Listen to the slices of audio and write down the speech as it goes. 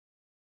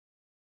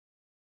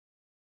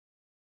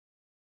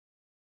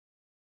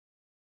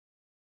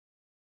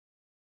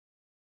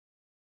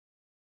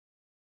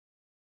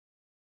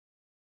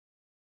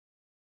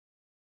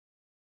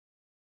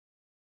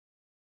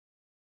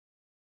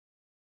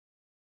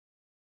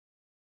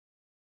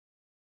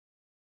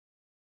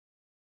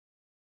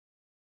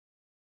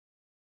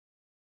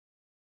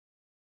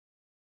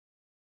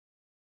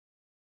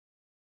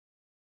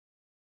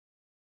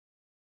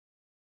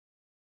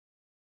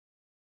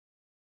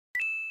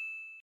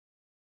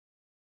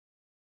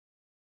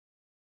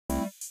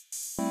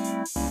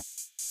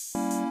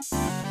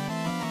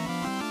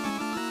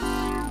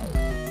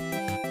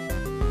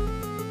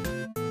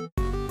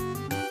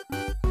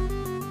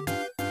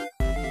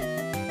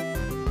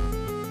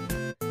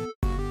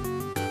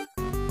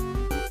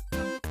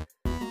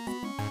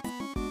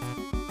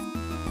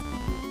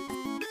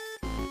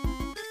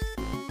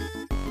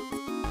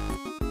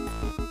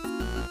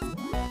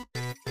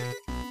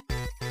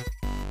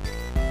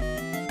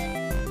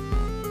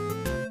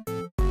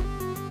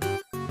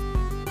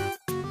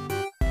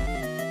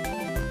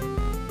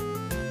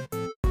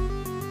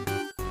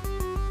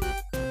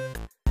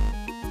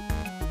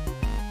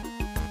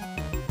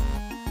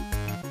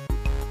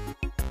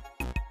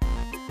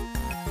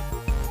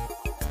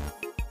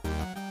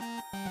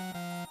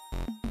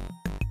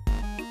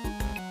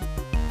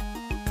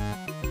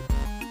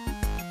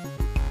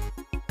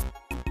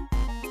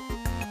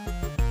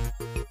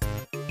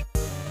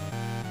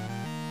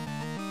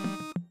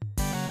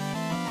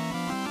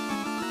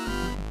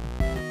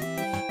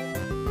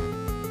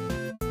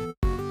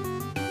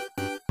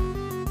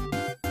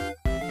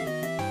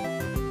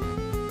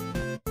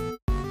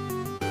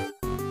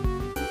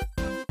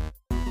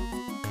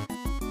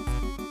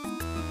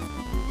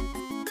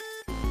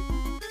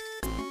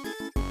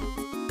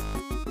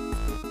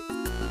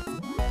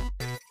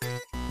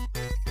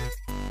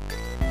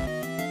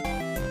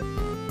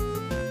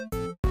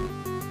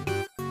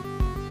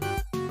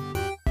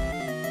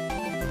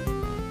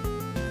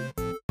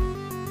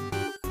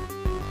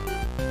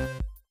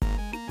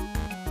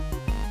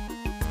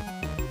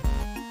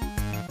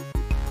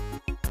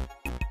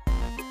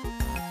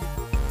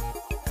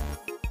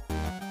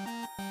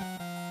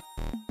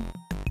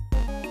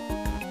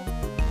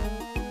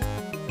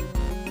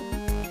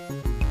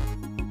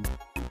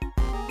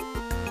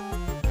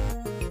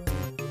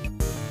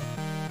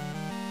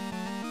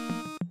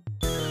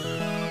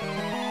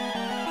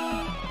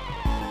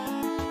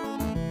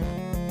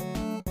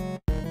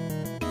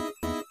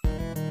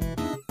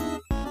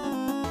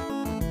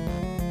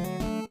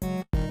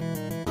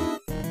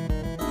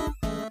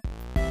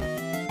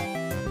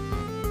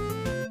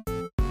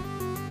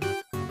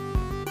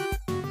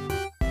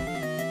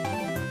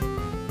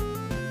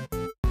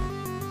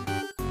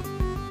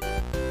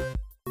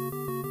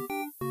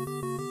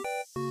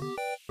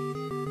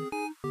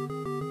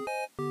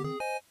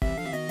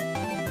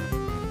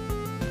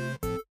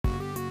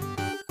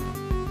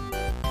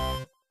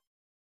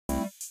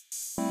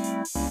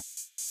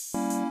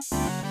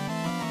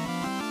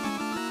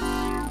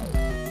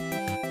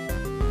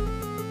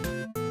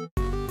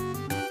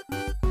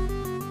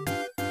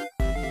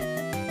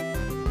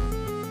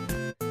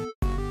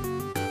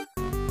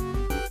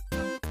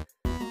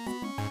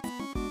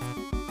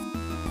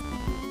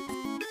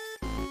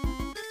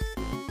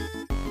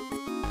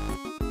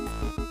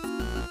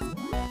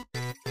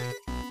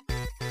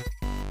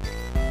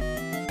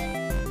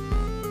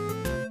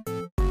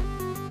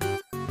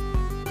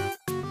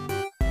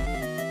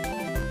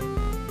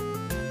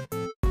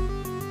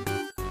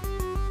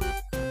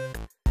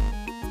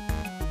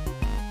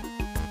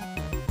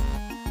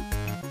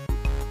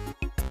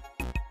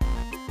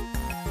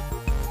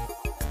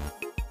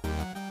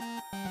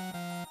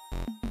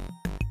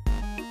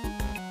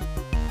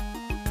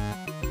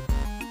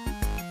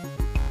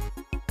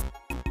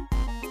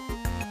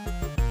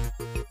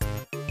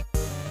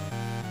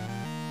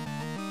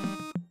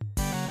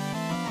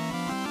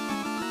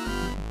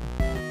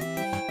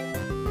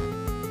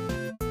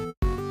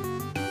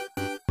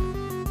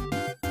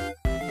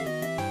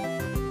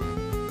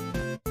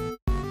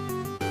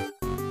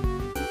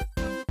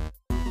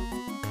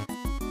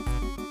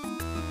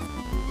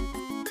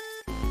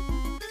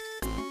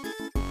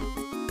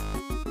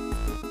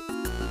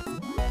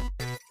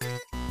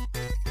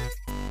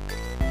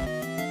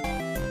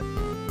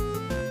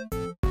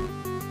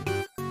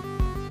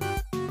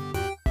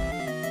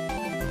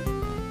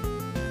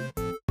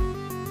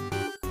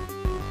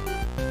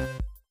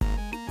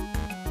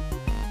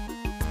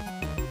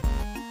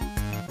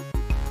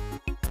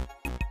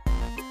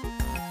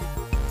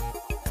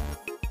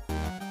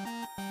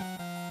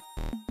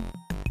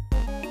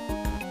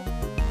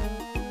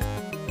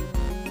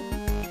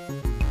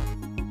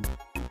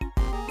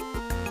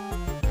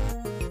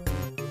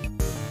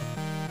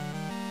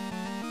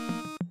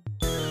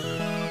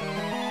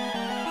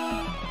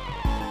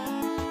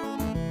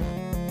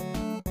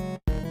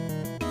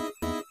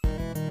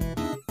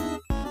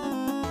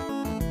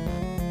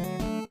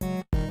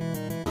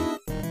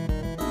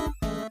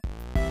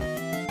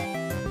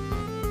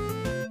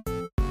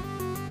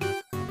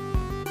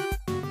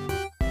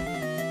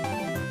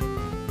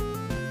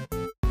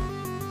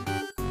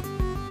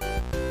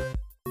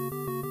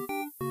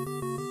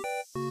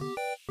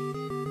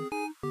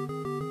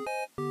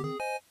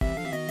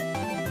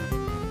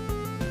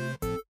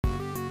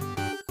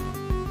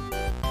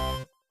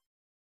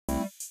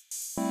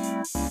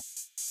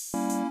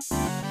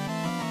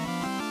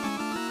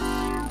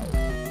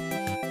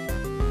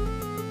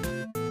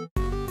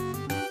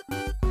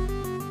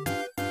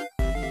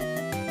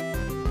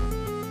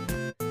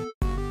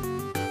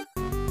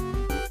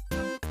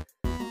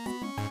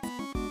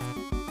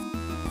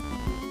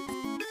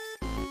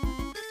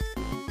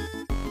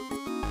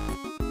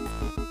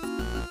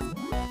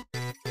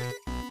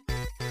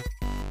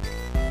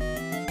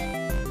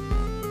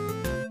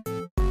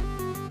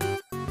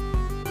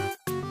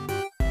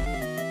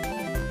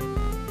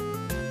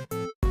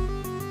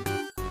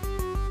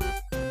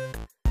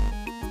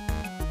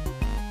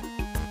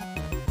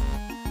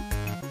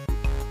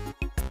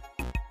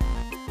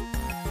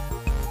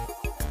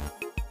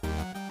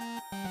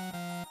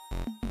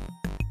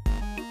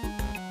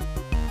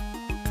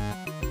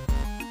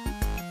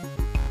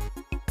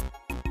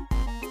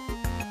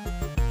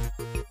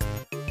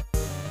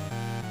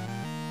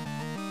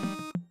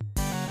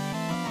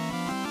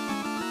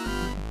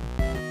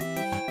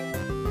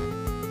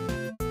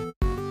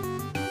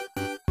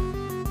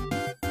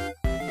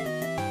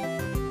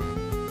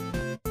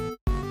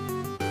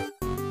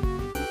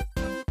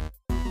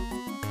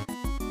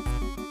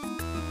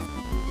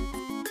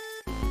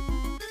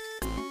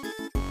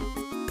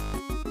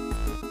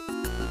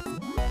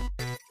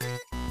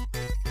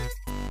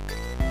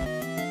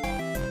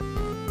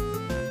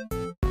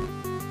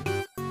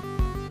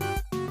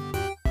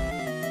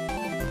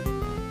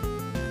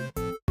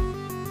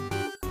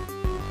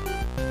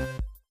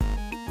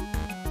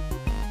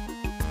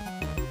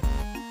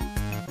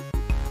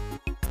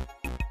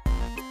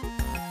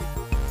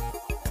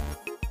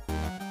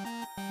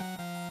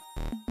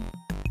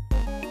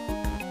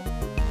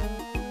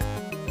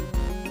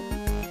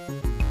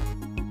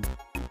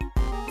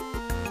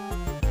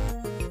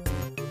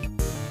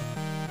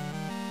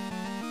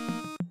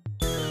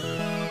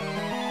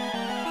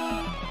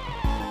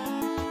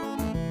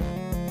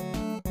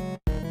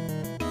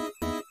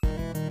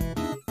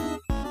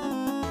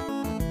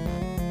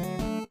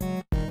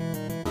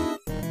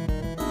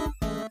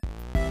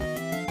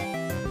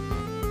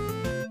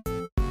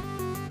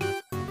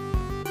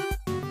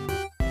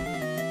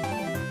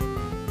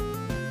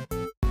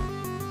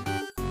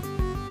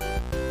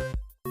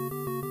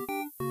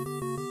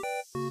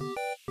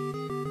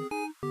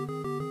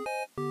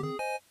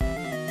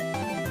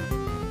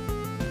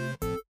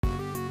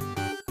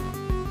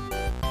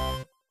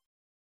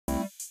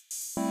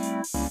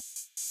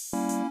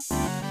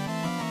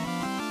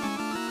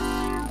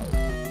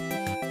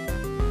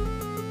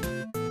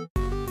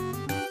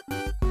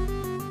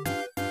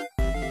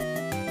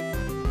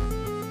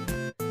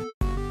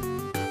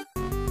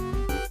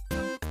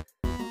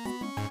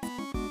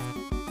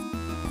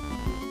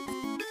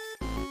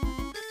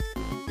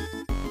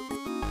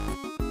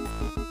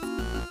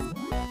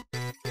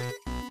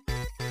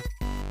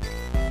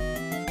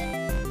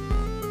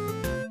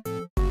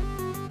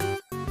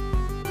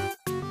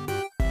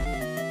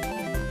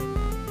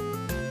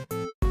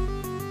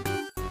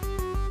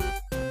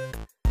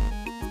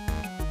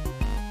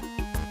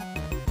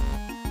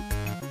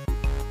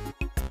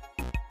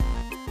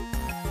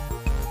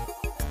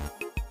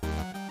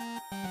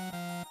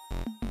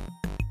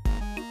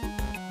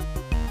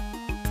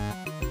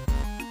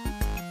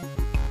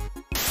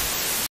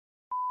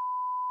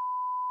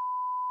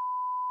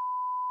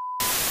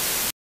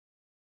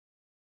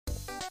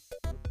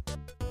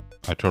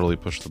I totally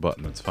pushed the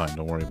button. It's fine.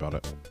 Don't worry about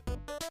it.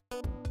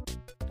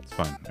 It's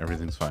fine.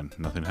 Everything's fine.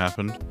 Nothing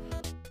happened.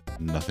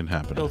 Nothing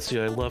happened.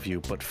 Hilty, I love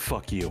you, but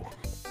fuck you.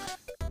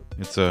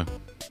 It's a...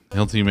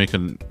 Hilty,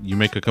 you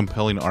make a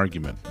compelling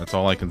argument. That's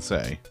all I can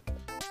say.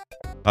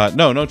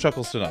 No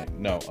chuckles tonight.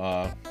 No,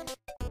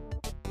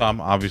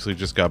 Tom obviously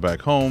just got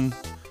back home.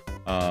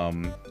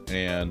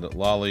 And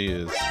Lolly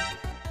is...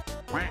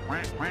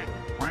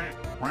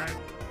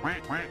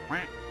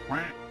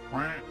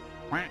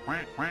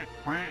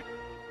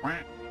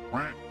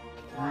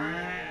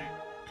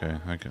 Okay,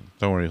 I can...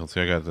 Don't worry,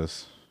 Hilty, I got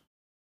this.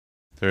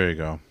 There you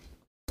go.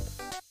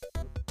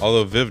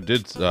 Although Viv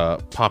did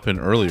pop in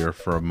earlier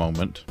for a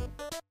moment.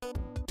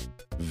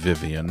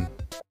 Vivian.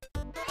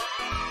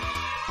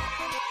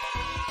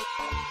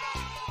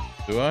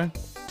 Do I?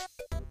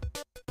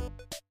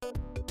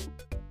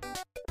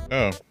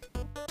 Oh.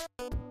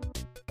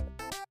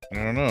 I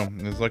don't know.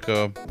 It's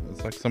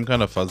like some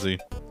kind of fuzzy.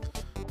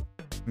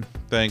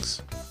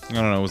 Thanks. I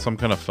don't know. It was some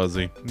kind of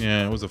fuzzy.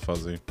 Yeah, it was a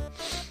fuzzy.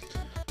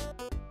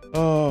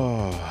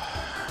 Oh.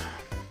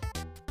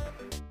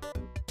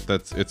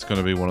 It's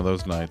gonna be one of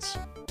those nights.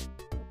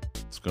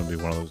 It's gonna be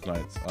one of those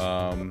nights.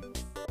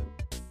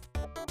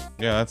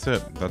 Yeah, that's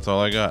it. That's all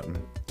I got.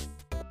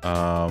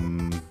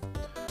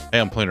 Hey,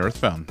 I'm playing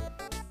Earthbound.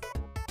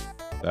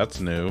 That's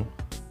new.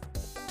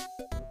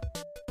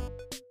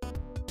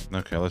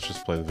 Okay, let's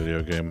just play the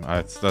video game.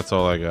 That's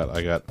all I got.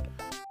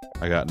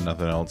 I got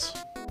nothing else.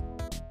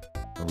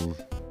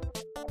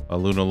 A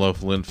Luna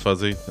Loaf Lint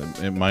Fuzzy?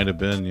 It might have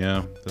been,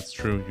 yeah. That's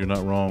true. You're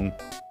not wrong.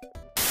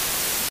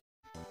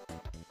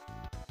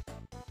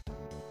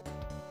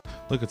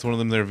 Look, it's one of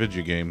them there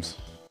video games.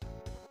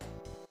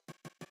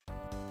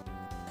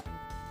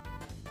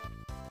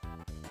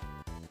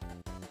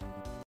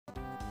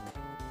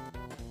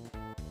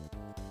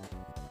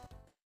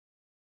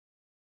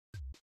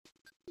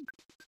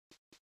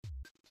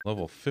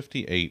 Level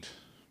 58.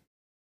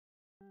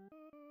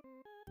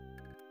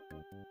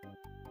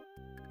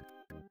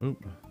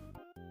 Oop.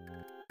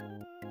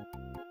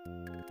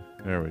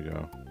 There we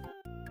go.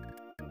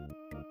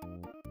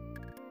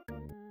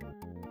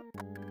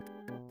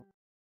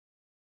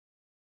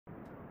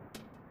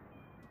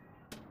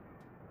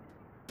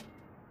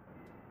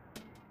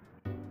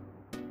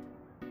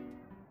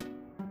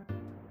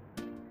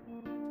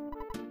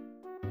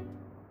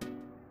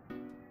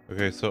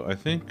 Okay, so I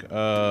think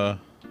I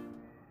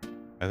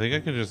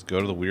can just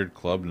go to the weird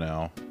club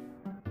now.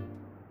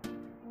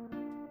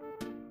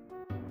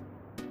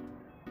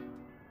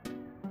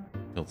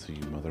 Guilty,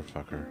 you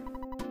motherfucker.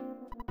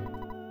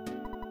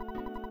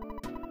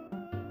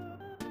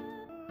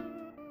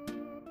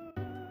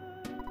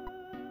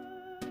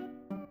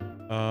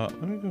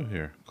 Let me go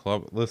here.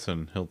 Club,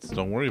 listen, Hiltz,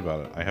 don't worry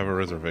about it. I have a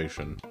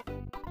reservation.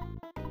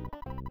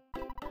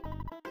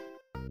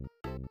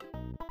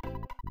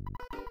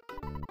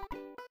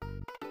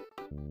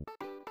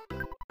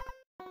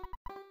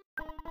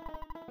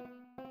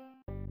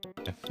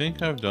 I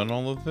think I've done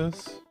all of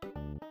this.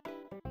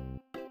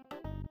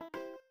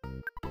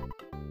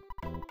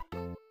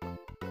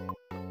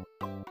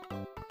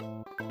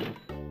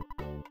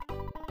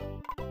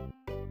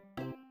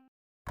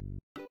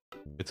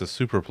 It's a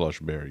super plush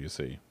bear, you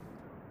see.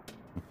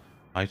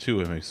 I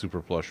too am a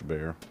super plush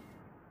bear.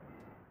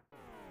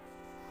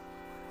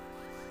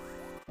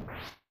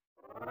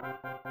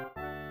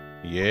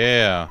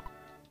 Yeah.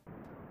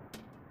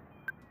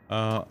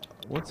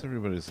 What's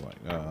everybody's like?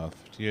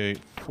 58,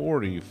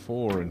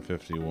 44, and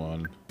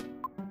 51.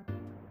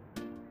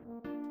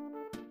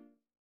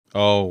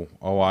 Oh,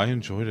 I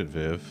enjoyed it,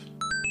 Viv.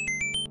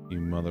 You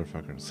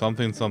motherfucker.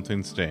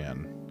 Something,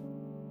 Stan.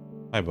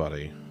 Hi,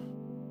 buddy.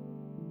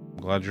 I'm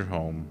glad you're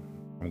home.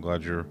 I'm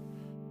glad you're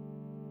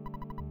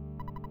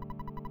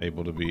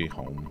able to be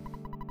home.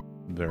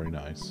 Very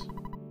nice.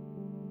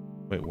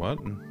 Wait, what?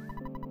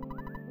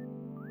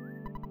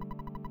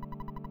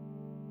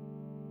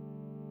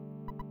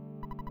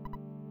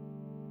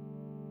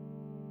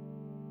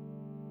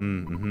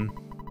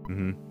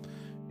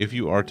 If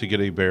you are to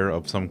get a bear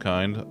of some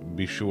kind,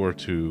 be sure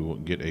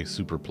to get a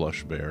super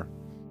plush bear.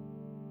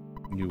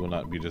 You will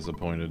not be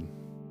disappointed.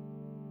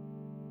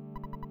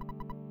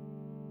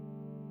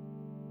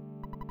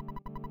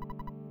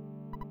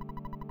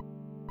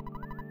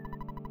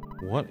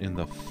 What in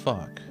the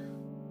fuck?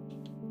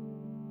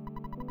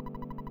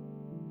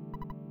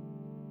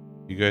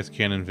 You guys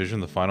can't envision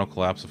the final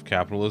collapse of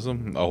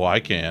capitalism? Oh, I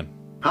can.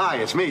 Hi,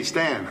 it's me,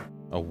 Stan.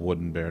 A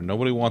wooden bear.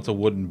 Nobody wants a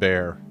wooden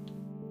bear.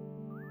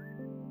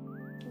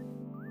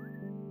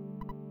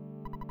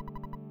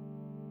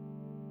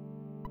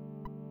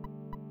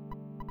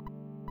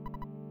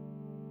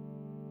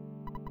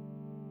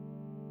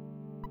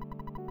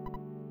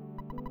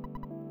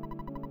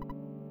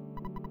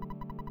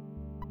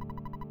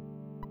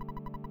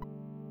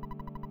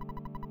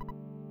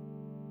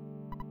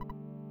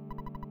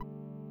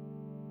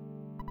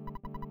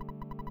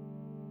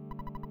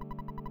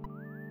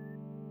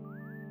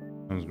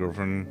 His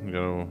girlfriend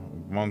got a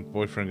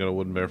boyfriend got a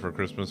wooden bear for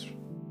Christmas.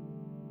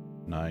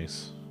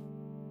 Nice.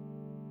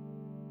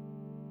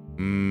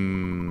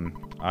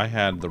 I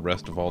had the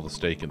rest of all the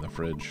steak in the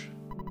fridge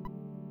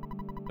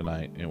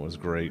tonight. It was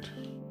great.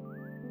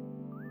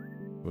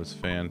 It was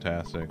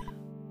fantastic.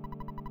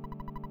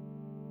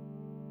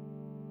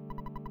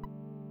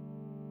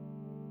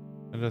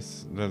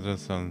 That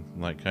does sound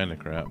like kind of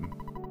crap.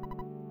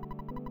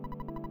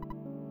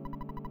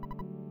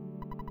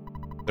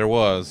 There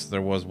was.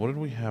 What did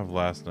we have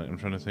last night? I'm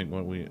trying to think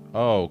what we...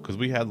 Oh, because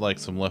we had like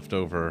some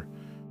leftover...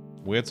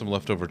 We had some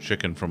leftover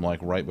chicken from like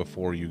right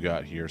before you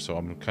got here, so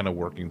I'm kind of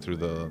working through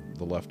the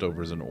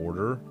leftovers in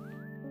order.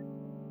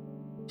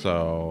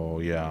 So,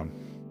 yeah.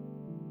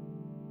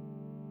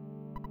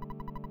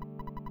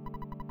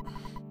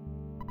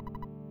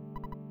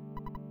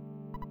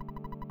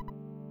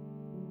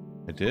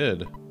 I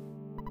did.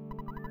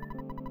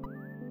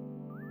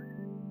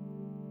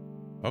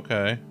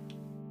 Okay.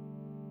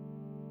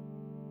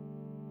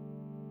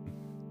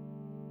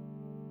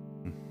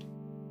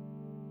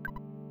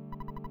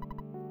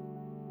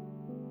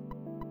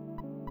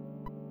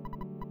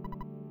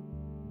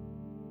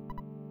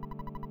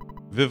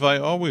 Viv, I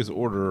always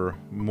order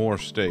more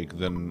steak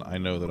than I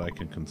know that I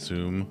can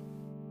consume,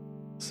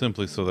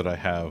 simply so that I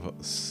have,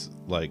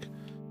 like,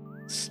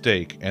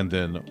 steak and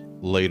then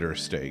later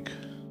steak.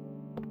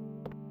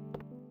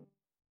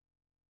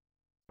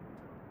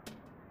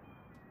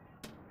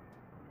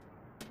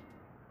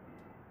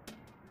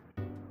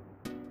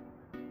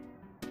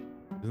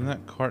 Isn't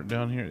that cart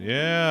down here?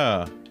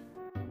 Yeah!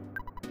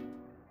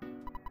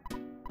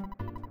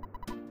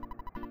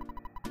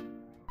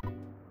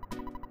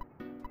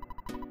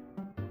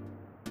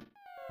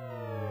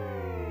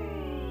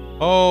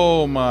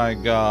 Oh my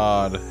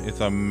god, it's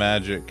a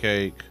magic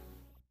cake.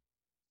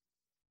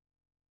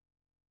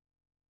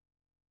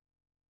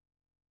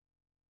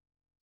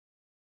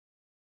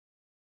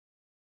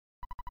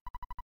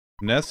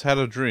 Ness had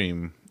a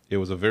dream. It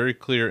was a very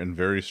clear and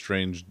very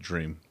strange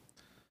dream.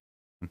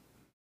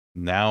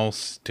 Now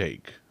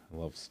steak. I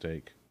love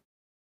steak.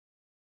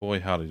 Boy,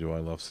 howdy do I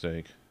love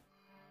steak.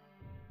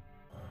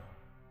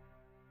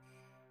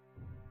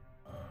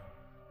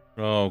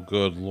 Oh,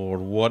 good lord.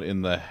 What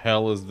in the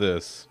hell is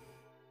this?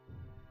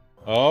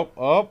 Up,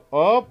 up,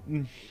 up.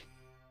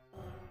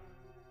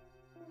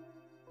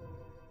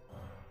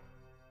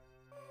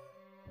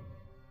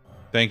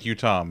 Thank you,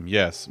 Tom.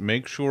 Yes,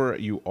 make sure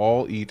you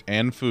all eat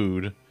and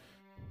food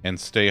and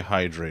stay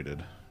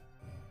hydrated.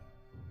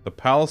 The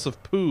Palace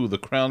of Pooh, the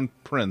Crown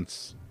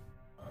Prince.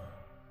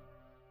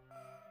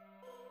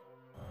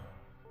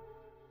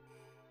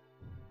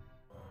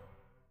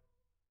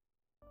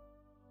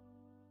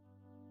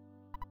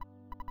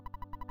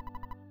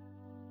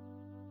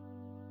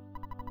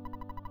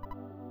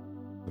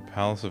 The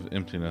Palace of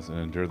Emptiness and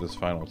endure this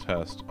final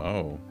test.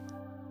 Oh.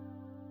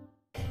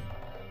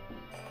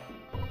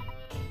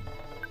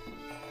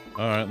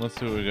 Alright, let's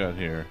see what we got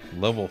here.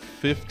 Level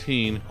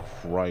 15.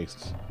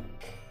 Christ.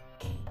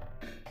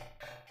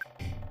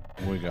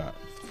 What we got?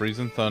 Freeze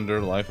and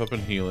Thunder, Life Up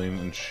and Healing,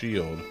 and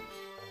Shield.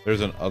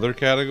 There's an other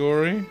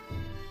category?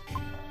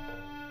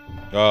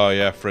 Oh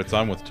yeah, Fritz,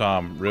 I'm with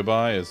Tom.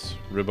 Ribeye's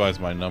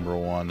my number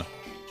one.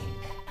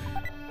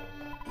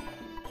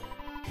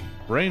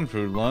 Brain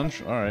food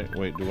lunch. Alright,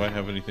 wait, do I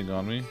have anything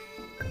on me?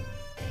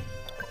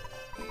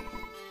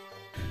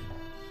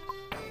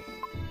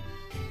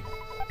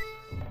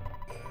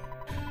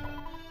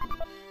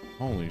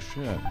 Holy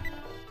shit.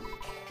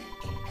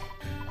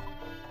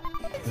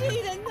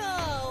 Vegeta,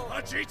 no!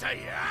 Vegeta,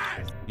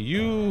 yes!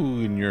 You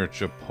and your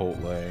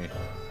Chipotle.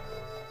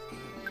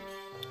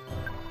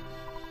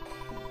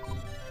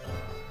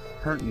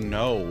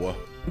 No.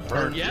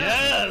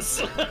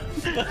 Yes!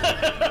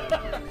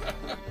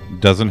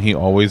 Doesn't he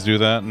always do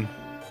that?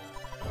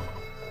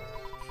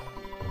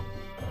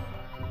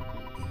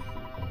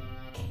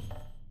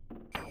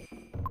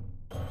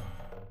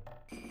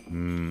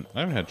 I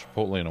haven't had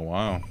Chipotle in a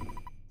while.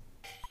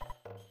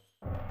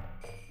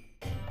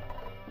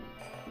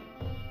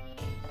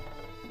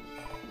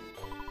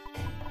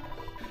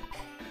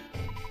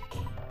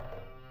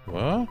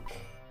 What?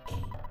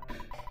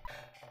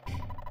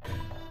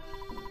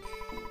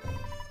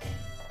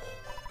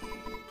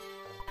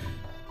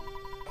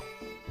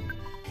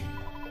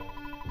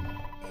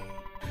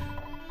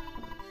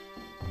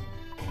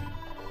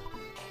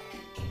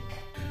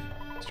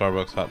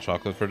 Starbucks hot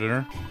chocolate for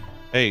dinner?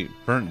 Hey,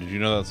 Burnt, did you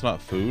know that's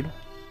not food?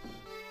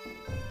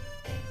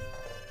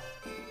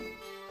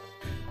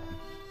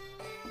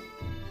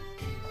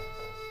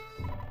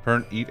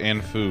 Burnt, eat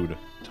and food.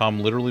 Tom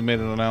literally made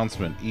an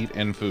announcement. Eat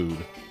and food.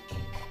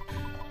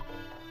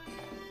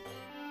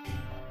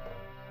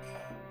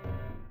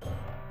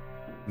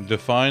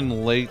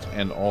 Define late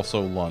and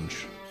also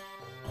lunch.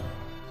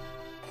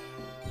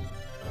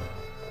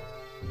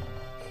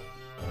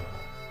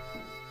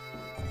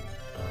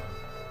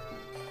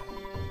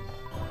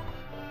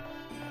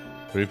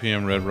 $3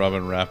 p.m. Red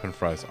Robin wrap and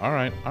fries.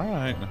 Alright,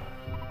 alright.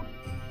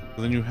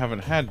 But then you haven't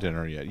had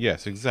dinner yet.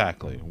 Yes,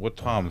 exactly. What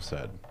Tom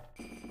said.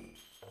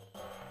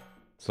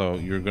 So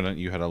you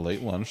had a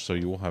late lunch, so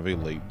you will have a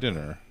late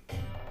dinner.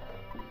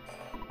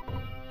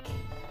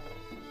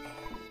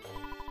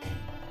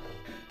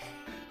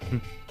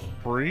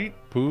 Preet,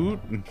 poot.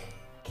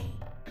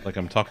 Like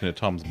I'm talking to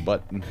Tom's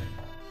butt.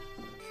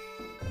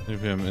 3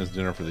 p.m. is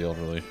dinner for the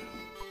elderly.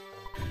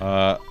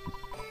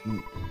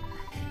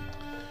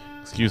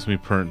 Excuse me,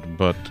 Pernt,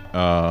 but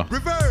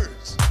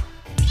Reverse!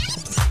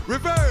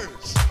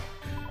 Reverse!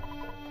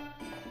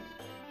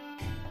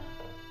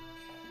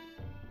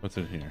 what's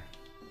in here?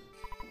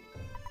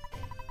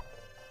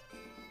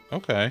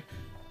 Okay.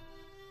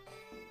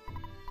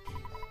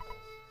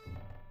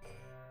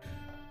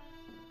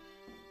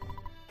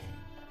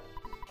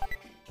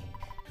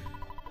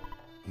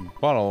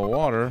 Bottle of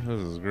water. This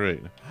is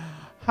great.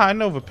 Hi,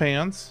 Nova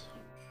Pants.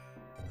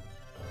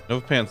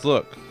 Nova Pants,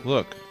 look.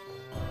 Look.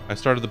 I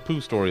started the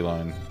poo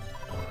storyline.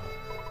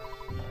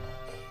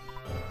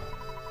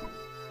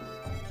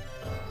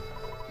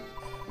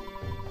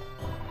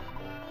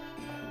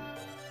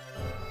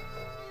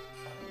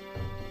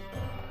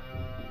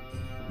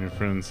 Your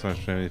friends slash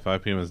family.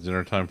 5 p.m. is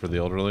dinner time for the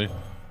elderly.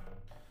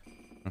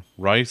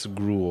 Rice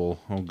gruel.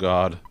 Oh,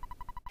 God.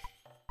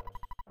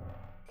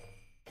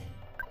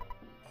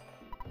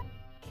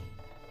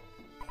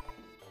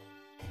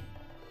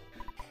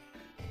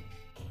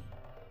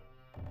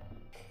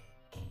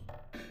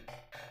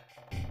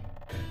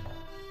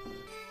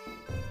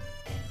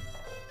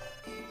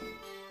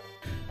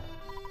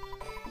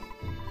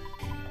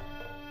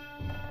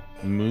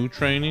 Moo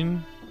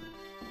training?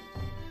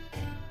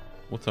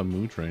 What's a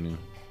moo training?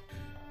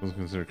 Doesn't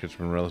consider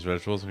kitchen relish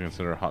vegetables.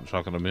 Consider hot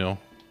chocolate a meal.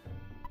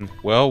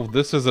 Well,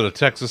 this isn't a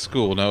Texas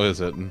school, now is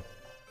it?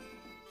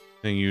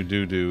 Thing you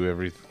do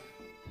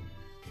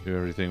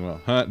everything well.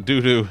 Huh?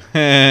 Doo.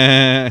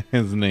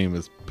 His name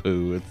is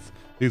Pooh.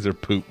 These are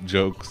poop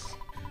jokes.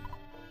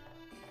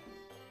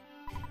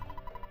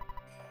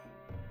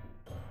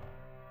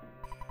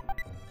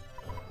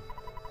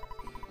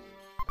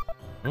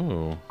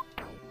 Oh.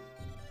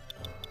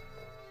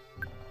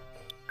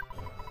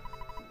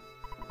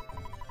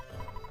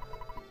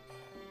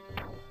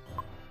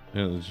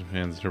 Yeah,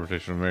 Japan's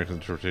interpretation of America's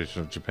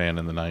interpretation of Japan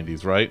in the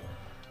 90s, right?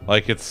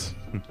 Like, it's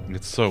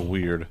so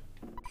weird.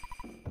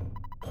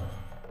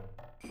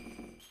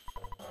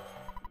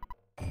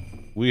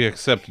 We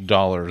accept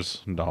dollars.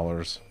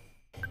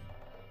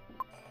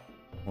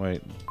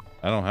 Wait,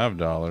 I don't have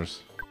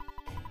dollars.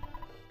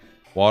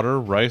 Water,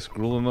 rice,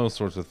 gruel, and those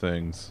sorts of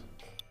things.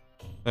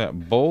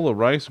 That bowl of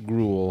rice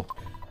gruel.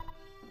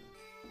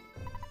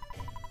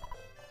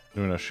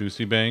 Doing a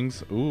shoosie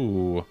bangs?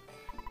 Ooh.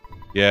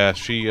 Yeah,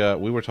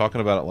 we were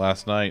talking about it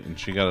last night, and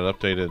she got it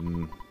updated,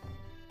 and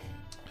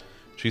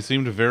she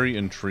seemed very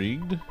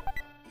intrigued.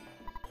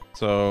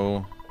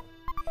 So,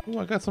 ooh,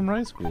 I got some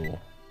rice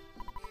gruel.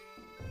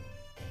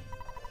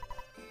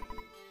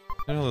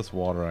 Look at all this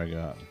water I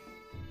got.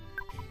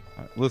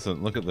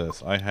 Listen, look at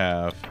this. I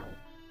have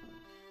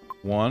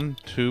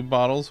 2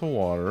 bottles of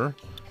water,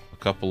 a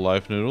couple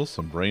life noodles,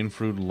 some brain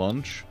food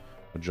lunch,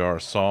 a jar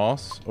of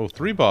sauce,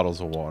 3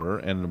 bottles of water,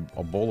 and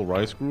a bowl of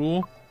rice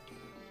gruel.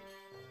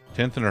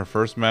 10th in her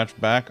first match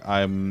back.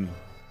 I'm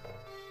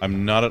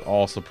not at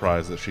all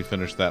surprised that she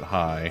finished that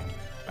high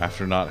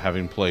after not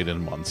having played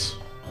in months.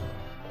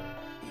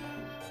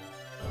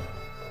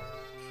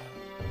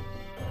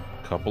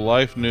 Couple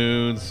life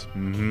nudes.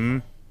 Mm-hmm.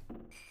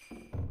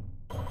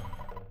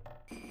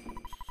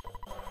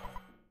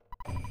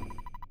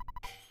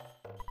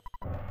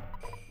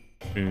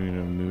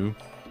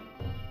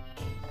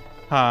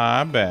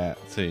 Hi,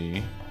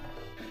 Batsy.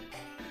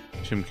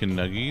 Chimkin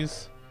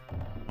nuggies.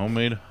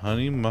 Homemade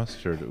honey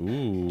mustard.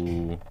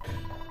 Ooh.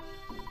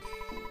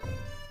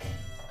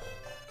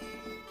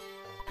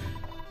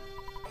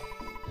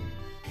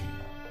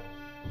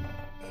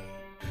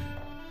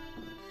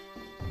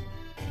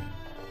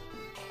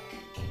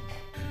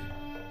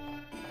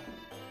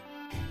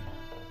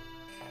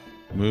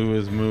 Moo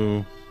is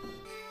moo.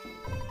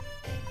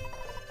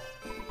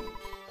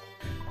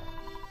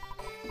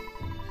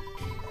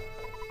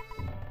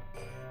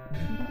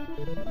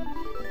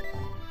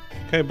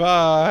 Okay,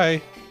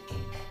 bye.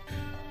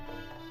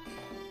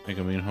 Make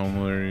a mean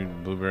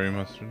homemade blueberry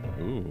mustard.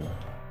 Ooh.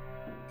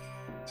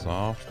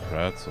 Soft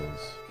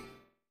pretzels.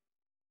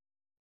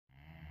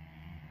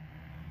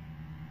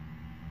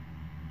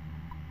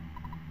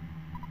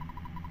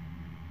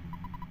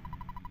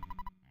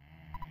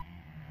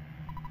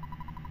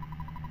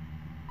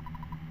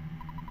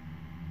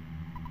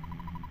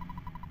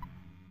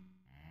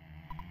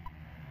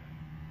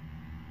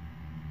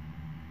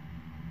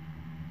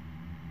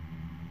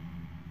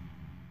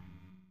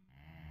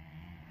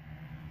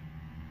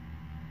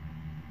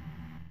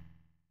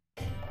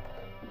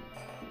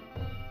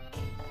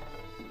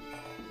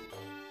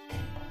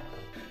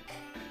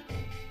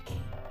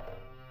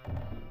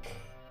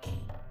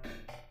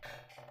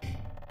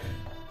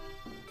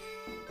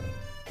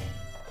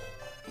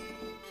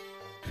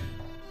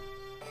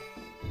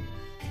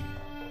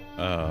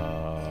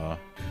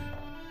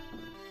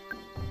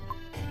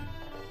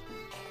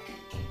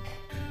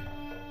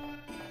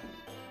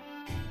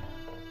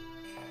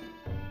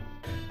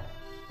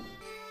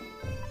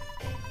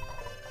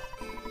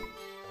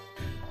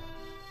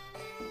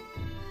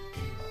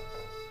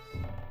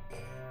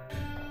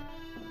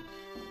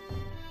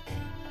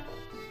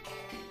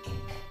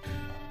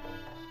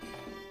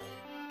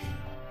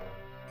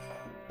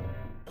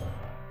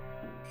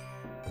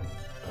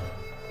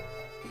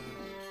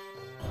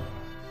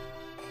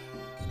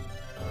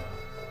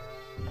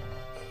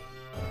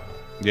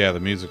 Yeah, the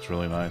music's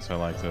really nice. I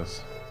like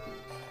this.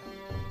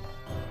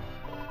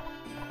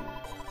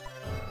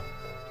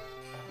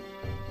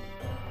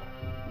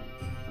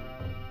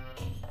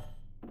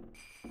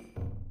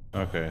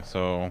 Okay,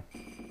 so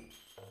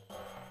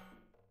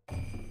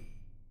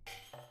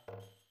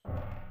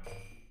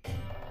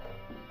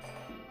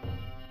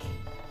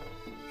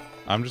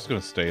I'm just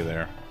gonna stay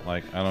there.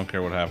 Like, I don't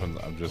care what happens.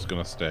 I'm just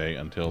gonna stay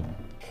until,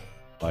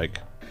 like,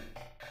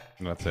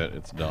 that's it.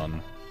 It's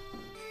done.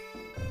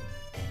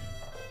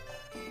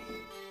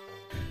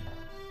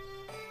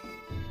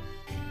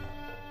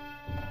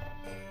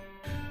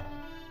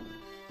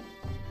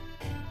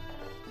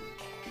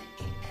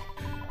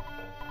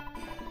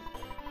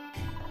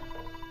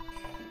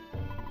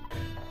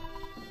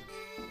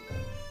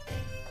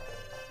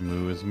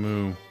 Moo is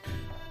moo.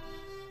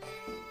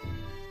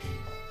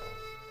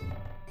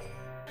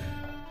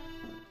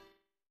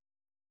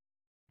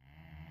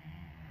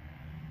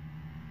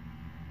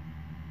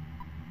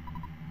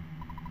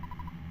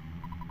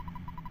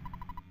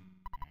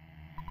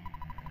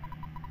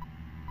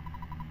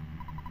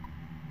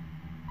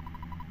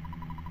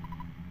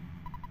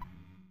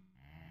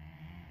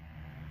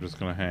 Just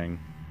gonna hang.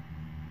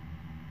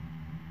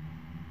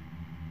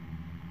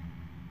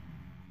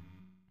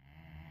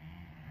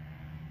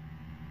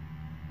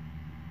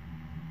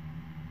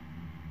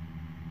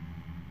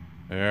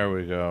 There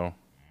we go.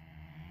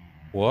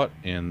 What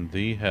in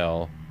the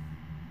hell?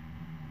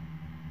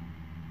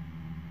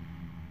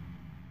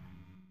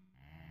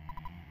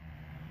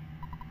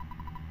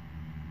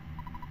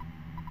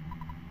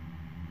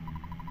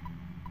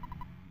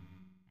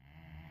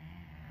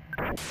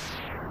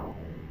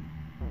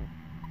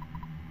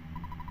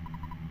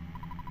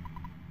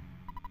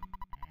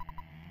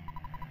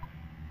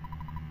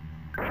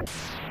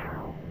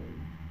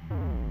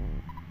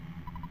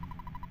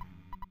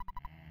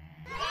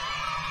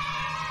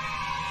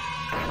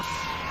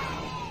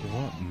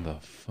 What in the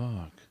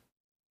fuck?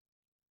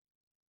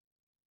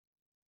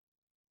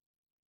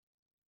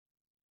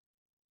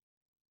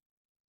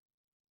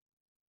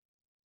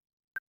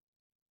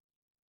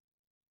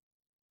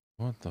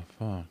 What the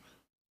fuck?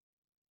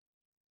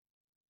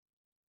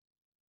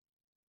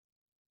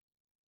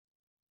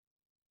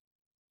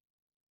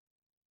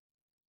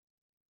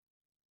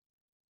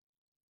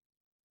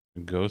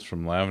 It goes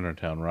from Lavender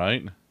Town,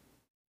 right?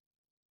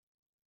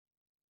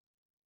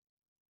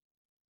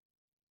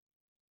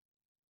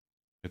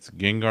 It's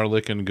Gengar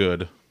licking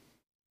good.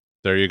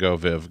 There you go,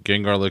 Viv.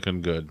 Gengar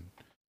licking good.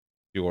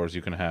 Yours,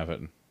 you can have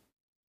it.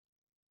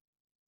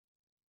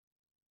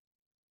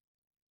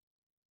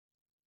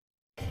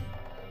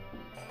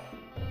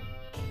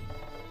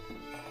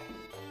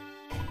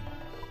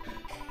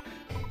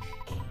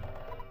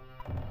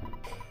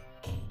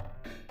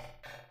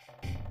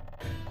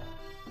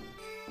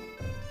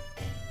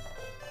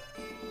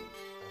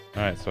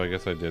 Alright, so I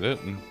guess I did it.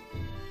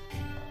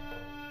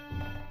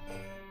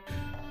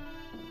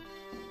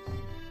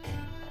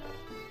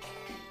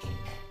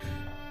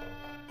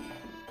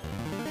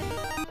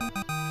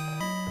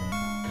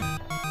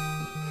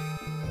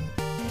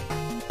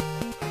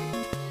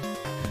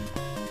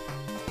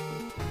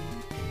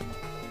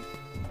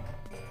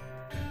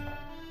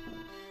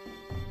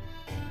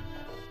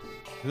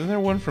 Isn't there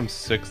one from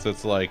 6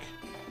 that's like,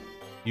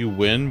 you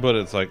win, but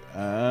it's like,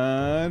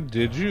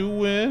 did you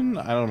win?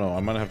 I don't know. I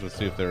might have to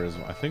see if there is.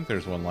 I think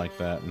there's one like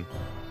that.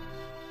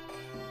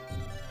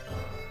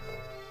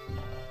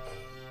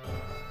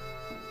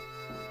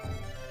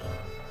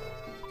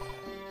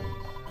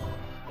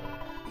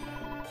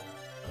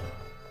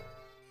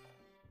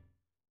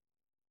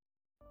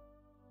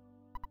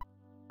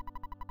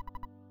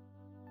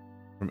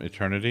 From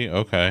Eternity?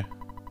 Okay.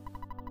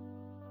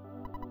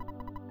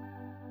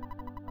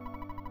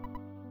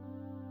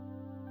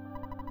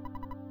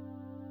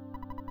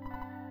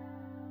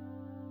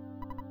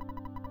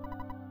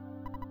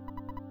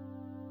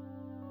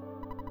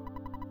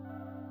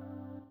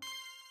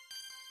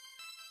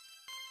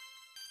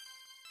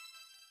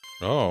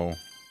 Oh.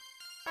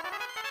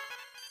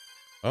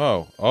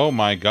 Oh. Oh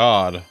my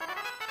god.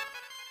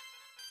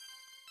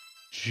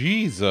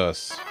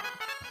 Jesus.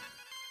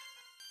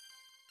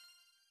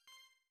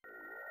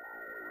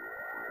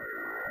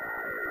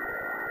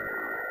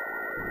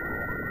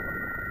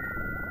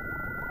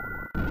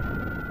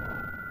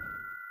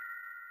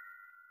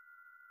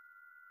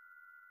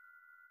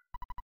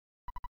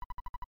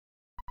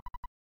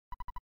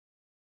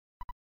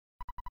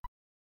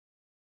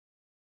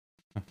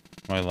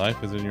 My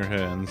life is in your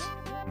hands.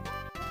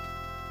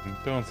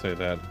 Don't say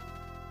that.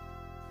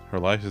 Her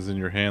life is in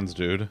your hands,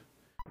 dude.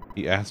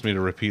 He asked me to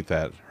repeat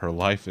that. Her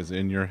life is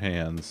in your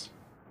hands.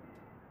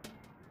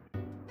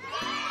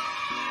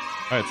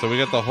 Alright, so we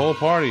got the whole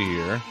party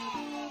here.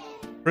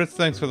 Fritz,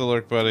 thanks for the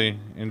lurk, buddy.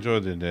 Enjoy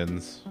the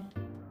dins.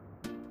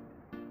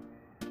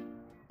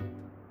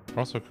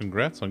 Also,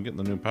 congrats on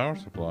getting the new power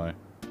supply.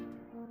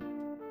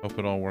 Hope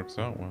it all works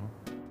out well.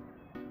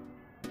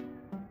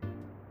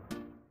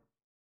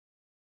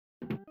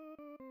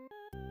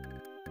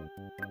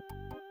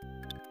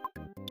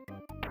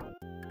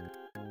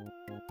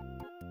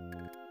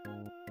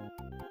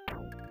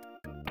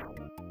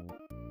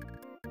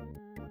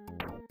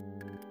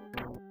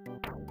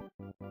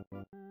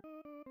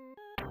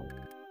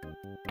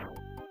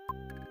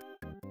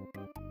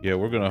 Yeah,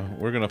 we're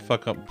gonna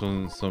fuck up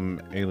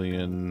some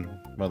alien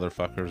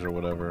motherfuckers or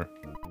whatever.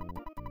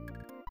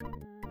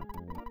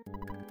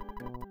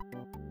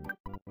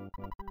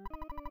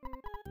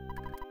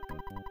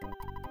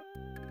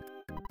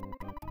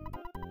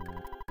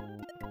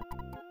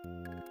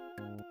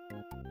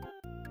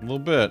 A little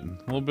bit,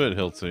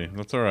 Hiltsy.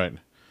 That's all right.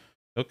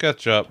 He'll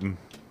catch up.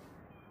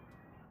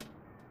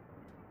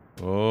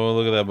 Oh,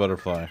 look at that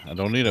butterfly. I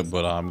don't need it,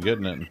 but I'm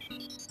getting it.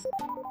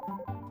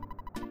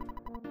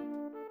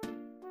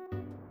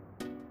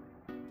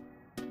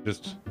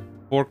 Just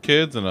 4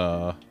 kids and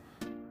a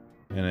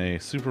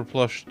super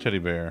plush teddy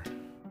bear.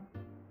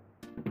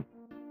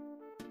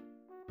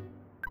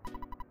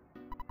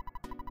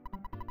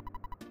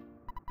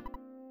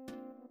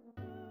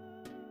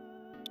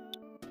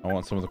 I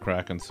want some of the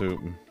Kraken soup.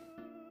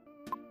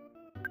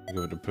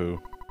 Give it to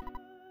Pooh.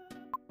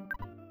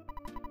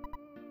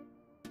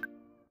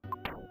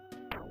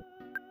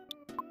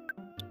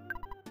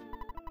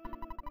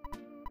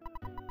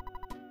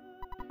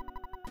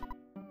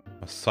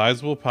 A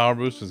sizable power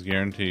boost is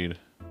guaranteed.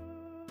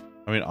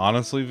 I mean,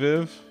 honestly,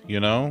 Viv, you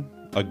know,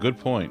 a good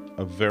point.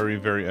 A very,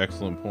 very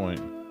excellent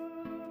point.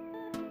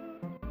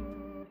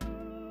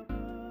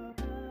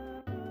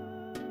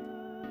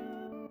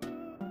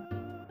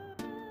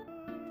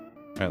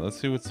 Alright, let's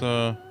see what's,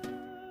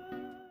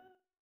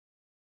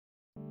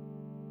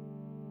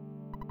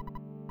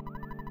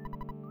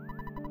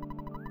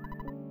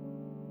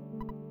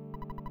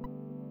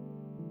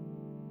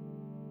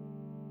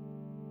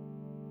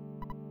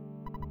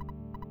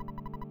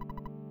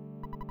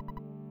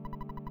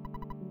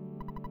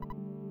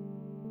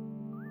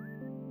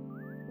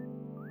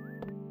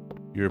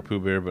 You're a Pooh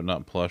Bear, but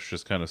not plush,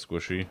 just kind of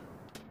squishy.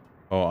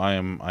 Oh, I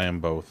am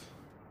both.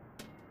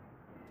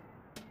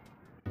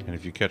 And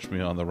if you catch me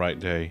on the right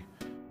day,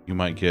 you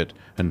might get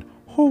an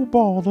oh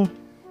bother.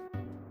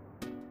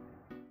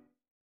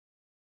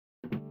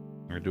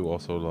 I do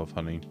also love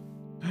honey.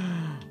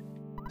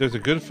 There's a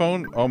good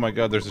phone. Oh my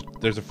god,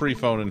 there's a free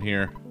phone in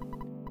here.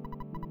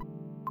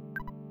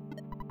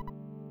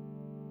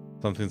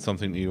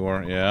 Something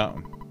Eeyore, yeah.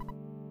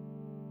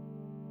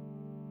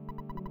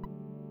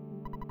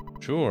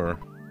 Sure.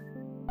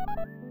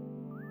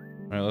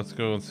 Alright, let's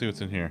go and see what's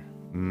in here.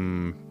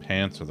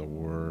 Pants are the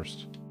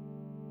worst.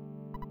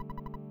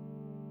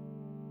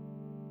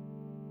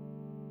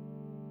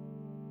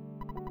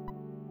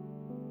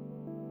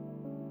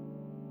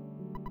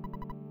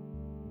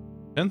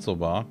 Pencil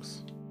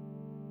box.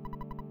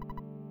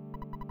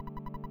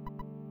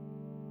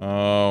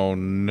 Oh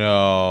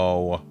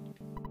no.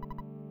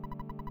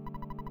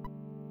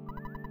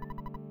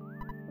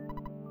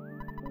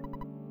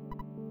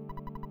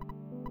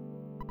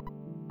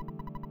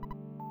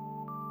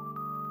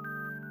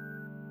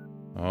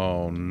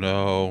 Oh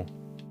no.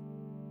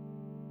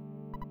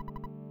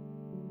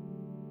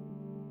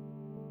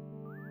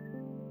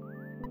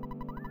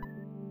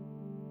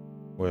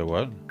 Wait,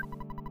 what?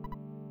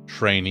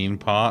 Training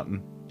pot?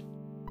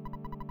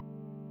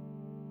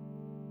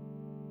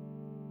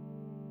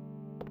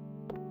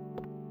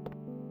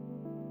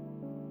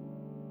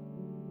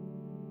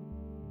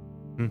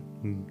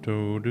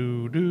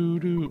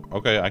 Do.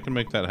 Okay, I can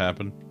make that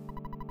happen.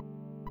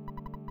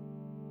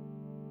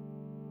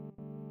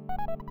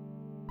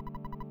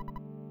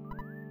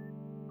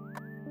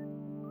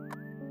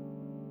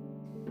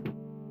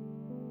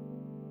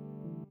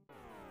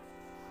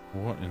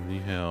 What in the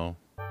hell?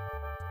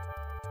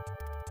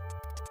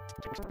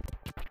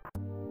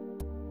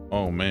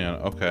 Oh man,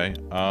 okay.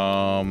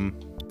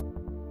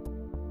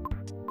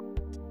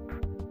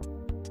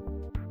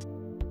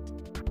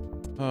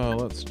 Oh,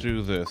 let's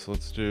do this.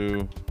 Let's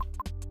do...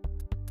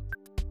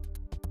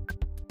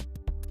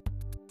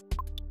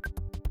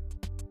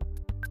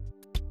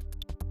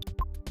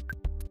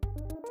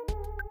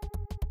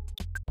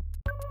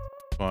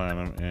 Fine,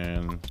 I'm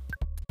in.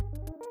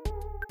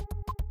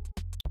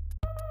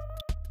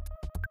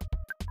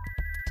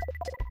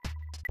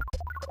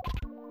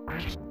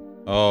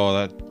 Oh,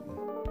 that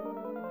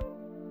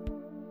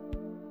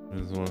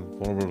is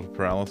vulnerable to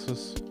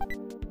paralysis.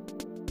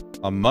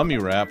 A mummy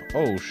wrap.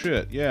 Oh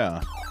shit,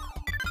 yeah.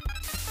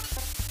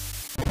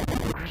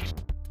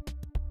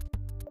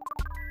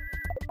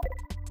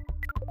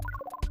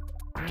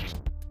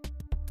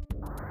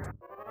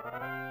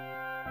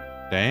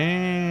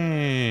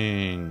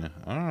 Dang.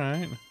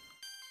 Alright.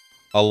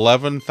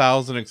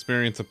 11,000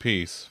 experience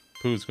apiece.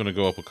 Pooh's gonna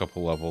go up a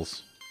couple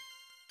levels.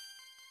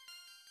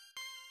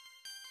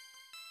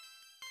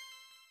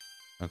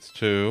 That's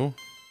 2.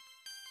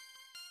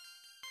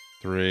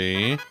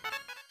 3.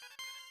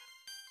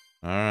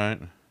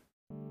 Alright.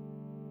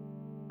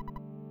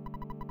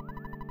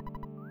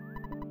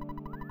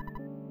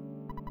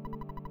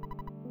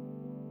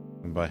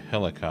 And by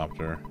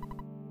helicopter.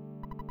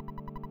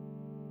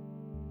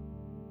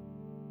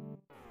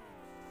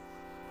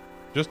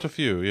 Just a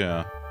few,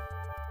 yeah.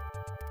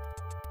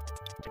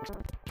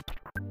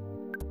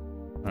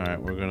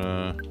 Alright, we're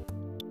gonna...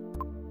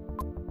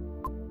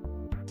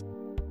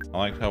 I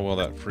liked how well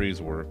that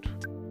freeze worked.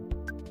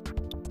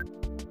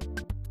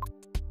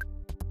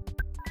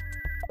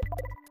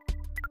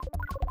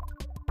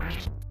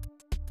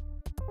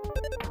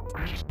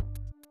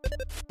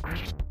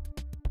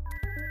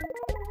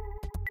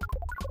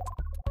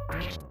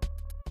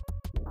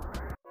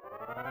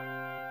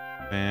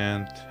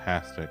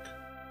 Fantastic.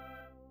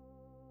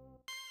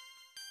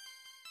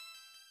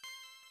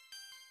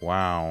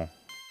 Wow.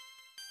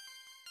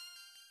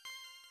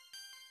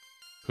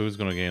 Who's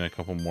gonna gain a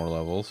couple more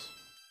levels?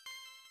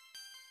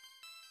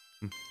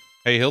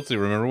 Hey Hilty,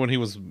 remember when he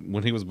was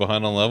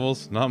behind on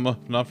levels?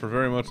 Not for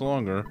very much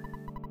longer.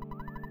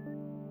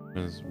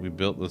 Because we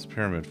built this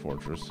pyramid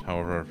fortress.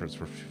 However, our efforts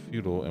were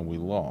futile and we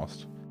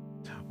lost.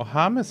 Oh,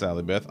 hi, Miss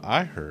Allybeth.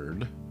 I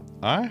heard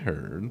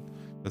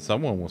that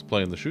someone was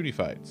playing the shooty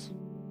fights.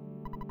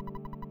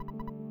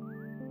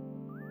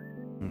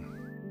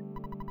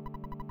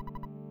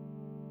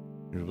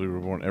 Usually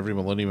reborn every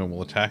millennium and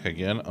will attack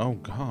again. Oh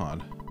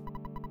God.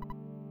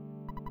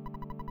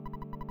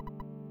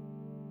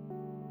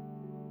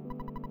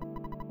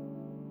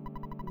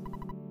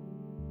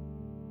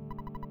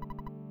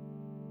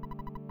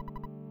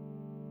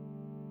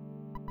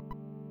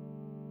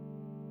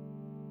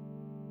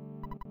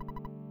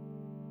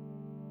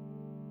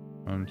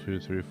 One, two,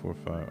 three, four,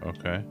 five.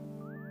 Okay.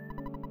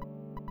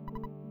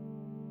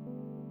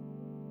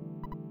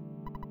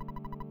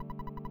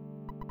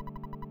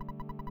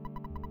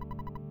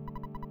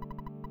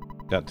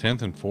 Got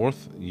 10th and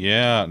 4th?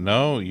 Yeah,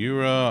 no,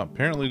 you're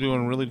apparently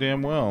doing really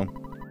damn well.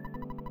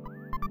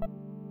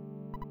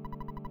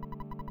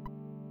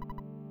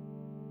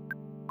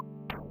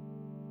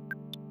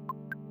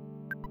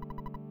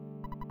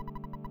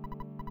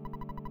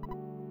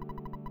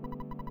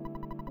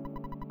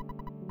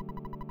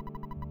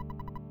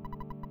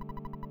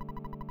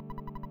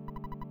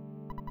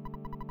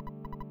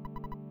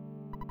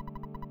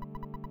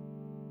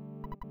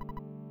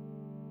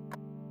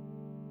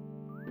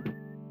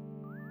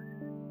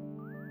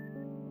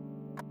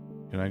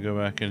 Can I go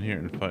back in here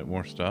and fight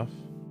more stuff?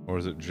 Or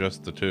is it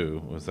just the two?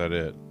 Was that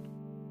it?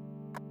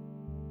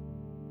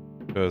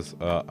 Because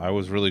I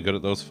was really good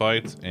at those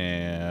fights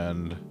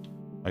and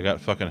I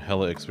got fucking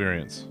hella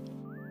experience.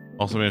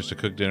 Also managed to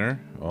cook dinner.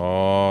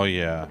 Oh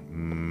yeah.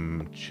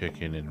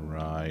 Chicken and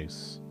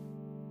rice.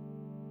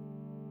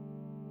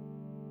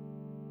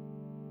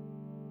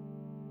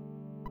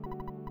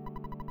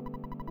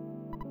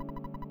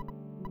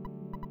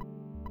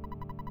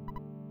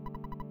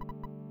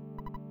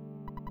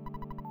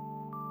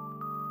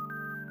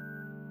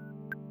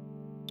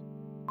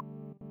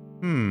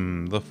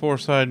 The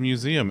Fourside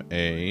Museum,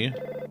 eh?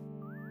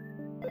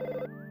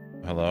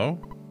 Hello?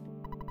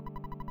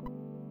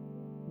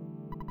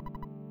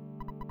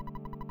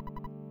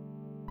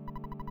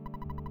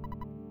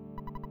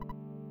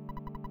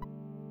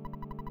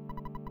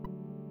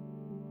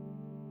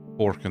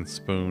 Fork and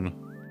spoon.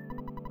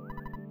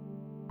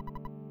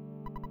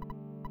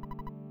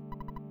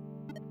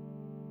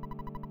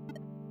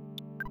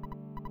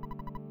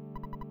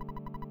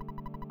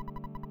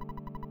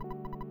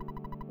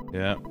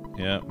 Yep,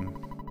 yep.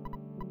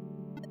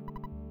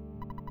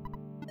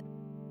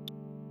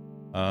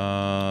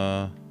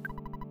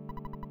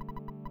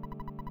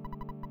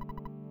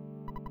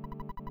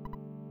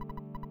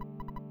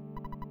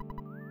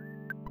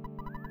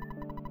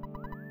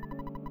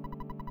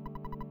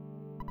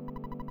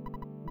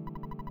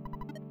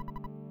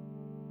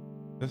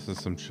 This is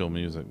some chill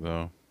music,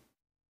 though.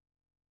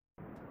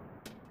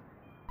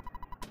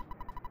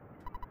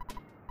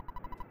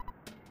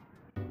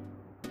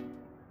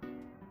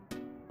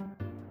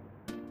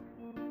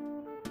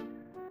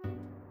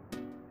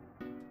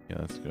 Yeah,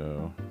 let's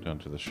go down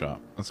to the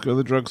shop. Let's go to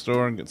the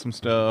drugstore and get some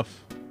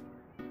stuff.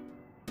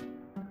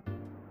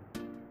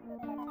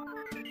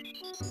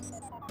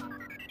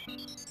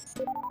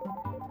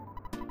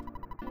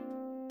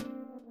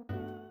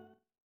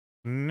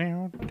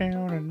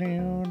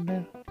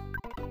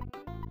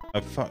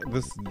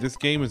 This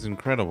game is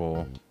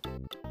incredible.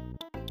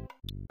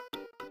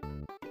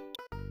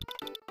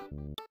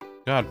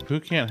 God, Pooh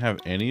can't have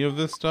any of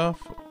this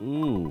stuff?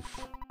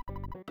 Oof.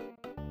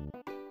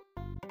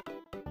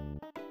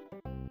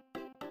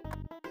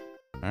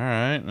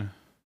 Alright.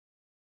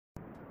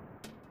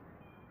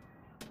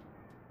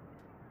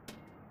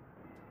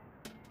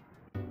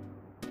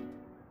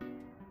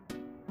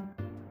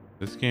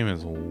 This game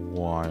is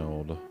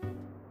wild.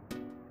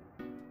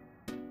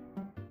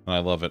 And I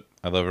love it.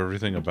 I love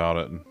everything about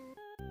it.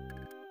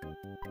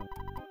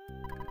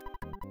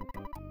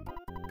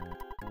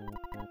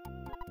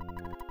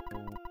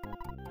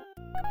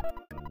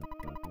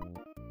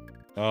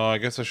 Oh, I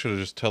guess I should have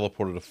just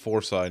teleported to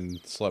Fourside and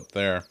slept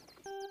there.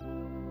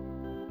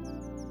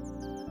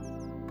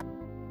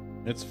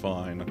 It's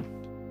fine.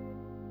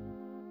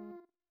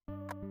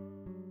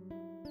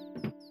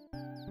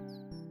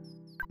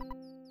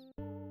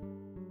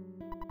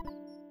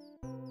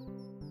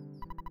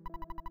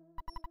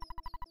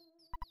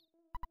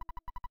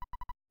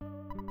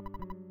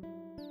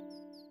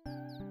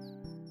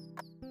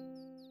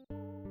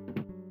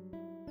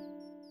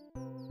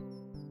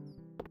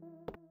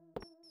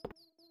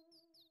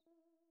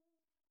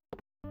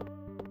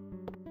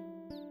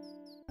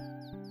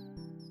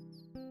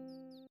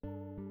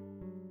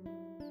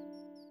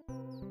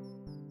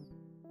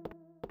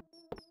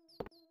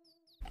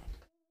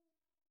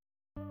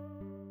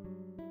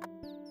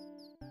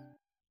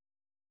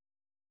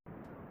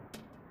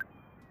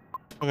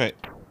 Okay.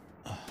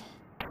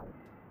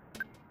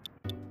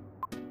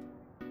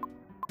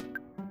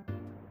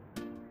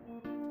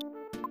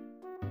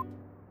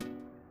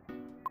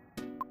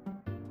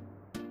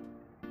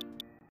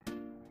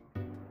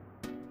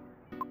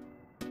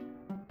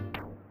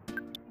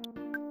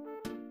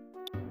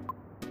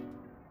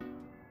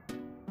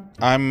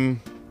 I'm...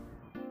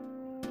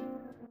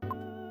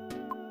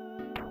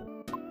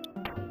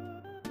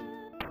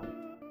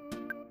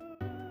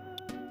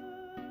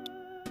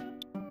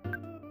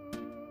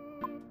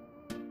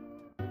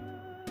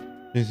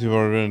 If you've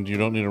already been, you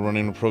don't need a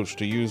running approach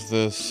to use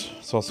this.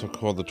 It's also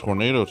called the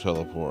tornado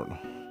teleport.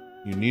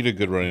 You need a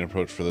good running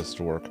approach for this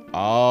to work.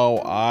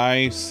 Oh,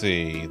 I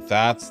see.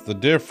 That's the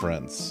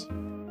difference.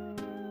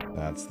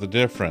 That's the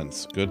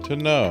difference. Good to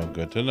know.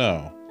 Good to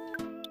know.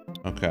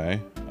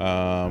 Okay.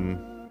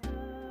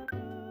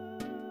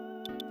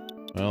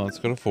 Well, let's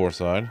go to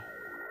Foreside.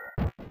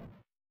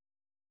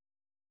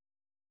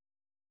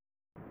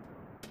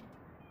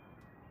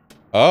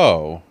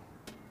 Oh.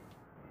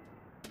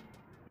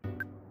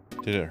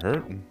 Did it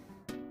hurt?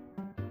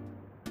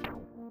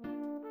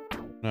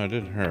 No, it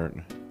didn't hurt.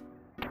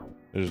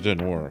 It just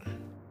didn't work.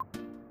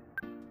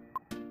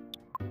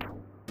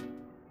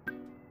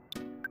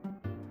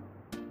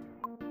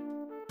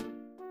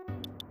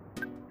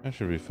 That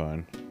should be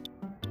fine.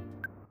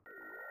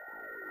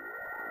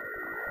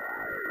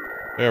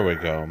 There we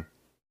go.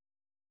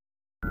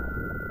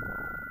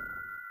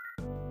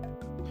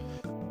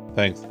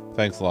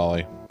 Thanks,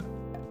 Lolly.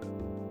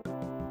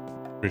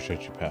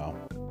 Appreciate you, pal.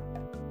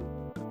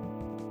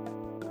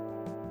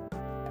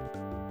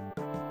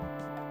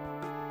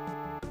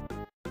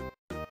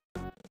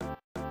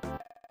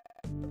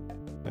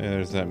 Hey,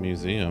 there's that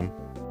museum.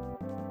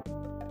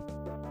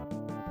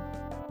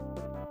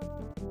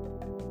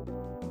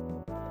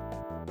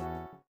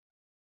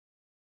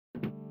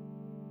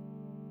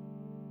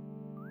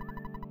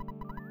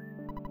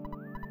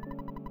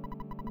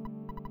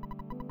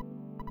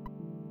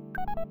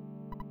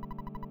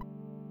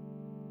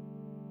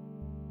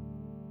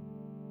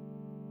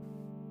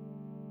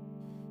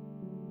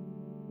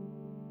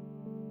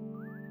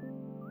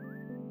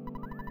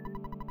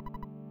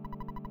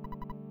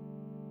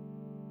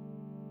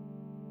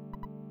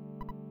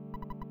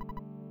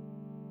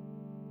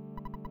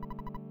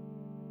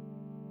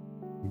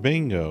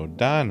 Bingo,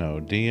 Dino,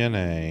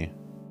 DNA.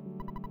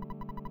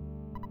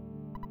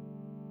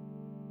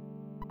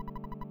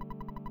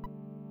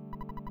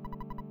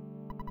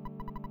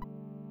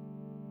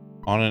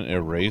 On an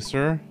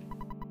eraser?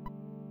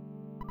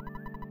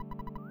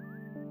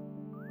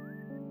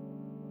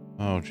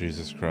 Oh,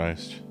 Jesus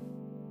Christ.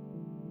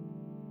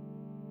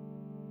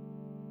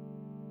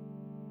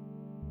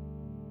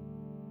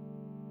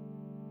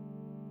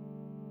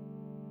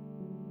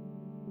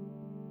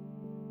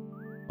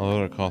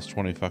 Although it costs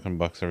 20 fucking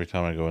bucks every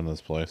time I go in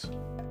this place.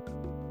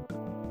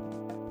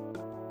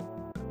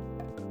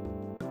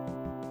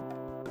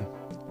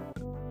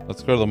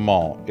 Let's go to the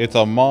mall. It's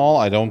a mall.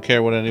 I don't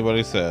care what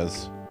anybody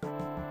says.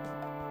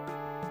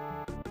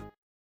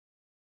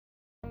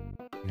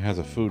 It has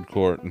a food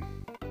court.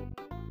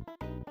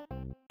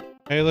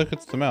 Hey, look,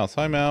 it's the mouse.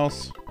 Hi,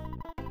 mouse.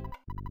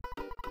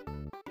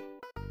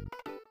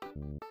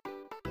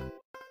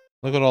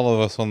 Look at all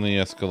of us on the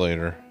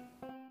escalator.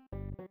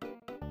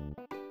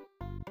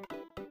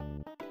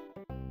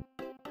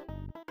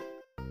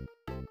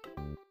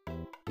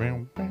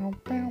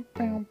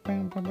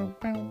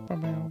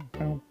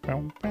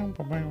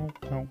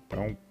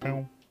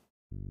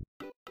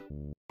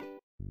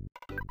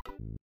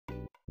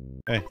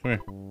 Hey, come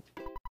here.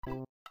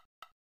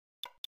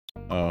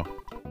 Oh.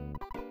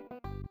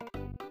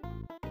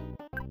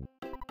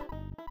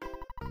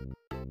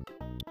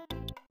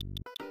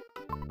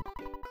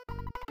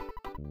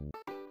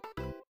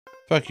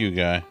 Fuck you,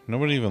 guy.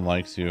 Nobody even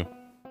likes you.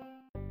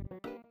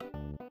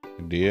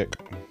 Dick.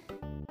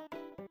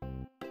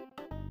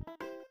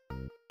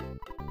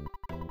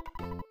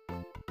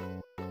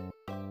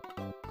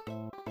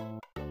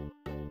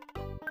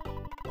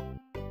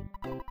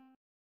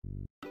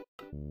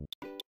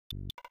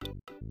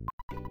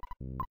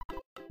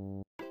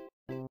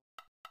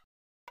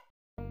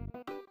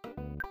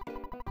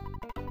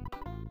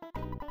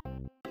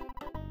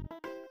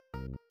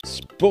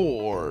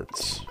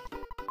 Sports.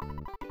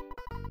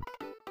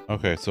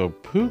 Okay, so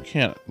Pooh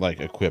can't, like,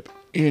 equip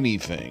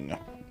anything.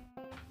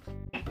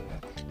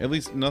 At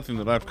least nothing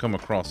that I've come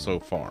across so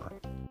far.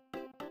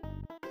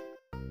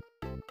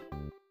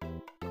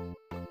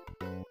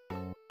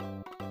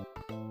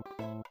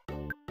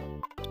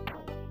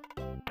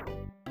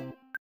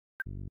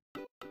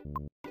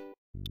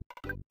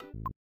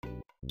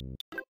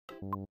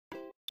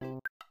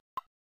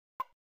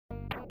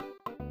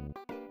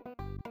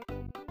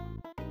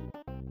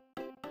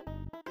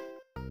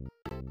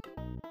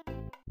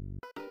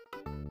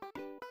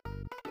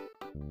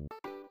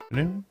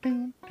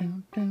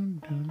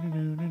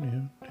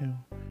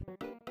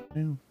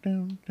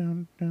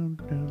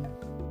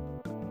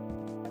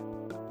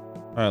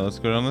 Alright, let's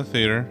go down the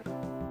theater.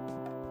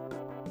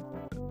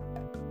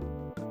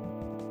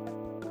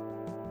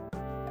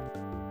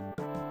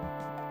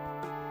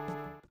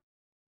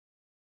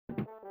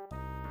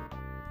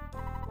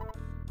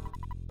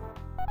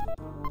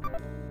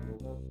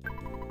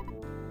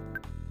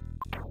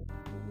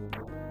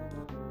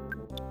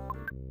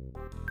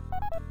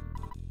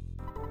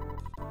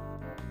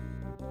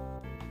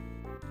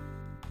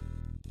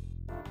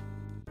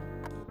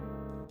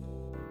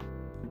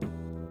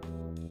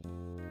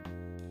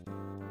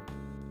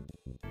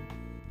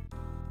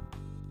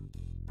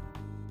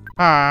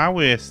 Hi,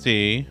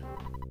 Wisty.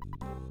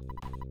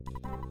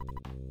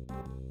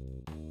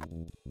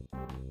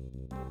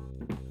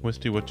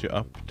 Wisty, what you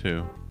up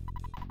to?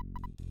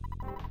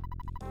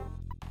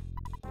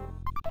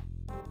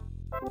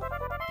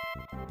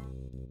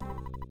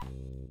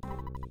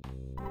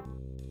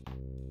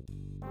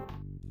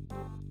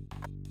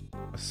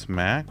 A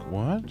smack?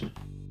 What?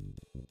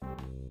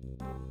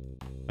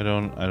 I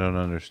don't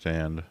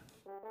understand.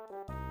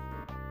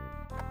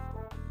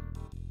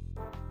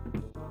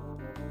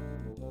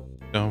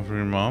 Go home from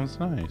your mom's?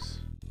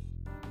 Nice.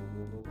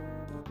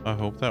 I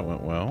hope that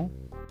went well.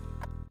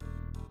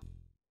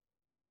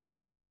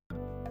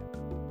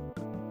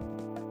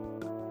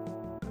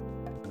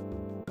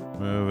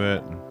 Move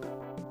it.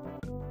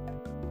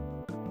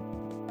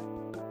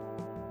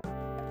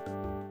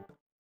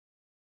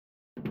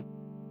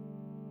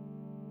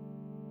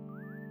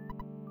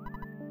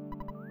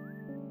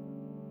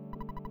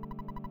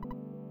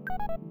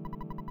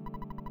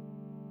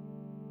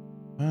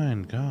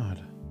 Fine,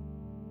 God.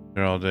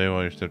 There all day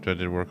while your stepdad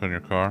did work on your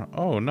car?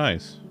 Oh,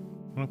 nice.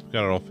 I hope you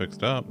got it all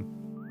fixed up.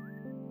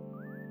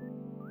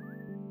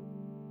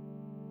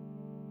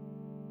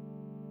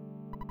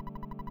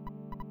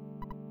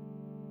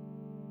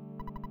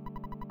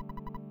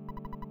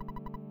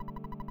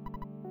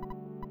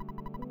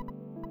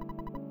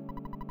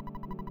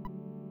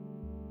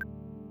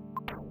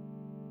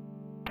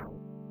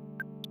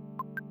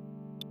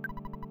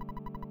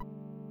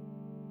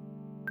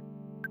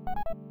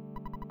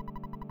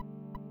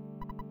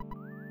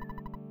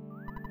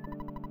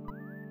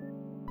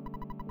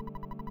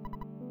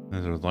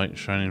 There's a light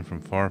shining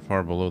from far,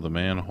 far below the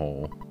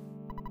manhole.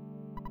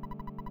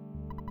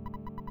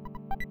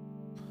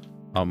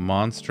 A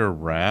monster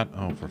rat?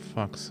 Oh, for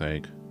fuck's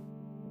sake.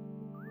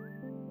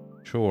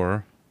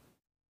 Sure.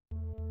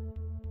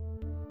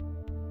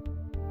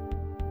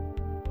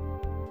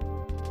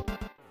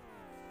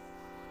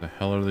 The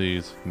hell are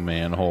these?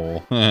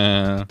 Manhole.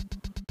 A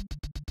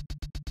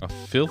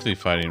filthy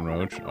fighting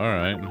roach.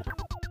 Alright.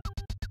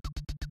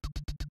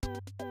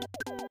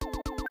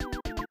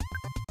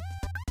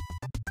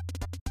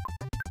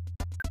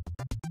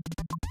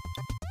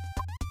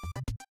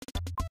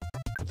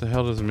 What the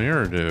hell does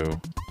Mirror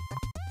do?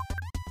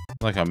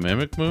 Like a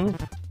mimic move?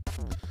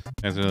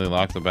 Accidentally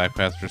lock the back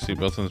passenger seat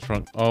belts in the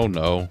trunk. Oh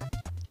no.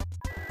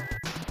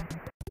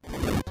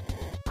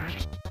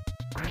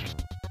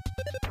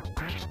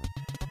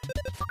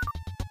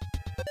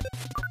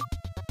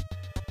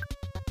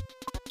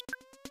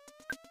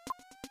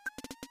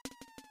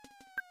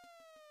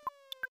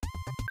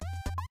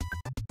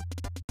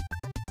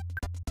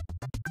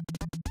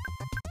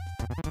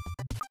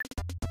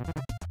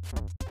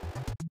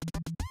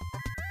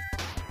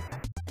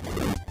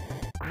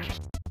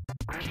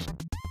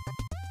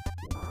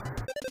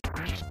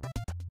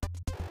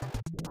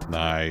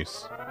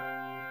 Nice.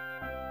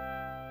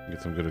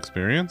 Get some good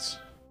experience?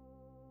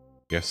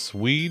 Yes,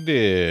 we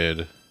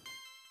did.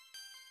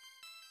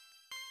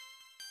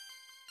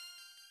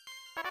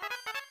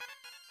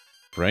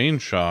 Brain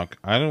shock?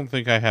 I don't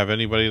think I have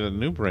anybody that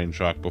knew brain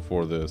shock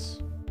before this.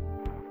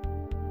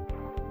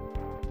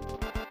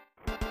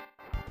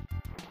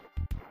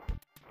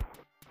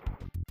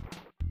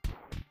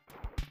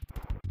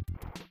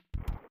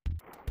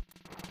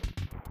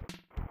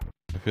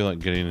 I feel like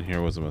getting in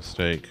here was a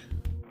mistake.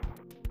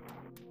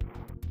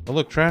 Oh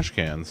look, trash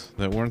cans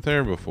that weren't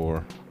there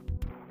before.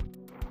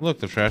 Look,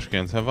 the trash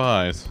cans have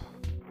eyes.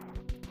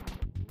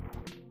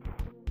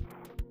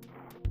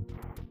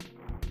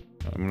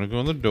 I'm gonna go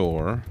in the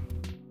door.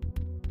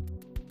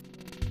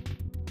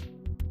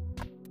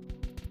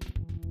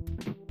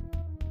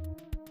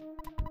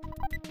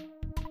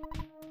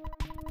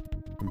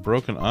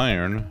 Broken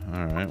iron.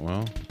 Alright,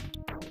 well.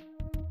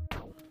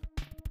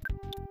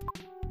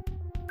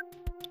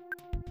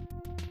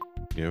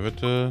 Give it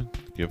to...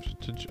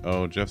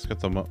 Oh, Jeff's got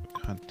the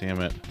God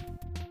damn it.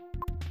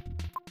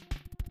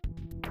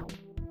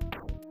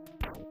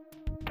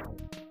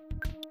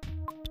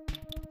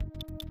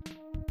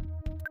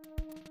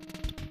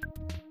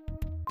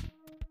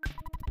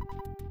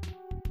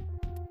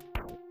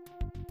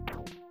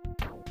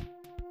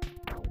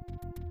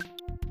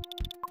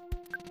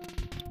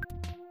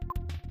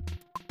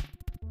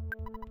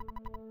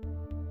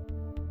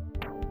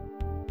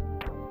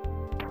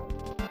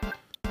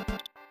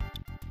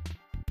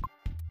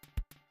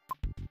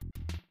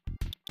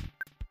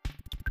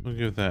 We'll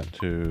give that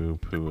to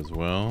Pooh as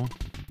well.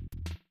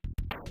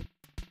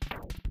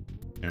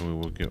 And we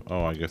will give...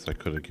 Oh, I guess I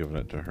could have given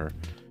it to her.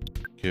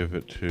 Give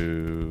it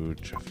to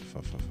Jeff.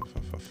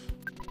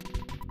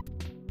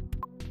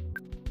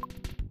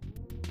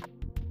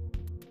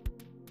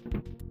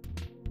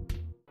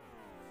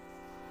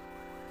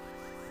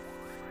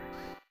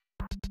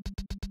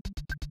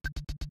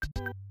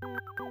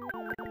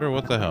 Sure,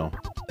 what the hell?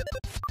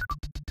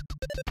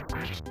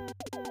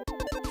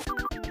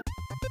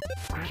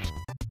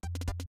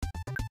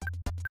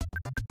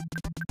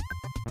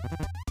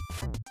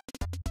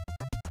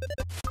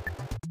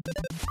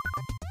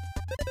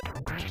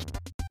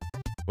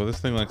 Well, this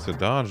thing likes to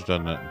dodge,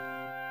 doesn't it?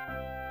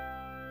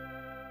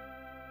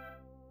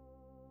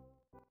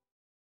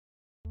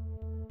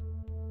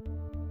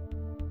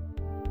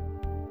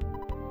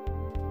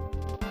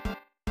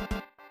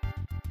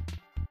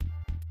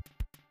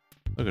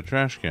 Look, a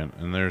trash can.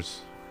 And there's...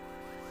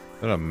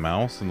 Is that a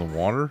mouse in the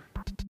water?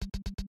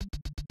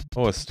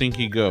 Oh, a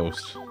stinky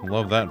ghost.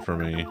 Love that for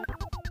me.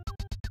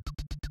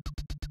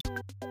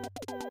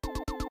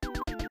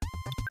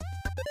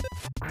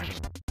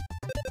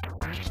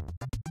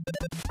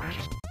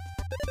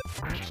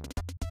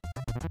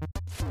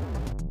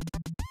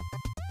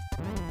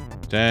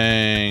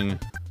 Dang.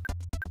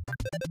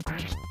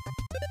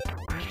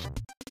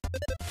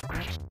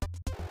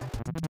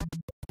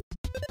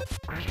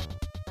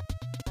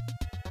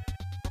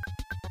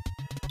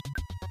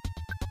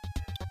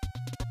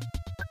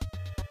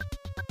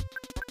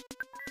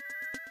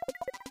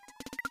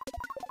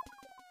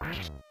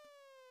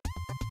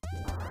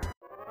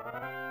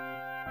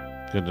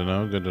 Good to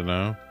know, good to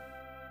know.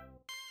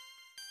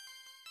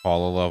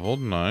 Paula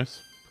leveled,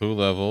 nice. Pooh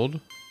leveled.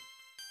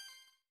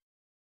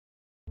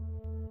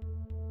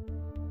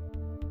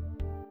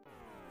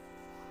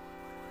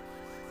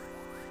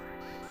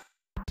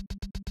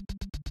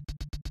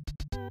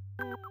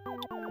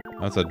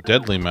 That's a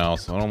deadly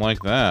mouse. I don't like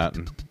that.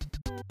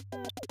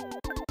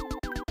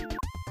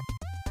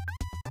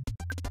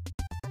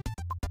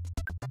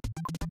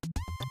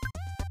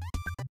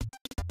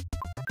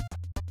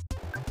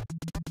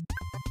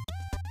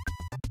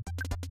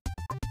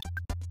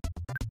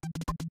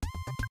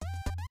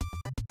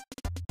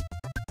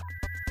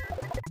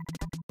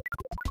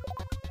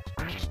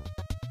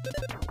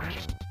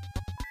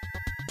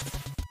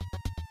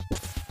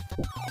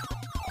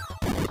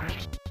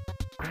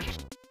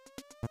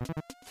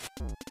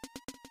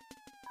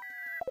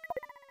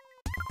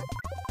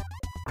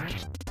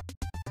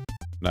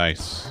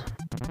 Nice.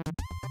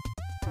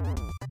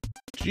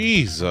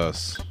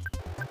 Jesus.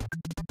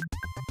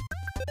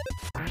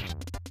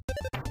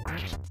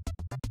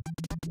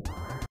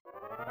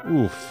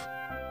 Oof.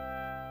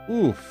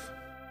 Oof.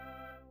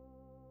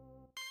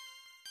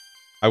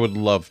 I would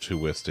love to,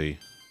 Wisty.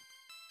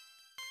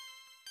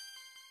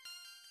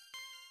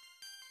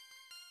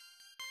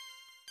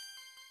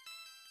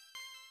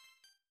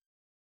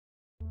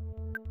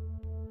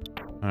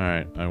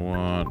 Alright, I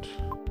want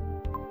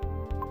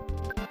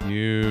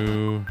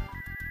you.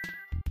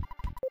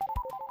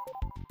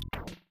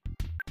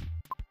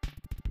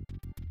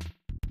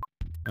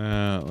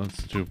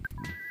 Let's do.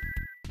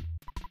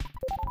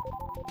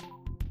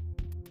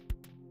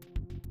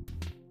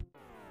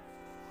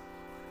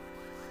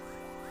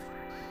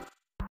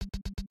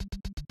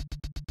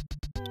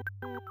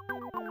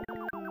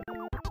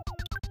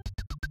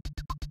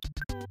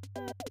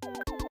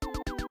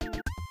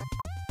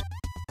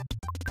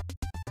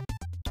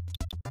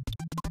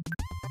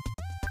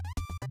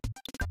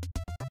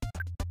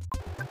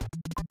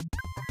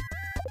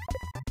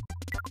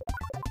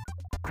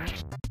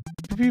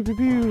 Pew, pew,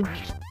 pew.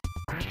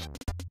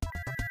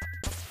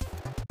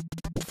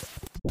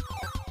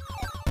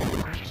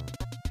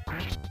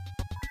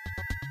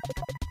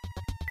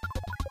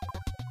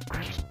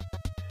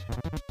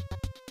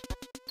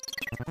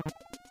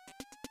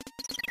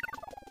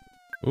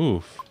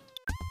 Oof.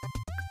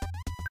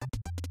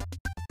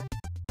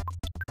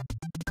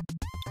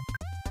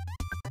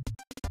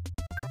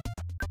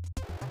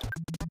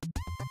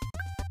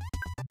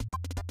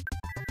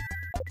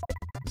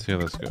 Let's see how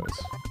this goes.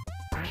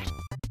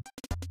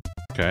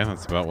 Okay,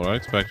 that's about what I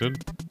expected.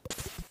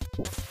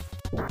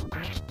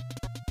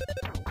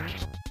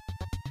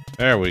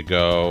 There we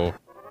go.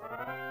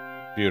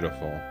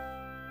 Beautiful.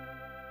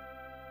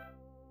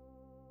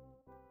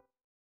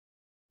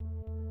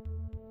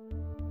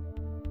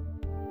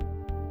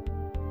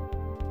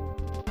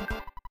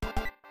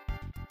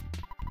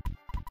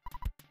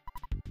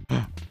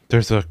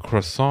 There's a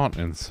croissant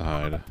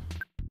inside.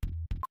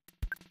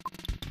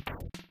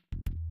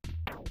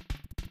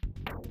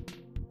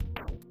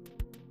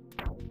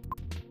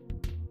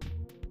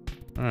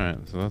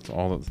 Alright, so that's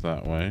all that's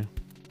that way.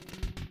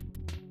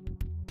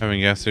 Having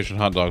gas station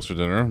hot dogs for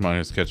dinner,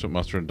 minus ketchup,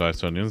 mustard, and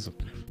diced onions.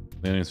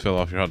 The onions fell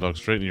off your hot dog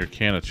straight in your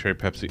can of cherry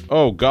Pepsi.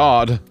 Oh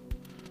god!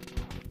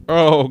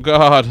 Oh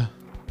god!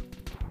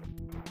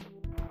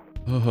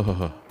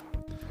 Ugh.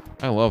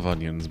 I love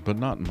onions, but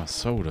not in my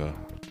soda.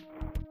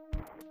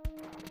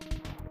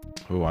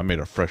 Oh, I made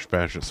a fresh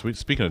batch of sweet.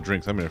 Speaking of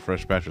drinks, I made a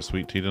fresh batch of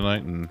sweet tea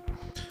tonight, and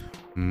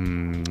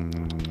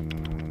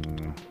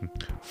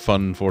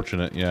fun,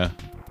 fortunate, yeah.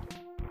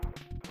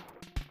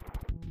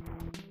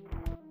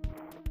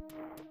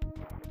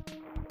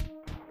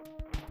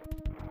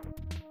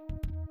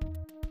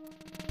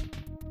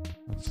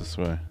 What's this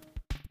way?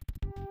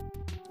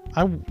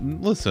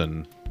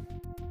 Listen.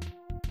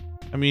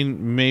 I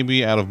mean,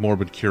 maybe out of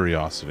morbid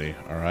curiosity,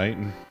 all right?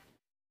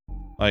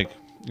 Like,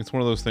 it's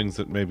one of those things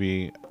that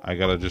maybe I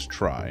gotta just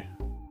try.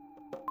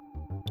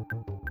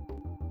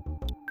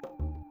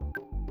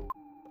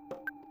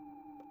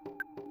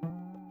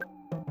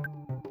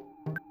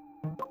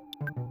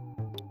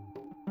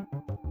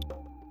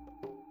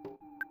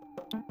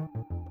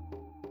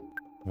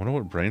 I wonder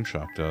what Brain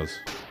Shock does.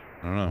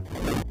 I don't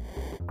know.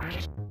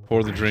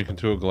 Pour the drink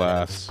into a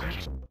glass.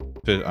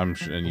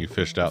 And you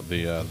fished out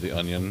the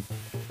onion.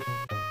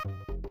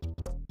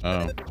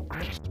 Oh.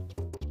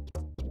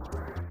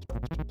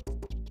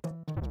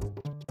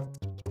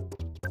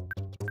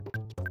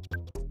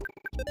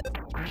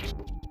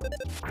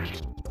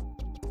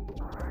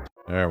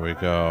 There we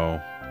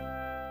go.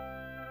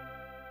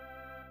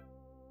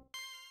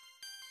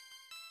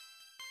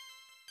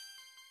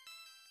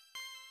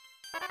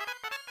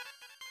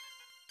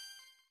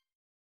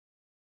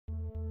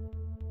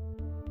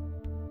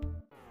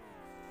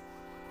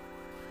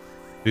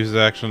 Piece of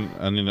action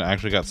onion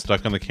actually got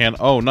stuck in the can.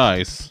 Oh,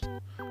 nice.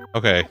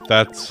 Okay,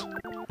 that's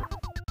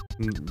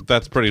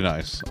pretty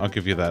nice. I'll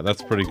give you that.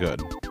 That's pretty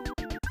good.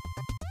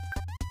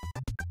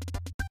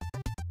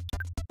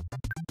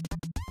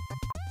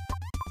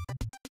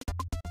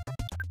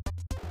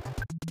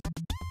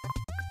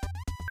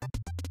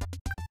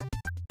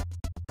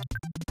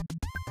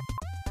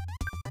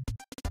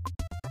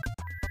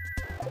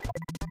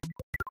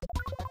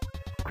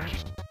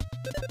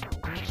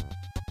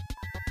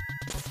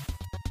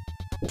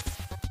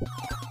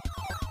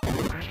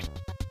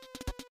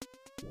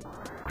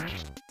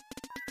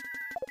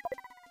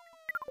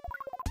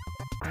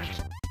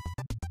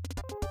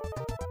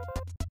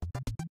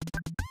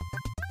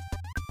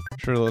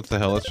 Sure, what the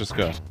hell? Let's just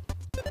go.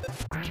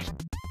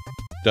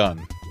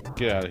 Done.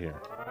 Get out of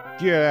here.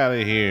 Get out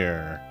of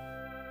here.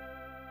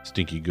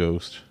 Stinky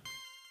ghost.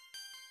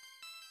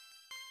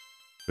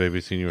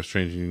 Baby seen you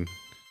estranging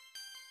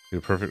the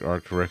perfect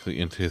arc directly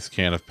into his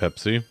can of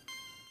Pepsi.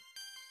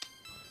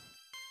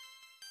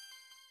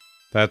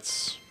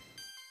 That's...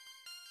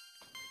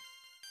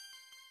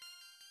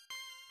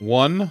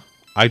 one,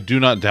 I do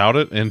not doubt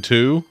it, and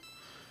two,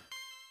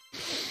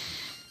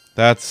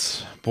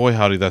 that's... boy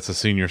howdy, that's a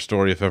senior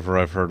story if ever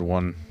I've heard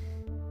one.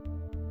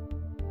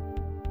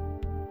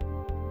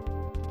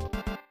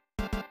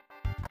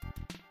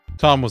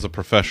 Tom was a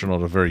professional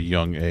at a very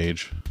young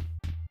age.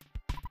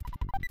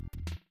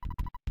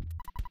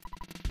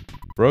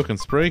 Broken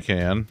spray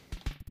can.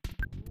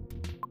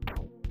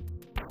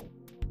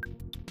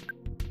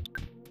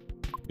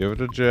 Give it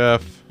to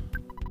Jeff.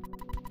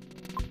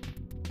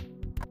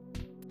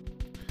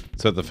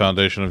 Set the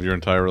foundation of your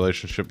entire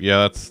relationship.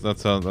 Yeah,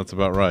 that's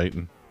about right.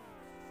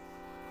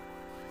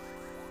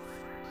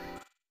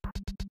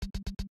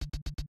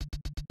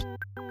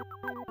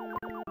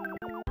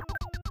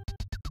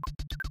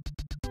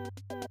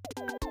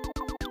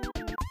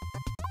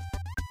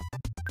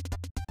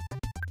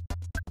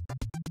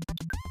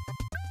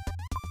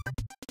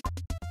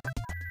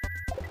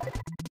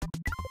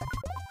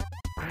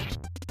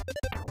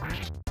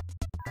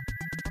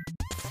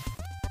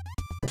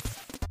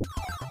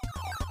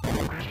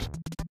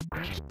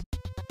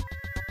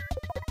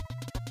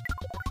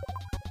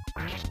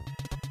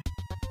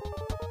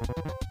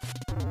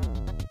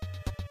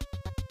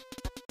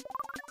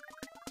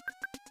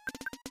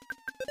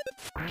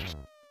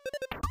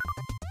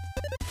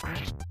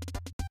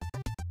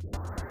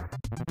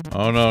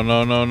 Oh no,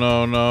 no, no,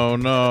 no, no,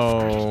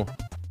 no.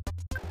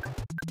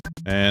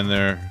 And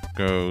there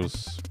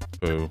goes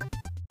Boo.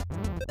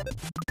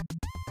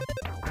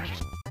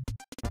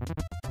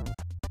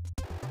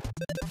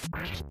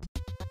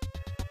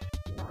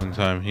 One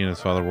time he and his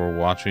father were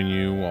watching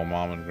you while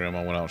Mom and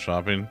Grandma went out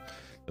shopping.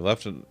 They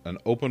left an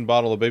open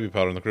bottle of baby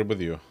powder in the crib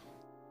with you.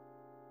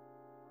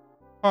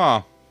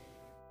 Huh.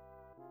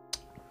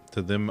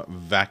 To them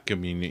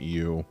vacuuming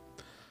you.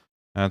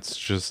 That's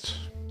just...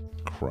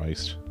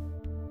 Christ.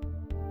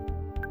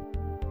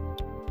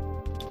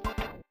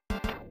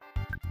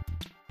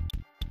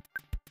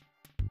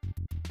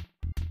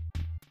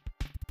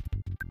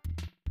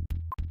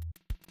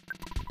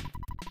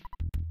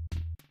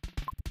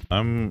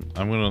 I'm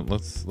gonna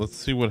let's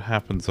see what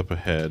happens up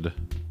ahead.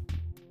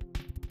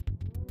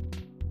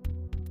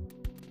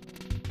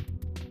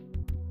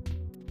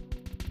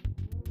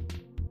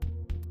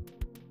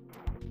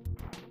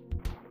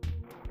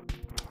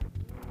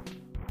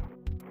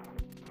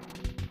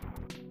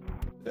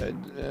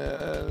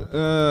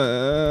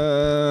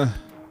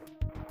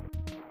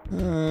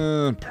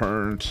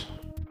 Pernt,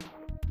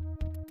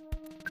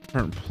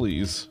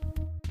 please.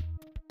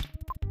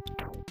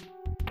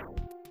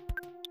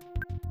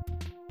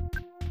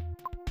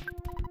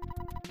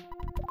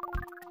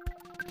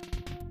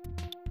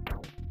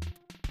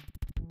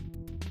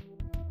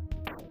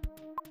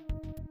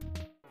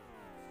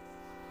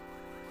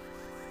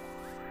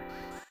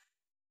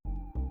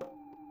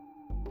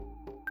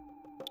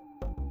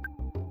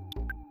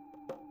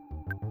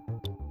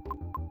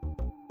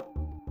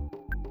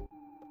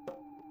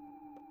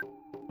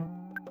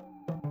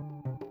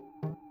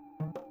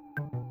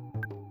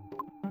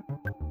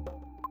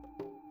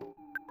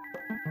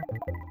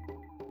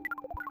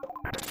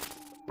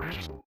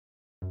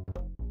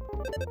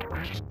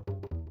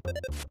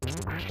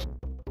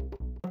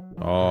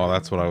 Oh,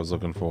 that's what I was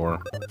looking for.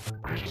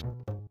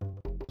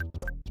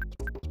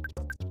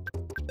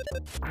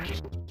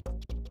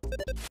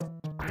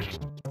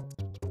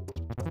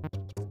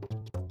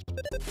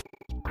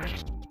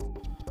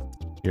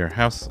 Here,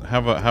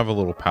 have a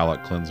little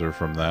palate cleanser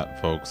from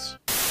that, folks.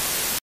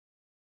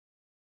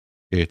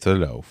 It's a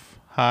loaf.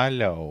 Hi,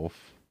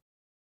 loaf.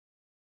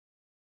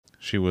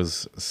 She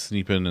was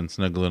sleeping and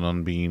snuggling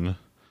on Bean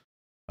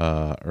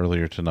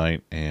earlier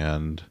tonight,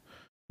 and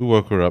we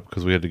woke her up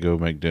because we had to go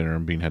make dinner,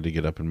 and Bean had to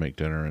get up and make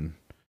dinner, and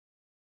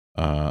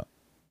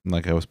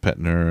like I was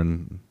petting her,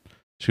 and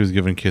she was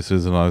giving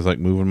kisses, and I was like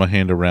moving my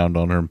hand around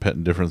on her and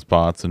petting different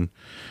spots, and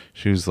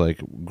she was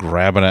like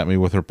grabbing at me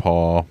with her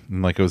paw,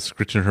 and like I was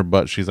scratching her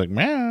butt. She's like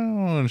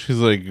meow, and she's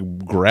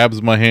like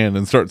grabs my hand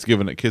and starts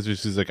giving it kisses.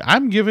 She's like,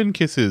 I'm giving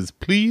kisses,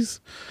 please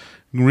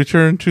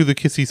return to the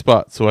kissy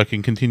spot so I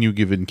can continue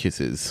giving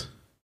kisses.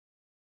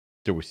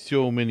 There were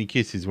so many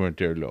kisses, weren't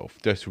there, loaf?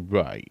 That's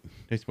right.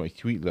 That's my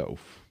sweet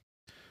loaf.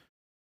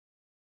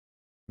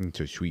 It's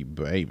a sweet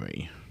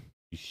baby.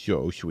 He's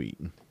so sweet.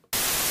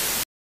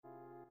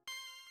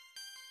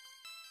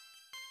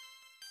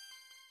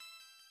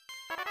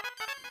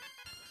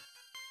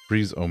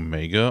 Freeze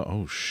Omega?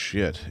 Oh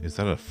shit. Is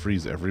that a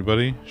freeze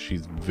everybody?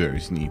 She's very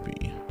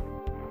sneepy.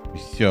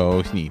 She's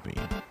so sneepy.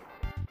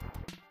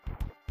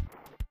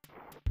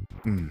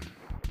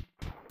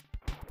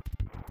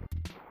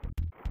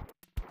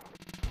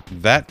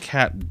 That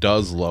cat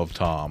does love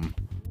Tom.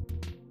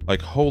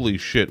 Like, holy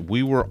shit,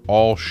 we were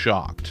all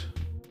shocked.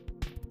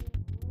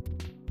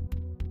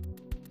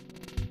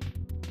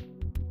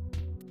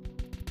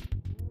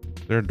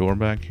 Is there a door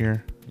back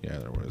here? Yeah,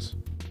 there was.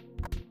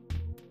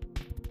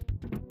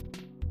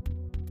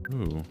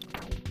 Ooh.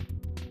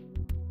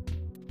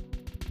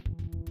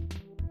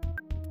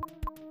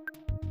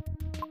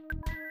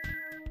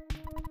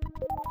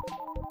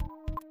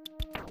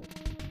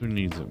 Who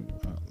needs them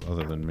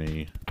other than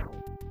me?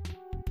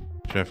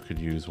 Jeff could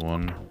use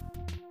one.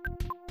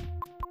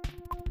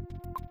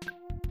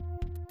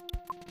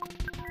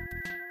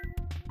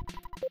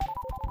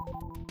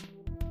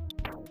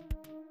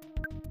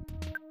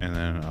 And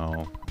then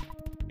I'll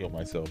heal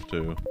myself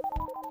too.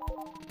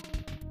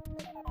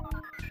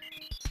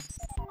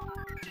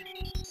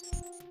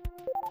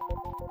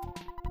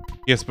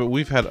 Yes, but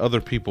we've had other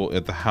people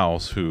at the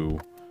house who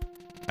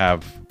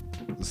have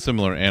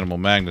similar animal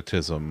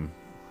magnetism,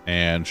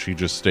 and she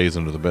just stays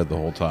under the bed the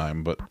whole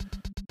time. But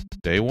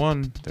day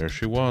one, there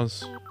she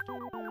was.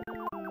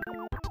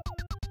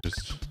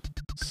 Just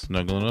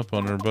snuggling up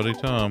on her buddy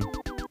Tom.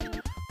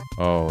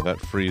 Oh, that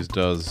freeze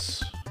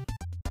does...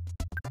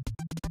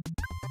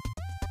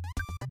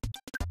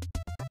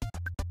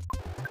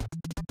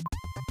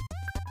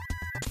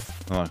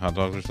 like hot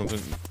dogs or something?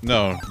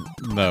 No,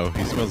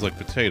 he smells like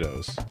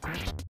potatoes.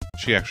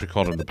 She actually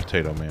called him the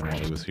Potato Man while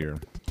he was here.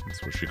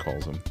 That's what she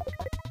calls him.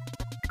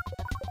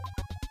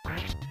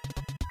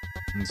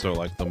 And so,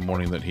 like, the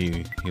morning that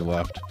he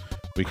left,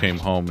 we came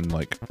home and,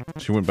 like,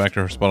 she went back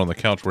to her spot on the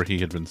couch where he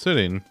had been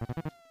sitting.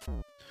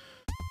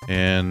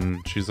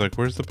 And she's like,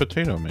 where's the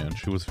Potato Man?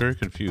 She was very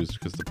confused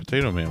because the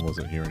Potato Man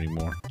wasn't here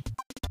anymore.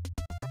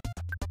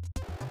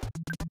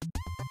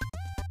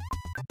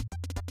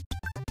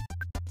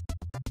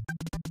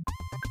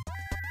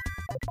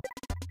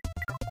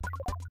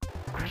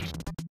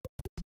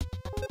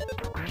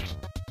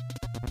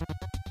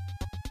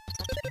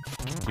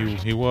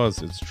 He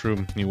was, it's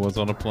true. He was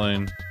on a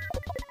plane.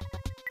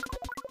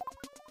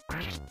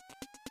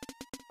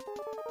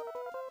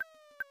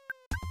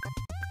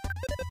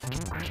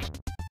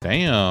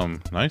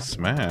 Damn, nice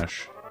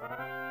smash.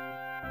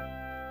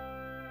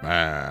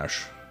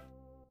 Smash.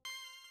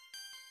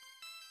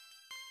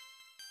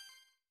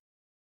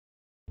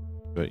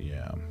 But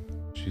yeah,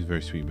 she's a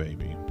very sweet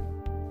baby.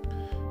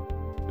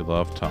 We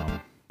love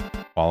Tom.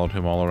 Followed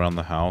him all around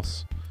the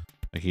house.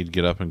 Like, he'd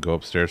get up and go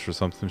upstairs for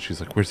something.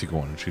 She's like, where's he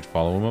going? And she'd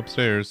follow him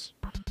upstairs.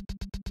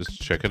 Just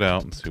to check it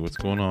out and see what's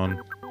going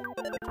on.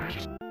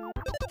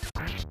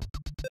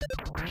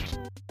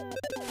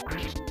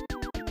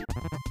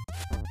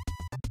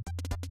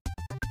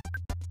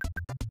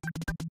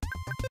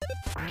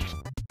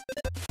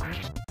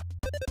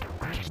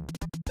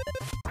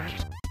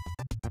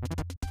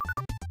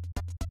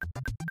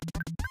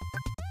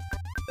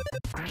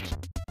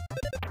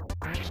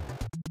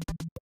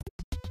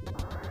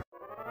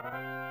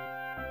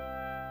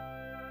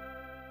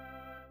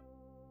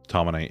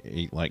 Tom and I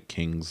ate like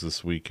kings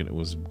this week, and it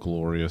was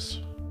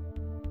glorious.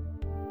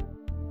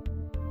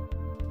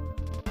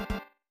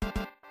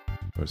 There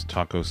was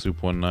taco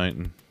soup one night,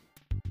 and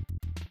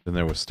then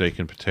there was steak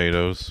and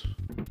potatoes.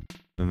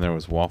 Then there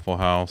was Waffle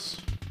House.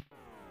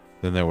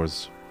 Then there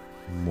was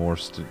more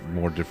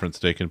different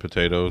steak and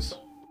potatoes.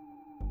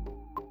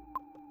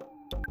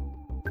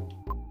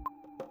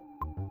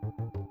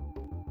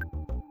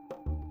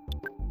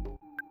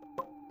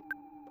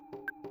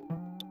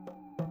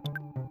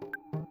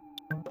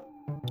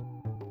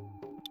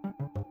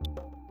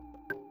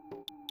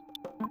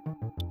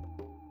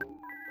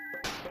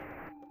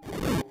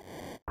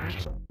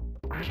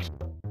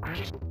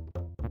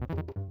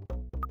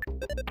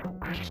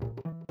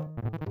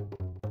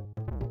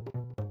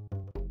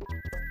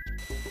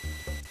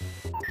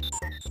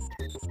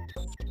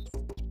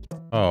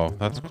 Oh,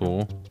 that's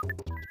cool.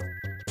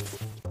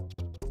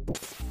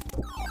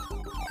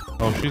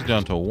 Oh, she's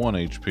down to 1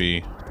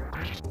 HP.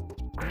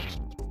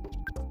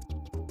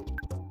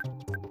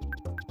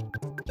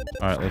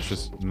 Alright, let's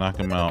just knock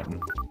him out.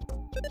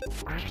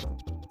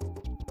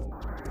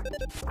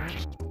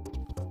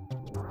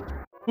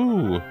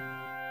 Ooh.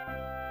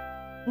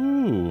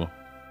 Ooh.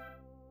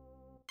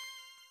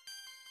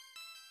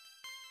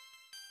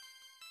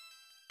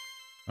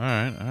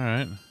 Alright,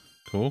 alright.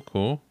 Cool,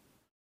 cool.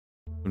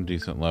 Some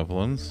decent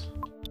levelings.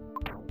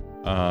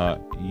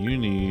 You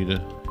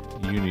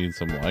need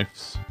some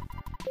lives.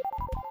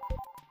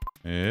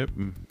 Yep.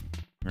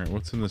 Alright,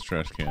 what's in this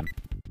trash can?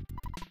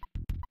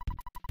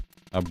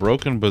 A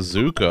broken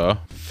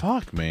bazooka?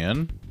 Fuck,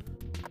 man.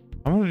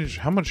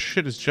 How much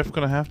shit is Jeff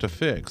gonna have to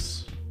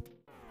fix?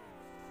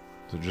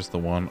 Is it just the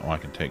one? Oh, I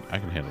can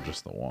handle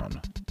just the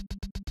one.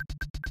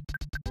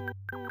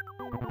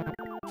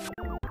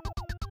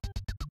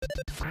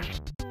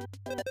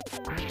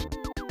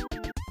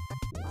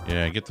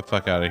 Yeah, get the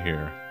fuck out of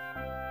here.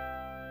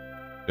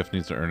 Jeff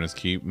needs to earn his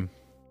keep.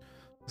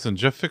 Listen,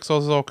 Jeff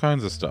fixes all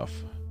kinds of stuff.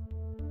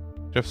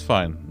 Jeff's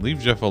fine. Leave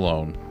Jeff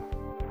alone.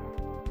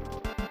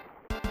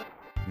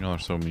 Y'all are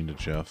so mean to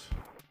Jeff.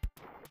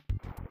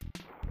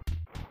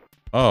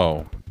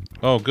 Oh.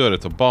 Oh, good.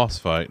 It's a boss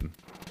fight.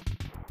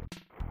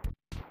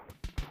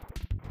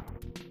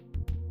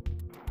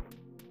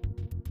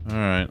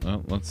 Alright,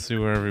 well, let's see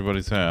where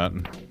everybody's at.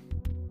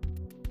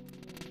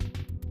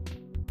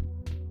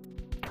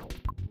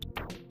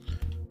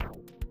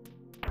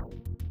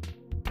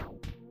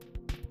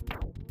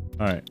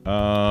 Alright,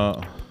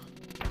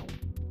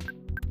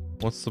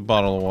 what's the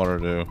bottle of water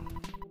do?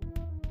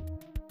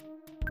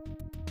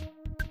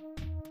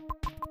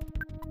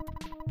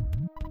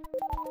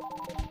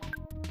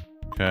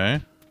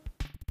 Okay.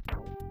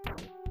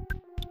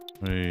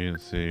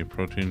 Let's see.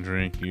 Protein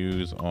drink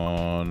use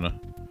on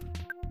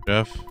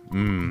Jeff?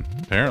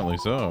 Apparently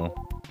so.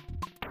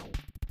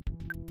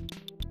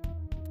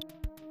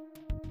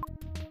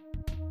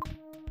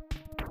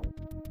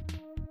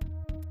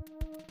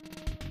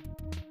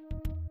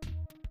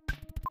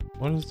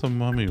 What does the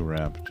mummy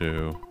wrap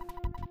do?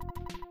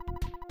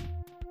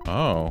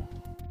 Oh.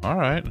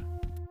 Alright.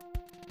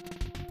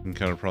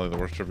 Encountered probably the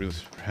worst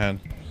reviews I've had.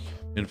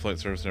 In-flight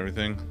service and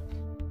everything.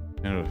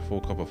 And a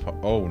full cup of...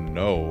 Oh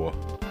no.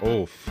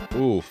 Oof.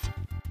 Oof.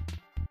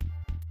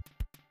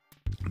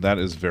 That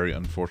is very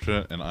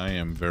unfortunate, and I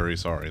am very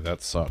sorry.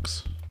 That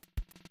sucks.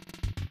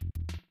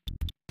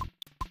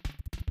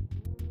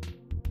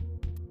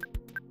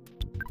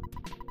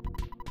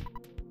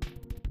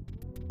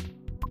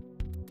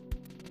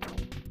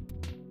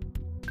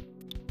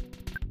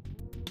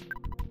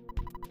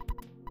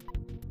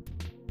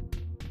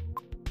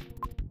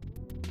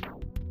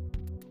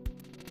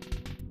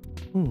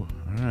 Ooh,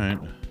 alright.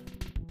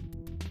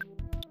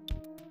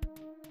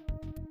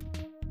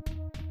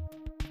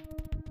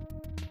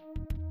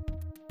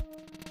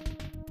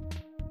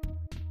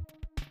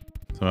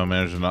 Somehow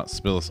managed to not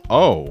spill this.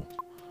 Oh!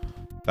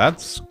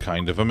 That's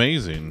kind of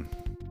amazing.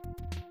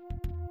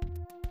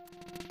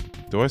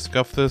 Do I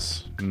scuff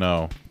this?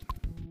 No.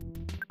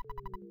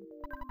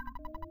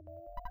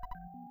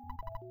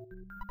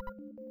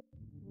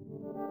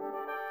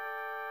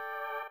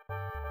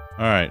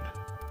 Alright.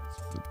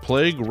 The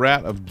Plague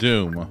Rat of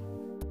Doom.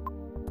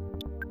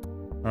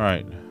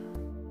 Alright.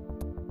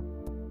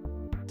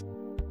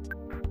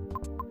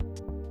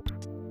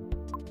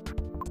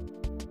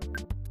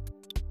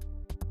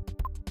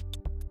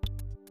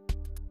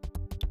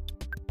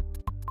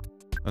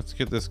 Let's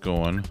get this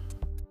going.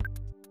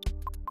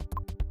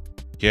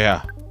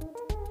 Yeah.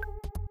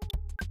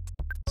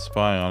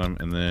 Spy on him,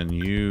 and then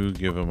you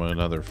give him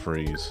another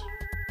freeze.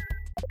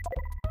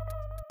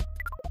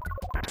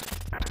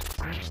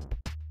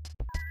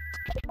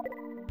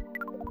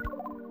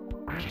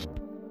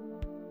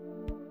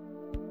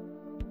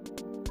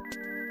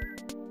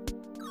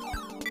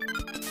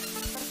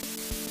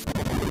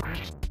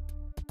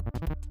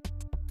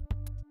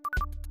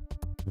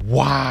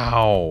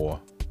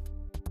 Wow.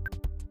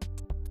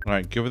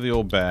 Alright, give her the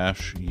old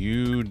bash.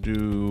 You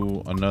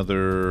do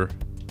another...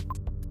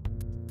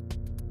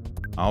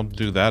 I'll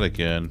do that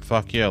again.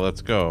 Fuck yeah,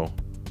 let's go.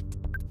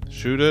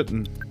 Shoot it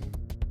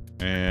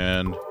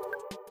and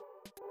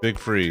big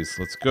freeze.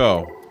 Let's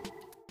go.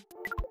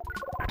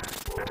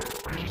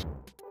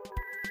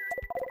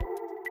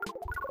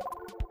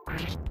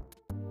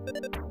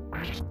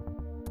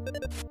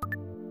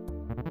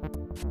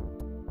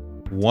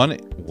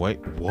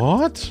 Wait,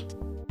 what?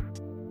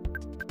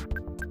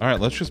 Alright,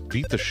 let's just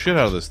beat the shit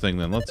out of this thing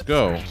then. Let's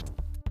go.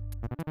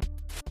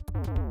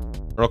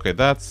 Okay,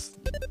 that's...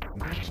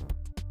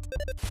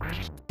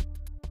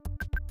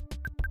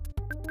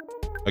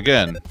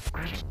 Again.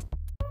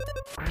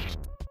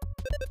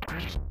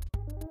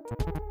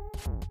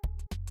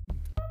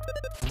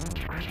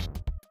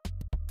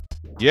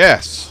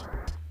 Yes!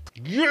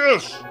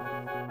 Yes!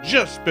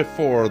 just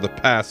before the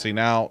passing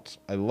out.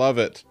 I love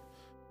it.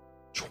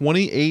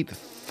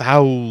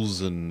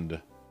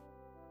 28,000.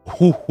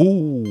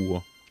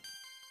 Hoo-hoo.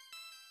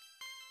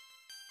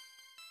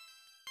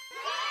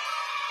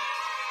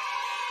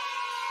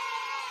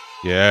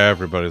 Yeah,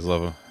 everybody's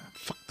level.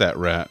 Fuck that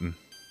ratting.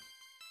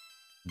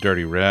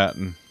 Dirty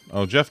ratting.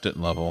 Oh, Jeff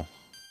didn't level.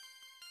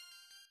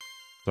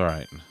 It's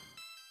alright.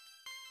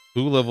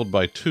 Who leveled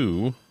by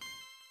 2?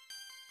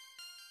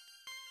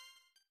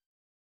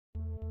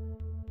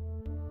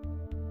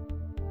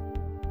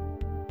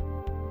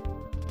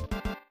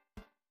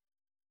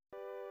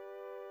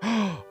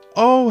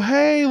 Oh,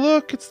 hey,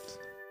 look, it's...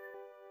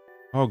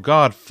 Oh,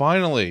 God,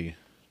 finally.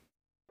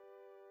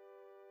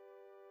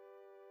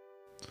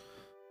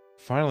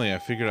 Finally, I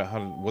figured out how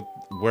to...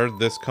 where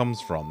this comes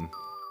from.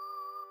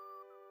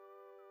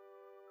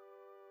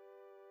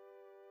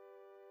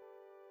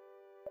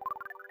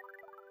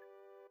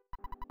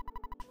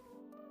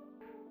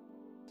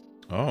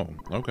 Oh,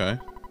 okay.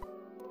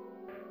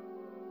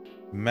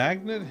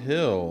 Magnet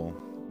Hill.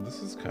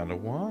 This is kind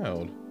of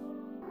wild.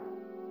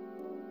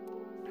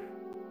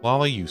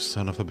 Lolly, you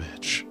son of a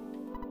bitch.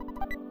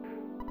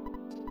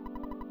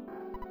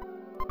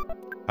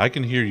 I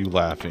can hear you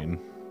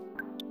laughing.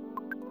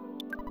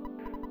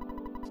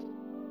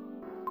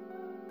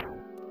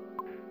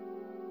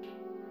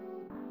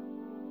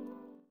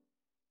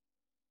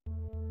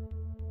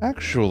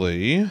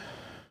 Actually,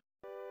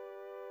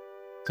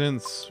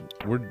 since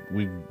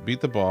we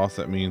beat the boss,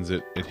 that means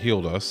it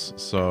healed us,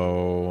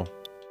 so...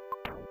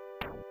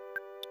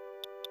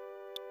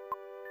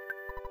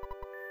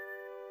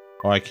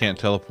 Oh, I can't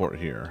teleport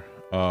here.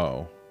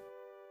 Oh.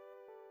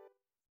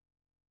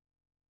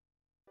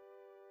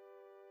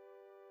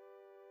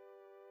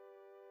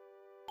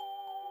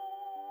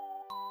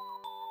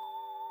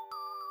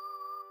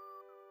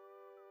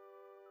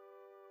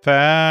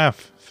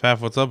 Faf!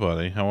 Faf, what's up,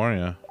 buddy? How are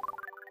you?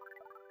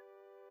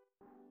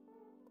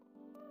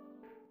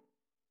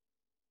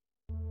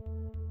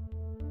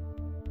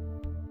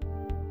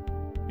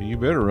 You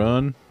better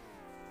run.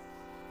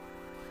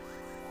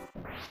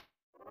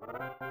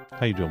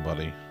 How you doing,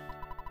 buddy?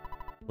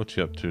 What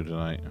you up to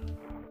tonight?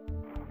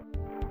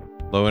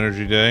 Low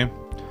energy day?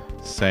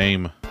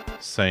 Same.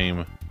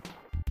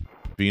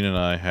 Bean and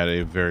I had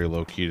a very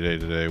low-key day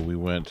today. We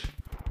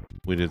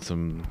did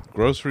some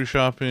grocery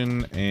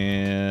shopping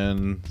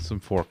and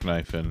some fork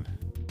knifing.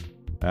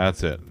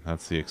 That's it.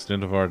 That's the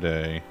extent of our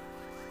day.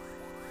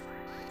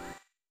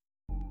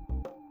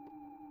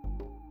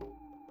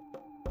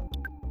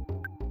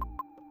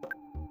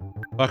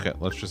 Fuck it,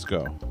 let's just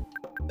go.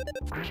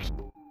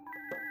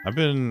 I've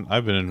been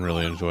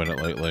really enjoying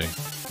it lately.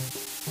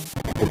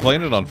 We're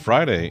playing it on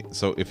Friday,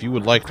 so if you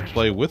would like to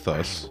play with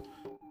us,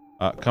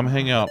 come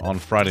hang out on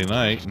Friday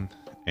night,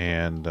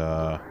 and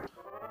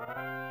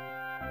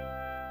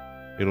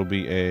it'll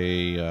be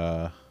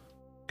a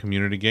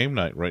community game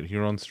night right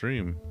here on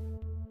stream,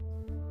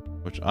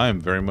 which I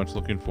am very much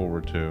looking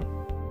forward to.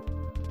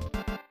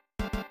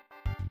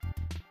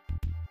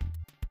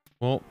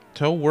 Well,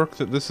 tell work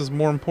that this is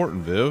more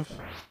important, Viv.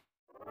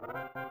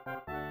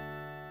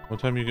 What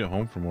time do you get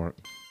home from work?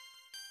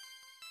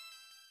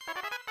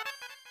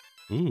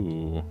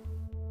 Ooh.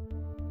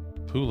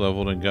 Pooh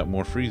leveled and got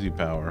more freezy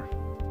power.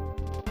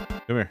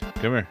 Come here,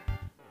 come here.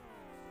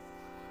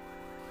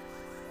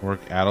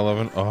 Work at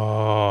 11.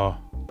 Oh.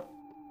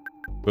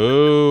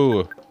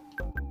 Boo.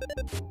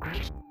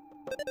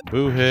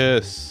 Boo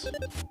hiss.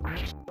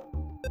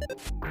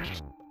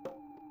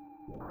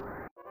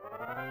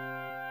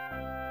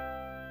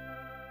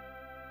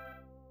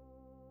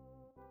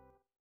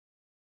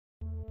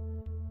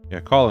 Yeah,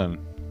 call in.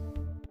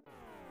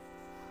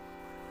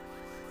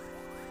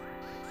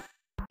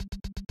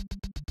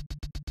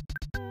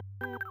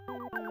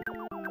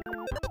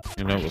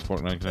 You know, with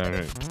Fortnite,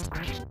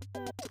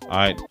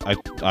 I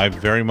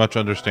very much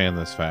understand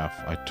this, Faf.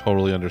 I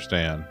totally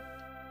understand.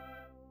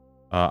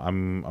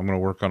 I'm gonna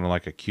work on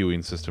like a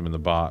queuing system in the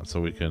bot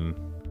so we can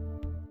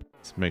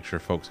make sure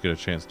folks get a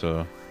chance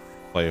to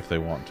play if they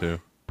want to.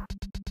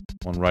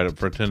 One right up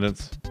for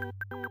attendance.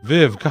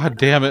 Viv, god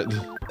damn it!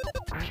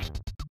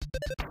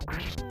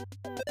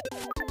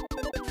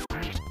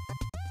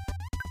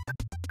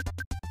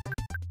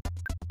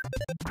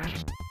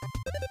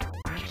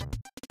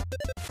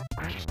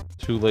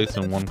 Two lates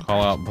and one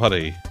call out,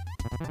 buddy.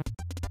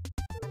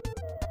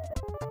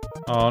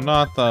 Oh,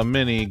 not the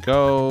mini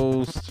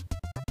ghost.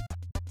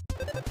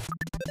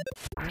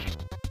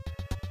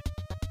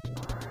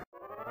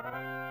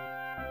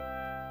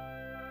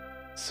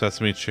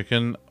 Sesame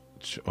chicken.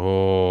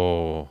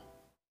 Oh.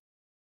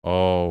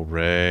 Oh,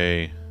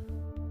 Ray.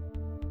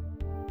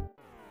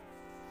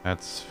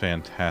 That's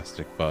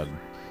fantastic, bud.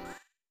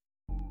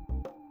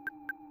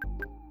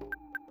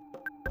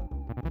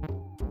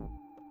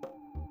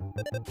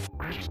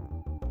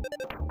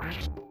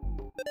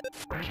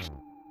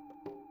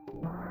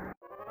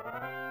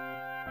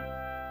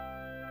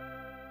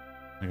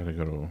 I gotta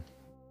go to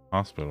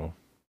hospital.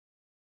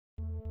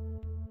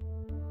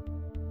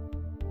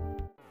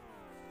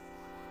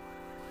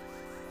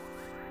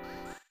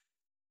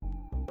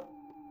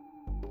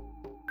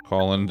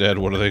 Calling dead.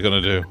 What are they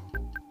gonna do?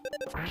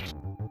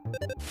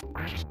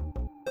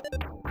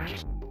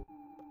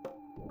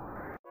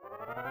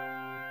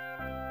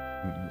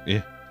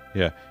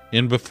 Yeah.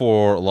 In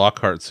before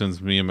Lockhart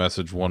sends me a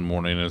message one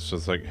morning. And it's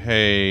just like,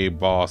 hey,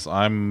 boss,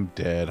 I'm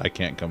dead. I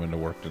can't come into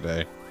work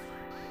today.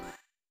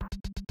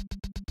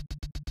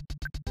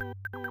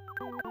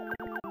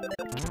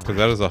 Because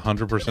that is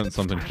 100%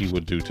 something he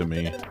would do to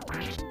me.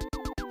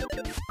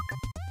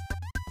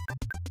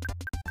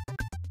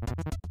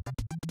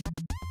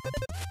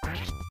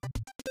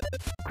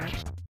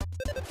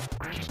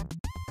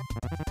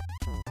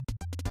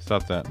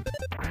 Stop that.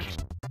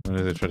 When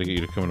did they try to get you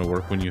to come into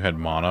work when you had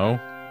mono?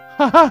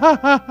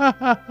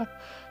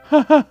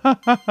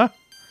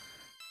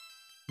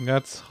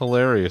 That's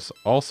hilarious.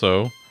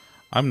 Also,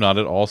 I'm not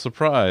at all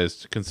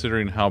surprised,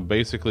 considering how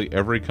basically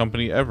every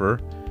company ever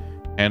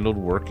handled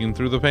working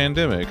through the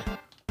pandemic.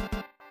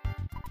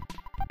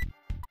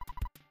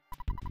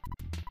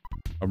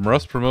 A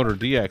Rust Promoter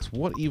DX.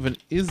 What even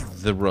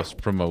is the Rust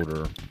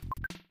Promoter?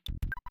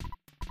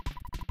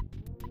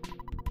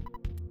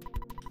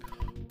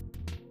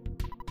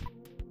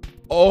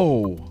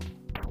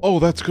 Oh,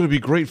 that's going to be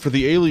great for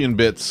the alien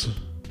bits.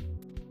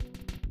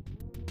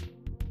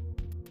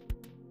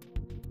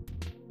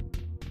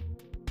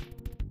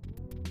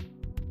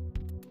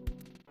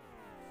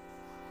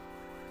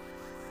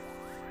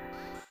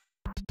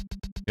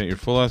 Get your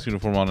full-ass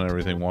uniform on and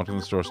everything. Walked in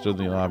the store, stood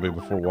in the lobby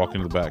before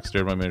walking to the back,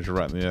 stared my manager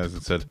right in the eyes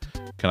and said,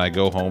 "Can I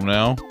go home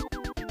now?"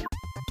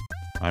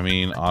 I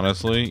mean,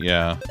 honestly,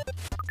 yeah.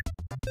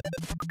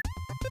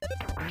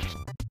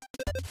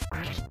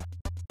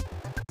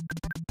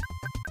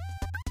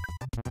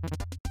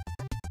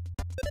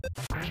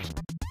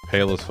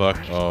 Pale as fuck?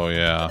 Oh,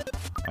 yeah.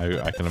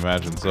 I can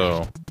imagine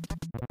so.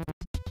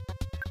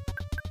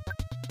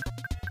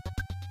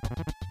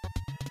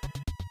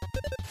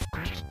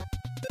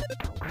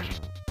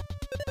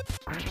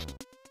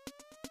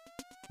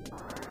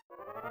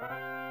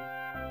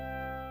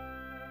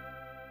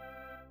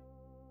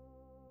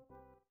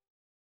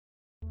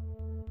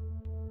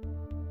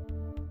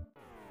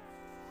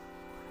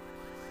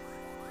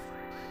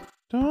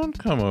 Don't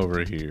come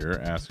over here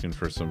asking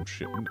for some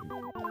shit.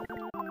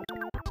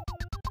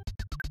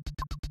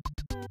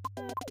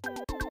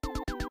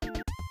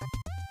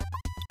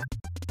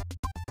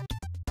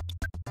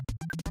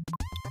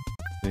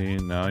 See,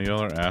 now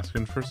y'all are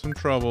asking for some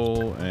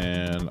trouble,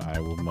 and I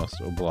must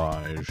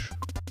oblige.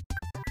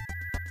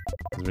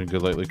 It's been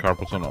good lately,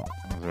 carpal tunnel.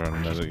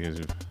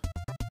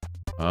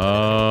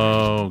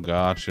 Oh,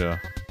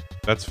 gotcha.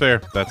 That's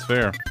fair. That's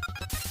fair.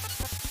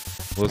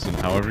 Listen,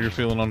 however you're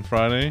feeling on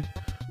Friday,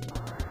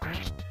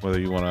 whether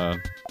you want to,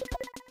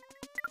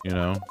 you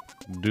know,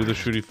 do the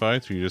shooty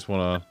fights, or you just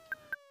want to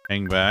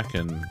hang back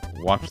and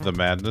watch the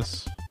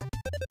madness,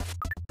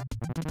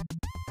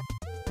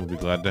 we'll be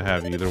glad to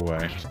have you either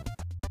way.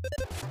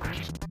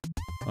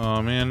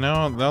 Oh man,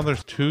 now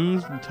there's two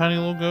tiny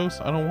little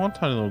ghosts? I don't want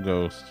tiny little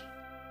ghosts.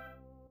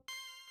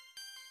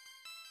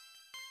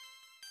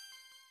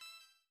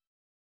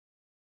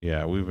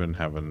 Yeah, we've been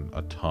having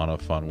a ton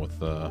of fun with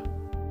the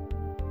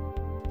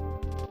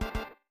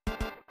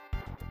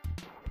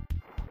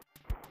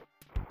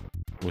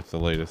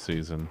latest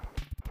season.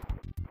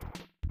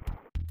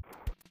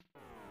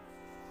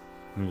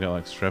 We got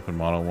like strep and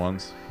mono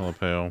once. Hello,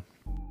 pale.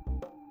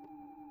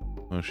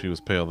 Oh, she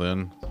was pale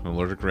then. An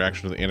allergic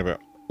reaction to the antibiotic.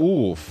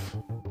 Oof.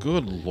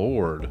 Good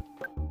lord.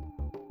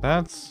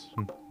 That's...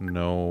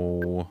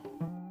 no.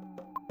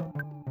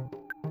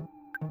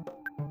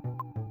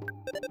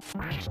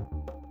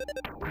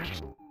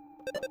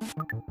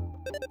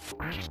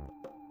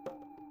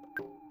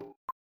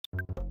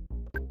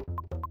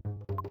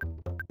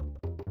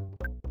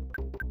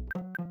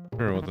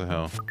 Sure, what the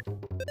hell?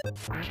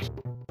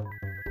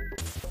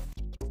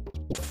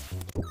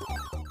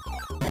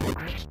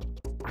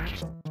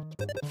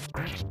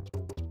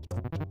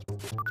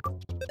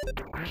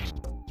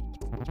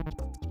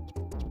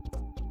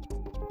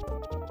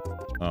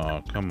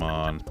 Oh, come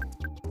on.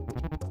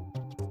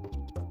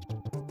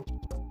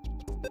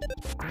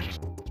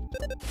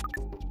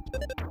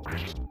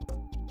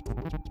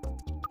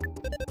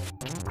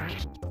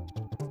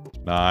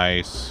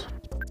 Nice.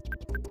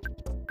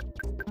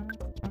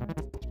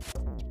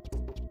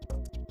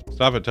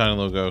 Stop it, tiny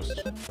little ghost.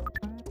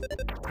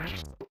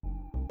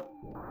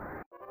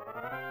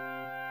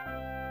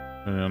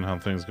 Depending on how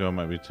things go, I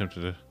might be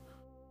tempted to...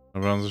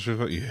 Around the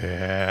shoe.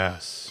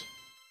 Yes.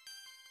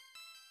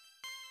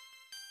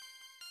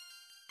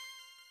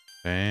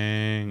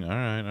 Bang.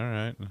 Alright,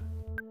 alright.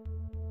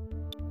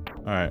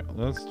 Alright,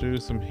 let's do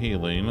some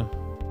healing.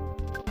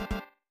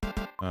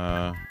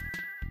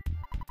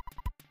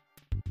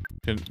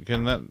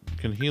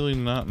 Can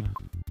healing not...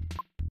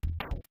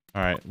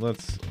 Alright,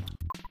 let's...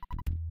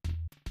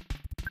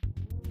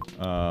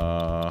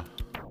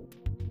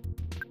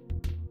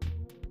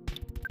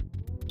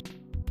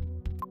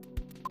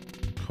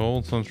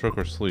 Cold, sunstroke,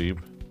 or sleep.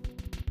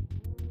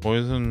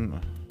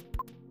 Poison...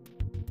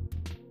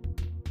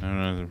 I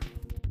don't know.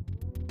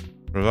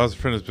 Ravaz's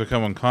friend has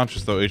become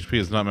unconscious, though HP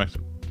is not max...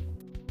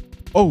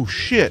 Oh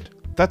shit!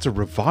 That's a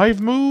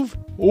revive move?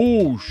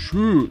 Oh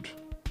shit!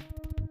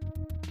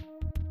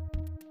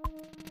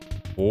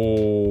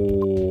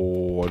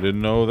 Oh, I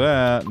didn't know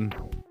that.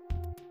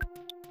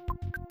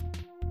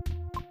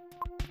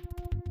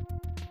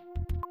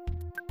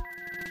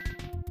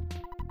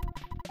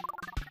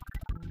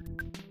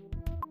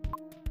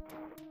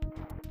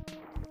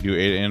 You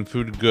ate ant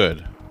food?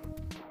 Good.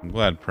 I'm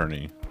glad,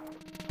 Perny.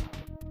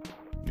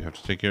 You have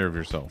to take care of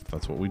yourself.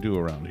 That's what we do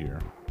around here.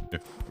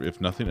 If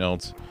nothing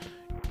else,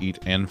 eat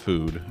ant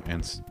food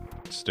and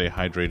stay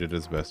hydrated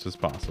as best as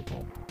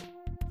possible.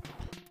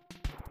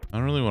 I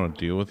don't really want to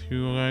deal with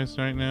you guys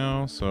right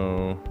now,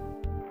 so...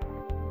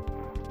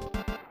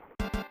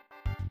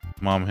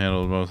 Mom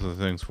handled most of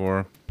the things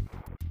for her.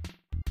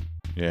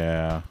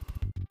 Yeah.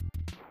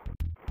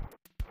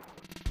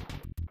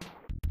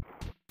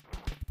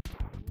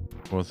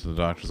 Go to the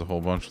doctors a whole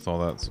bunch with all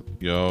that.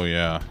 Yo,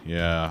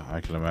 yeah, I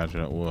can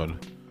imagine it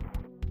would.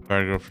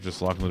 Fired a girl for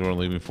just locking the door and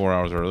leaving 4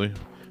 hours early.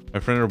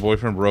 My friend and her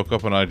boyfriend broke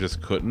up and I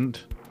just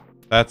couldn't.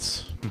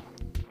 That's...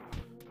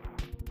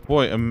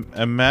 Boy,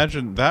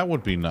 imagine that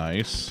would be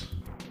nice.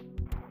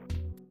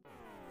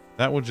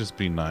 That would just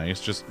be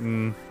nice. Just,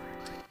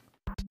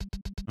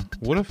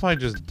 what if I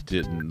just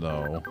didn't,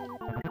 though?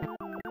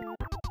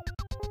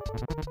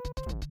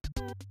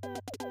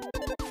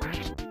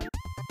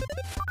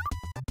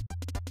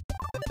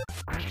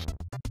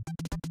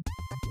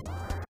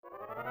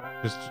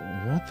 Just,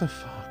 what the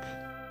fuck?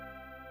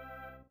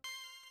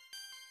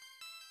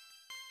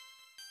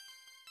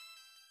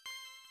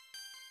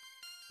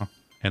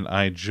 And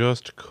I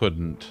just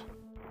couldn't.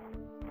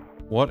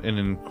 What an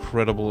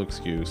incredible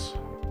excuse.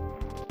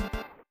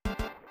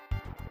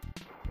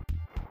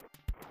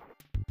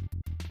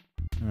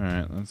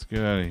 Alright, let's get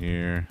out of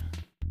here.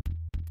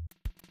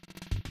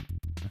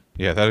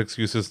 Yeah, that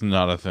excuse is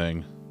not a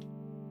thing.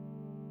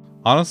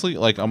 Honestly,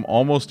 like, I'm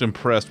almost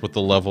impressed with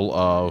the level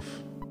of...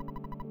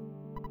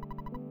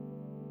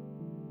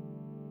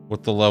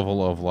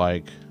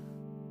 like...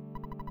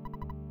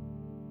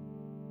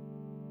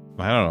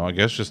 I don't know, I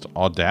guess just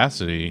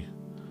audacity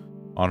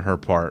on her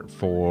part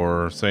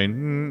for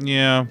saying,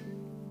 yeah.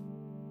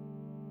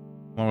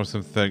 I'm almost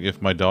sympathetic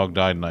if my dog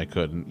died and I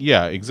couldn't.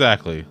 Yeah,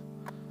 exactly.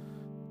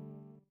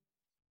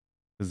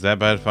 Is that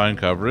bad fine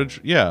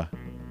coverage? Yeah.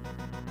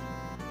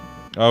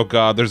 Oh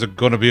god, there's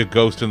gonna be a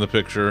ghost in the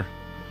picture.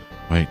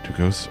 Wait,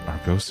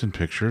 are ghosts in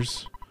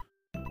pictures?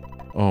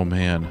 Oh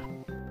man.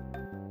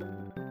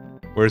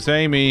 Where's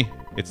Amy?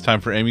 It's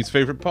time for Amy's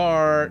favorite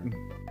part.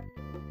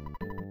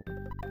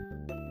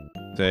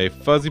 Say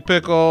fuzzy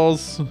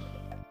pickles.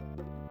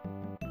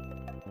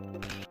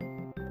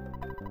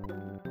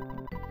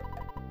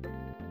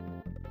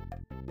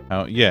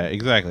 How? Yeah,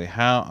 exactly.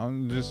 How?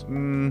 I'm just. I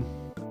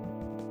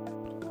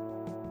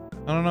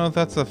don't know if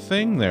that's a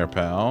thing there,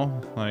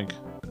 pal. Like,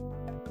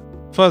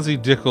 fuzzy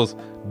dickles,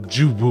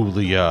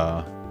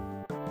 Jubulia.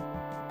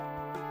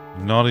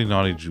 Naughty,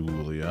 naughty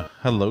Julia.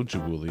 Hello,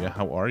 Julia.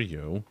 How are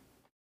you?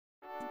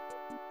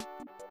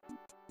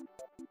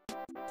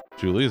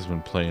 Julia's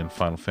been playing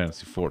Final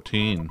Fantasy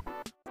XIV,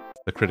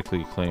 the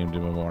critically acclaimed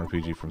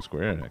MMORPG from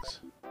Square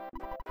Enix.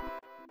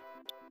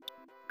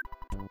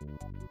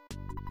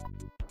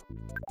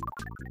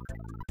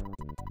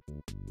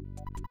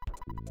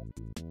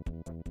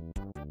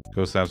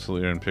 Ghosts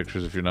absolutely are in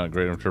pictures if you're not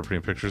great at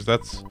interpreting pictures.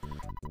 That's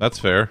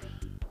fair.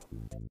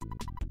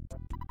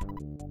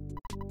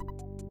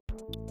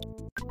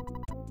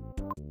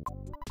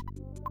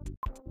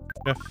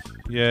 Jeff.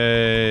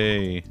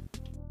 Yay!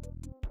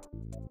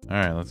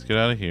 Alright, let's get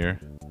out of here.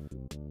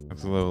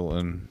 That's a level,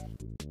 and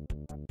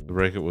the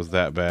breakup was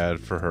that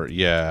bad for her.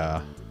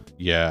 Yeah.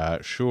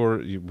 Yeah, sure.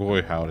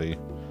 Boy, howdy.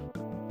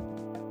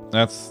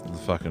 That's the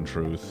fucking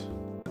truth.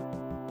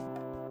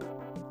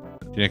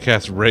 Can I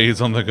cast Raise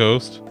on the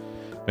ghost?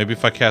 Maybe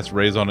if I cast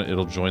Raise on it,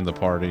 it'll join the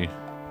party.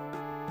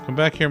 Come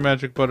back here,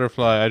 magic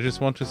butterfly. I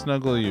just want to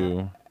snuggle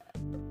you.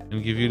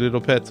 And give you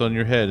little pets on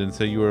your head and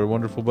say you are a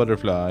wonderful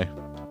butterfly.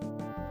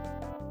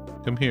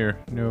 Come here.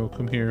 No,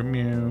 come here.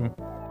 Meow.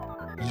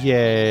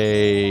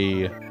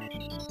 Yay.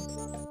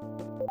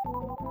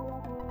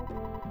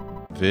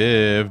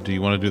 Viv, do you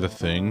want to do the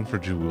thing for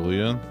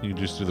Julia? You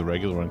just do the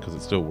regular one because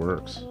it still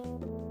works.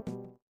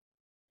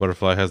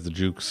 Butterfly has the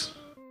jukes.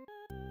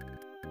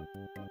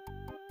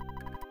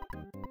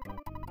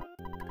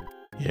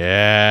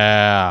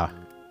 Yeah.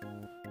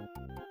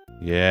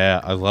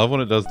 Yeah, I love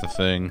when it does the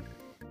thing.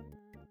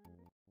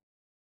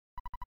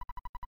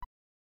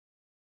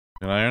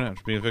 Can I earn it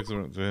after being fixed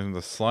in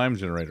the slime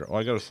generator? Oh,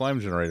 I got a slime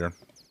generator.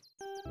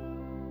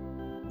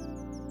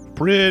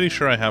 Pretty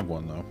sure I have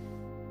one, though.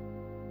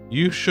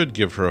 You should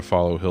give her a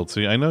follow,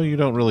 Hiltzy. I know you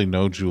don't really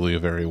know Julia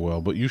very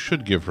well, but you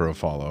should give her a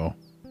follow.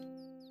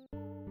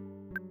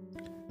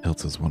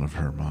 Hiltz is one of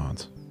her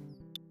mods.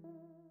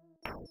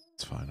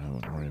 It's fine, I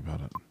wouldn't worry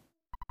about it.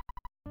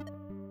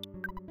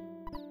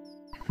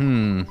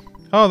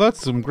 Oh,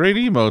 that's some great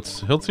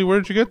emotes. Hiltzy,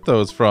 where'd you get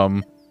those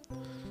from?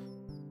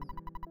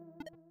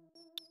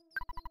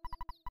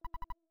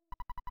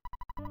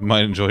 You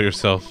might enjoy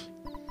yourself.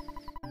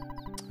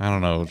 I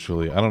don't know,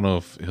 Julie. I don't know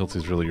if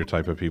Hilty's really your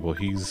type of people.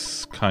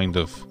 He's kind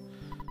of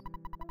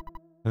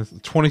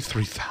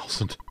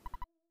 23,000.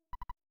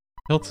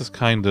 Hilt is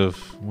kind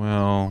of,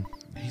 well,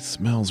 he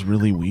smells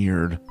really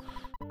weird.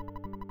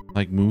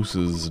 Like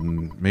mousses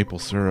and maple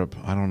syrup.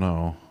 I don't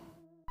know.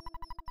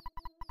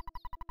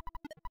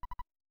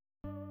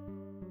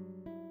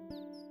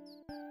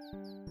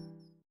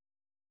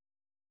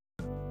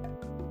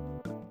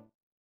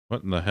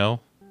 What in the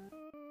hell?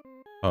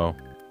 Oh.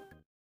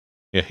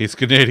 Yeah, he's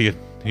Canadian.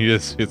 He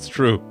is. It's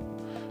true.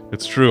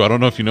 It's true. I don't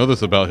know if you know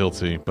this about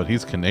Hilty, but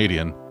he's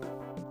Canadian.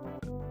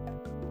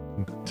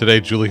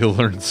 Today, Julia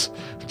learns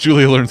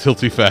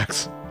Hilty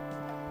facts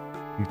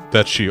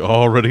that she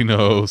already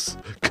knows.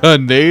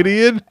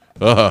 Canadian?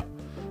 Hey,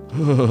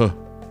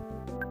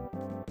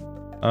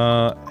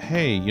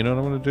 you know what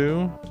I'm gonna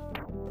do?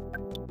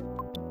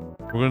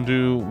 We're gonna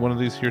do one of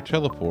these here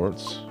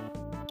teleports.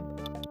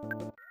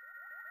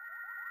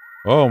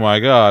 Oh my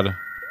god.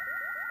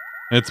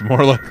 It's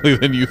more likely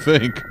than you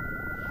think.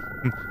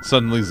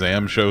 Suddenly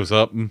Zam shows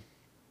up.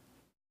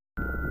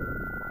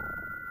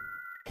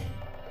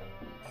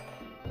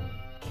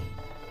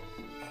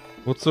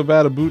 What's so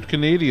bad about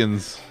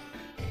Canadians?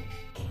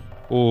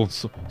 Oh,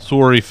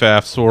 sorry,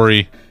 Faf,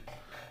 sorry.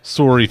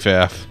 Sorry,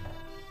 Faf.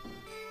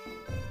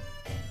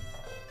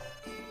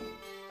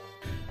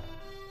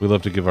 We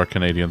love to give our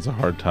Canadians a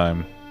hard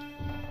time.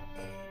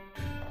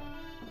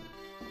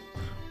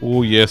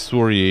 Oh, yes,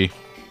 sorry.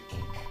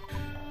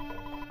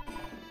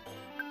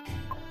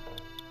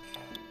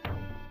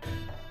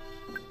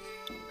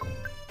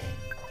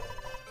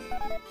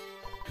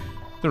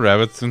 The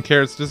rabbits and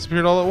carrots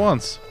disappeared all at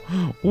once.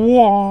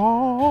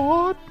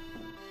 What?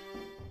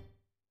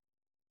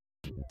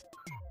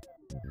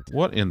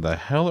 What in the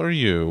hell are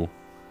you?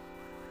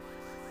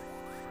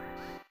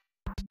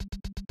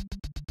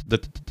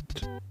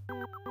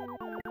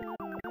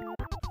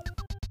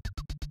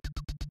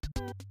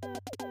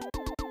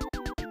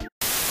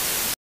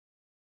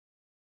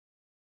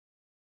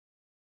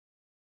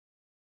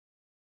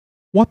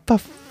 What the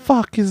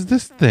fuck is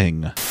this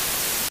thing?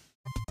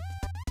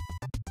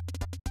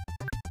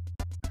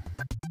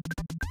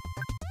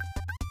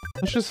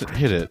 Let's just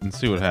hit it and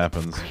see what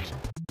happens.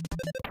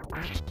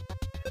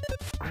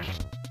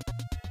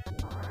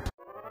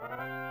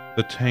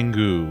 The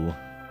Tengu.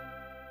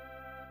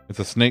 It's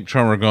a snake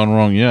charmer gone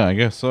wrong. Yeah, I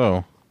guess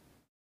so.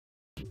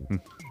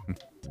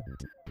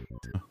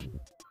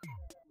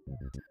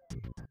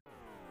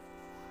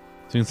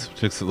 Seen some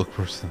chicks that look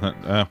worse than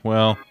that.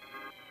 Well,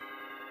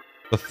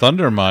 the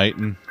thunder might.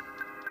 And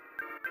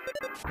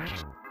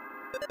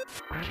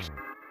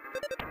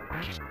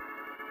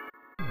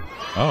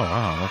oh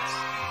wow, that's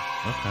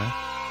okay.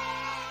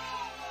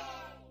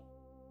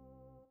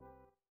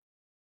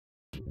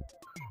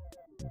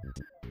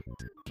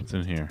 What's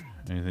in here?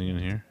 Anything in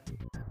here?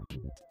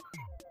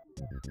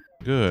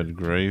 Good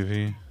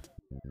gravy.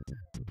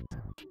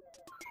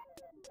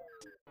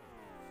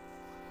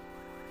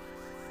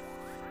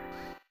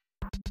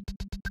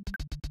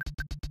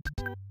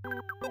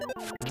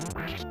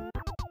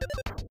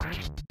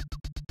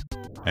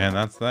 And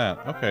that's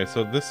that. Okay,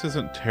 so this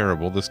isn't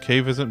terrible. This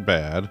cave isn't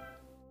bad.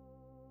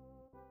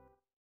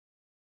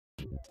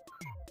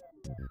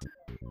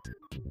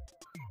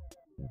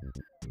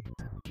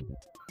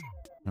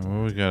 And what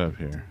do we got up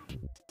here?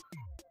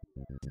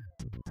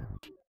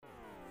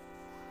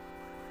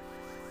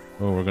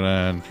 Oh, we're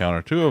gonna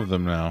encounter two of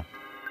them now.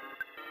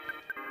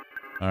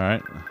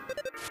 Alright.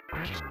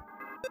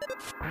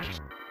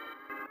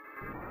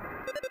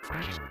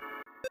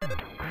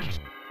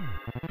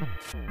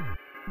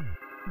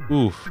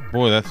 Oof,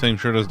 boy, that thing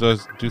sure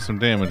does do some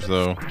damage,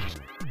 though.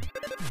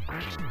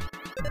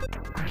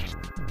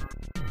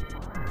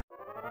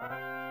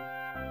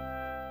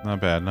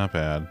 Not bad, not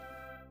bad.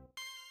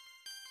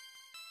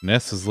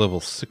 Ness is level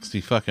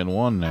 60 fucking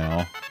 1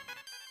 now.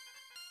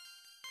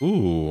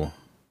 Ooh.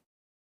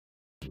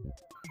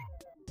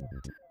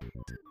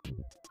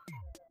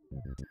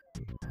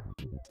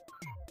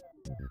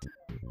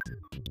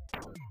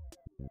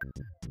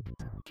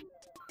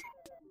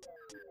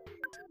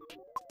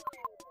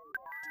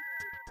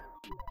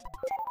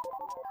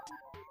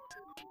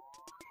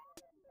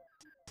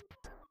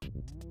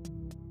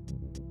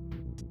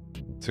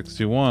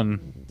 $61.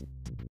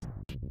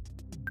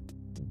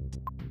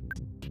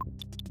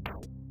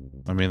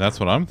 I mean, that's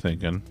what I'm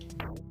thinking.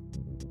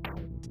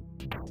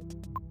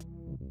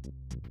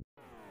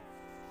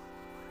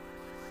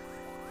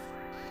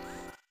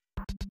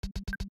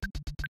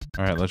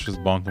 Alright, let's just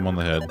bonk him on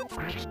the head.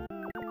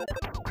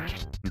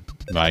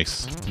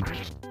 Nice.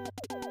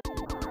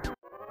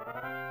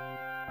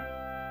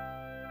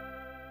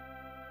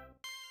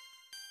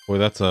 Boy,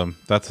 that's a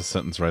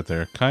sentence right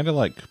there. Kinda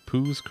like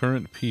Pooh's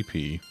current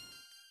PP.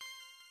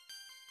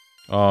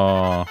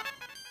 Aw.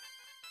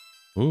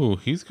 Ooh,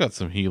 he's got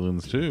some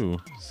healings too.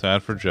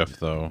 Sad for Jeff,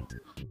 though.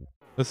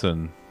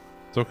 Listen,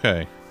 it's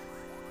okay.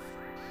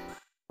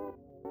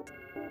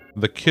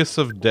 The kiss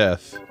of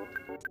death.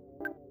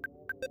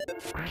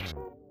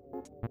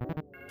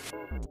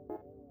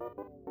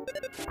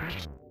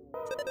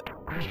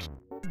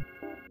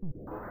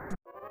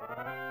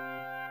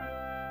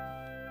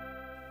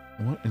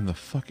 What in the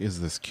fuck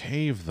is this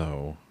cave,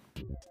 though?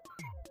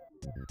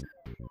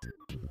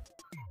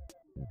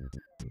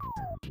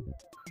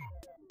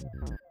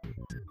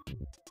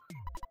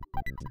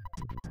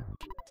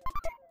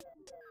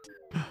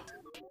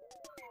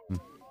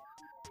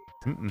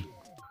 Mm-mm.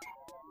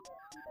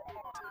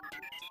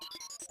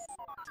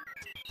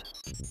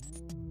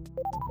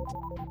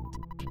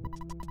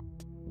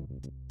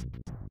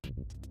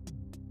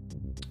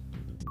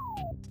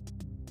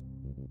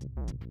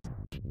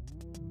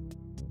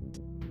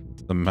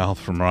 The mouth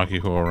from Rocky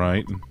Horror,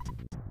 right?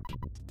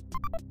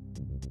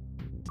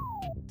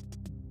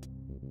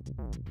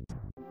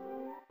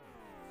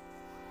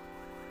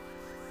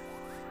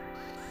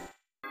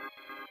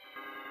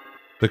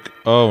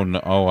 Oh no!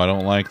 Oh, I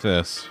don't like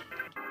this.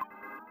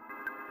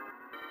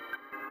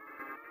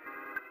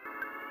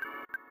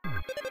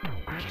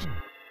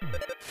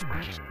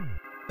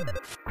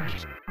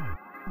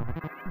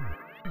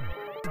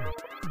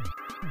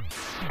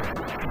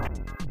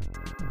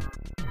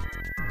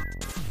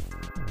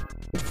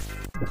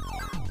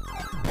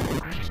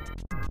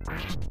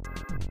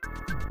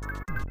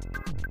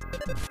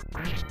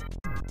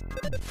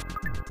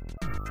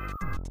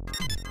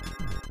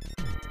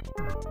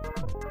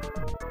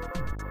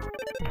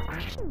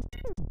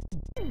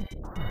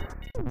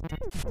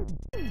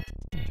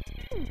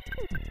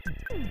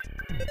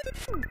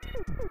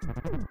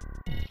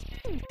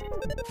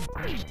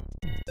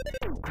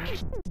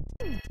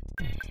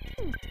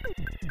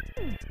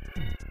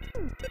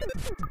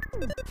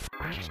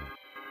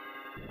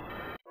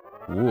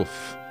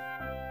 Woof.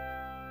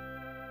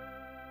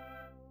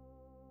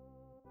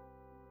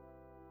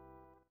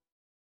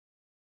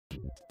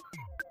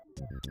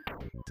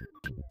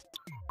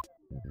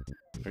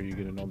 Are you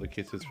getting all the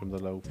kisses from the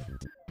loaf?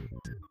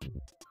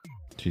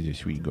 She's a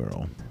sweet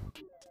girl.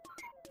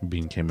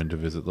 Bean came in to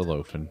visit the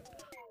loaf and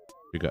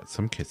we got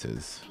some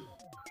kisses.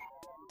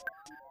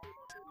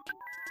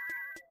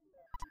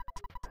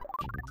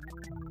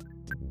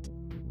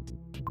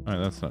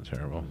 Alright, that's not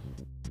terrible.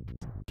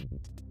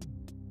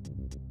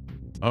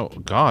 Oh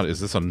god, is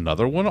this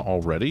another one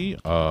already?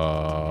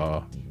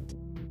 I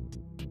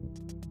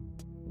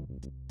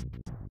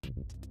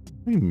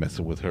ain't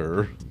messing with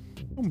her.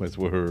 Don't mess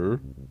with her.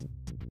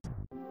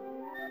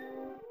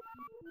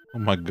 Oh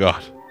my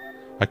god.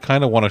 I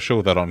kind of want to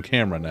show that on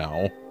camera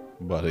now,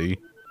 buddy.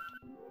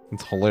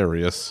 It's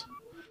hilarious.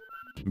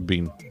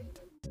 Bean.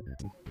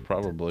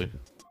 Probably.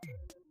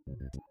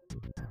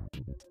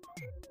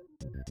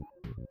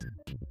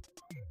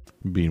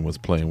 Bean was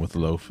playing with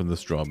Loaf and the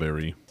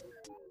strawberry.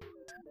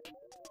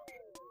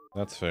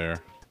 That's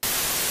fair.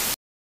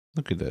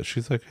 Look at that.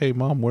 She's like, hey,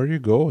 Mom, where are you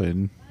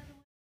going?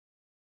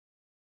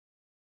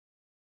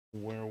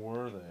 Where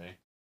were they?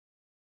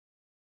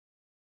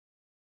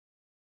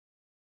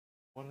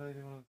 What are they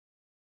doing?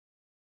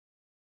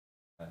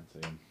 I didn't see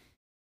them.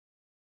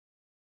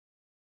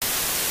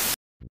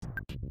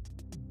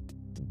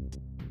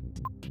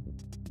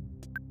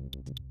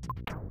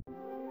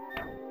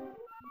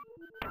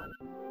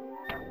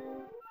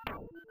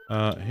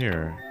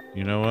 Here.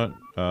 You know what?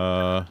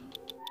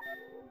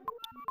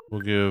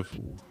 We'll give...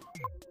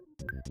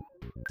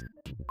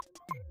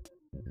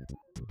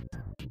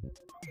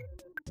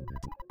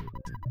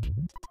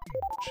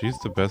 She's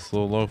the best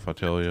little loaf, I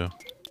tell you.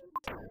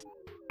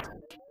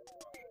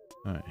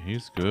 Alright,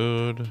 he's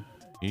good.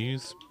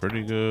 He's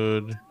pretty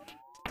good.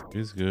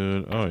 He's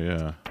good. Oh,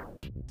 yeah.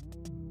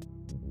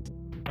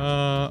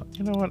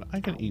 You know what? I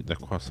can eat the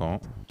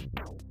croissant.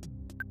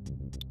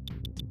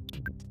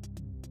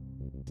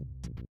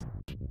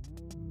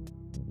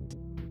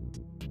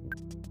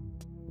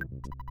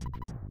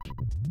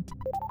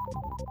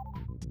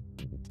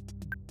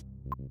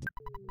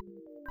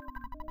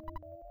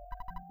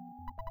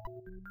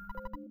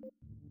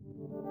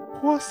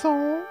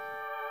 Croissant.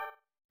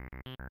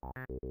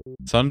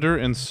 Thunder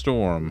and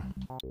storm.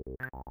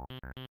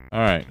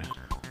 Alright.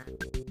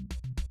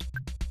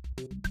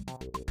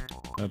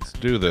 Let's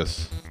do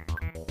this.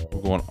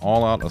 We're going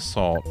all out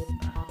assault.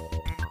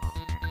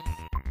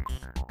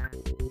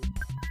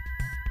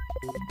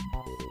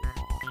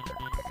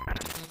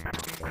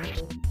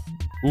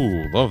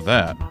 Ooh, love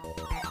that.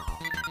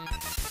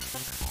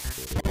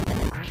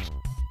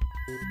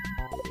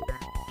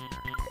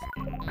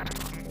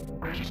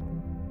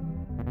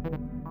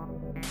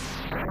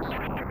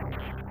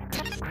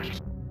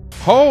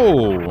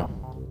 Oh!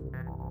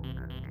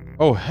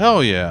 Oh,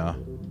 hell yeah.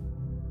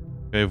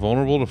 Okay,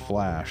 vulnerable to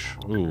flash.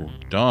 Ooh,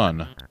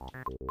 done.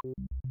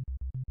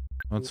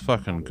 Let's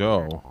fucking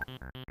go.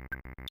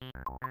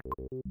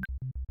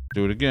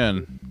 Do it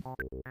again.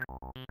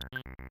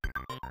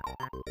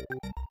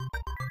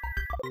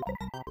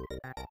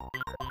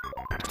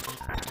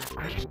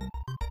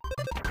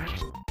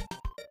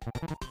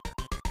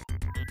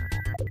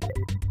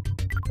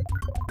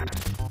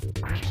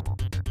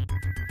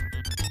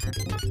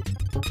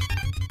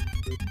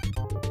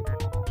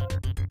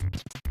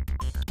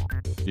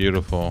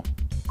 Beautiful.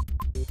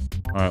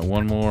 Alright,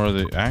 one more of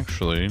the...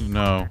 Actually,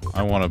 no.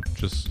 I want to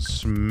just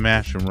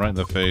smash him right in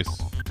the face.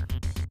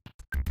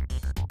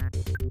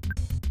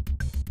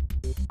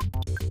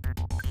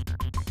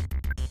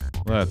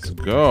 Let's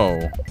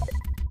go.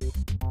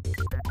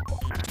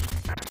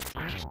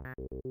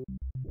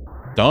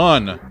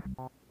 Done.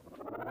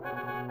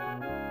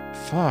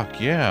 Fuck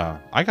yeah.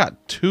 I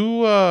got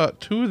two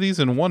of these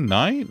in one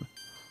night?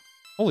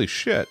 Holy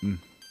shit.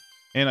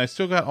 And I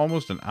still got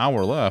almost an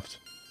hour left.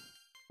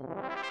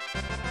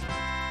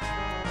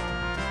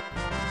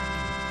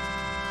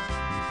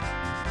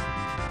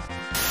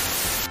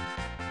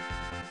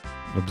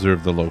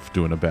 Observe the loaf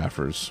doing a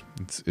baffers.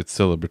 It's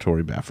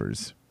celebratory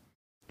baffers.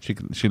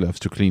 She loves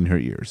to clean her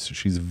ears.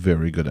 She's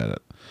very good at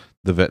it.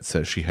 The vet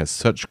says she has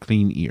such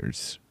clean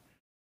ears.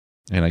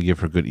 And I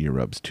give her good ear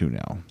rubs too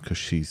now, because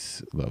she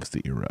loves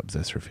the ear rubs.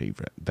 That's her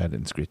favorite. That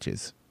and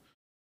scritches.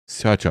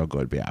 Such a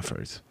good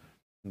baffers.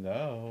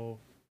 No.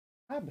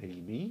 Hi,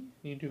 baby.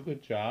 You do a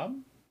good job?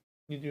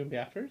 You doing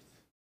baffers?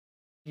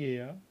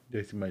 Yeah.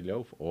 That's my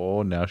loaf.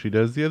 Oh, now she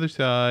does the other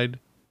side.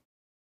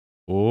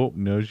 Oh,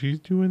 now she's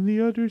doing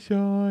the other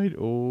side.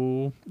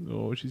 Oh,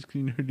 she's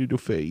cleaning her little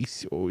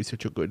face. Oh, it's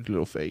such a good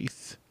little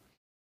face.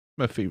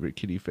 My favorite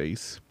kitty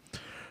face.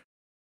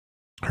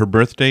 Her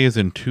birthday is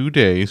in 2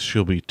 days.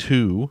 She'll be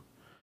 2.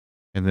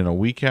 And then a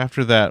week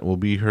after that will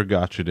be her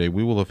gotcha day.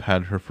 We will have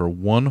had her for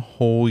 1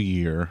 whole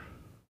year.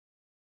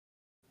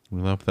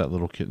 We love that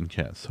little kitten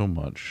cat so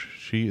much.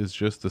 She is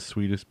just the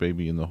sweetest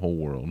baby in the whole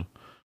world.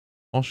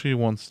 All she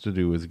wants to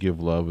do is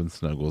give love and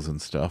snuggles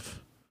and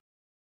stuff.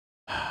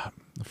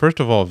 First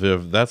of all,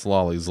 Viv, that's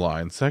Lolly's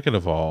line. Second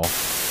of all,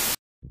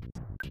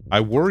 I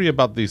worry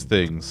about these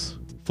things.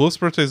 Fliff's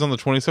birthday's on the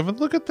 27th.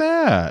 Look at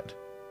that.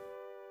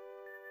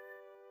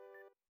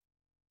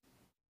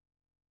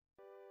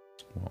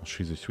 Well,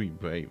 she's a sweet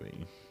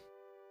baby.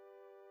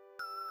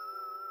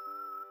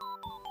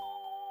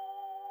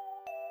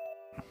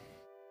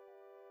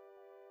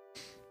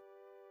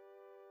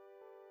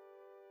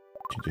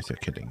 She's just a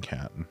kidding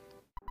cat.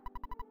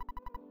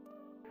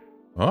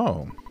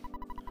 Oh.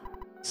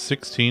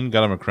 16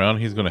 got him a crown.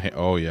 He's gonna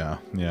oh yeah,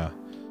 yeah.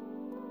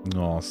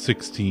 No,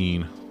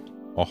 16.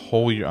 A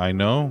whole year. I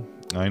know.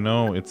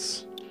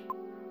 It's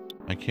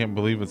I can't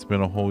believe it's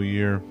been a whole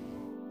year.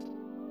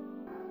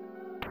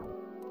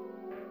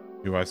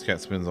 Your wife's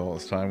cat spends all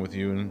its time with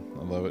you, and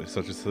I love it. It's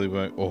such a silly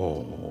boy.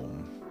 Oh,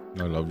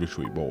 I love you,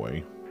 sweet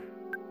boy.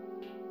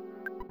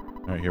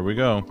 All right, here we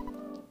go.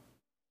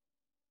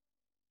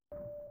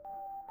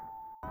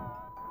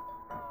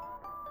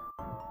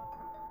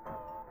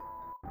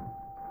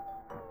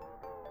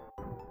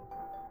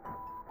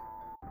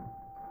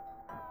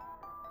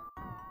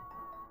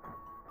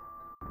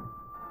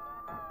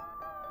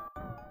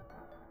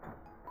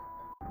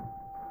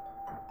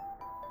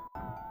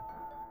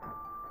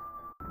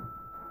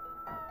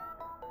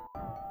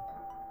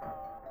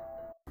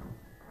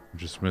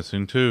 Just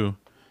missing 2.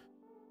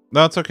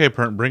 No, it's okay,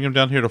 Pern. Bring him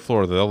down here to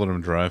Florida. They'll let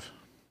him drive.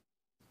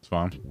 It's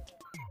fine.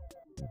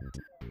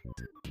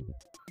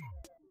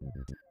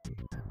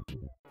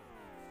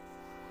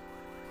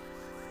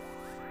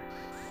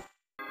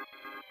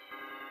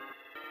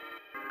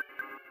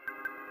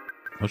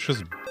 Let's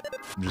just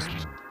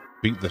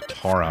beat the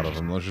tar out of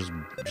him. Let's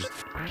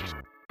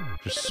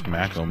just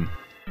smack him.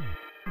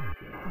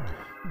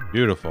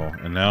 Beautiful.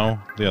 And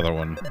now the other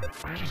one.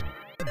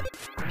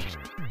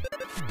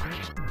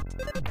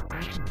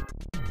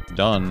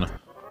 Done.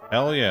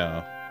 Hell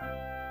yeah.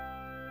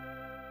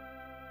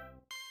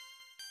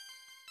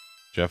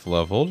 Jeff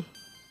leveled.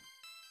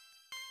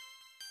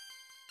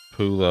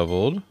 Pooh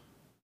leveled.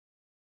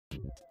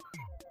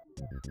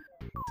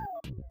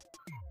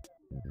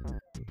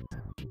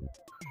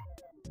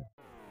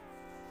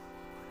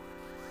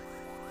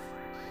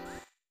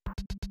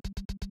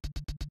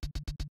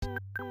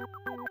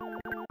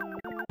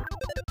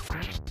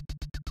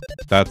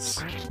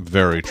 That's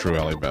very true,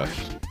 Ellie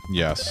Beth.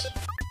 Yes.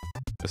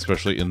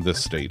 Especially in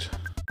this state.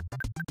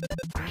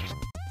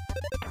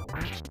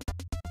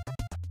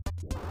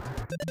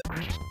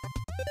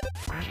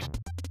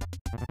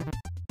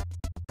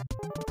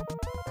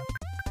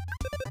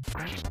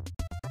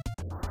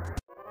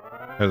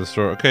 At the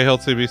store. Okay,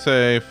 Healthy, be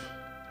safe.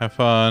 Have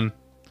fun.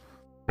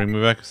 Bring me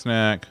back a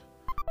snack.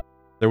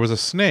 There was a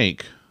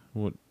snake.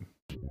 What?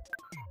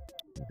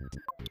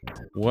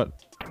 What?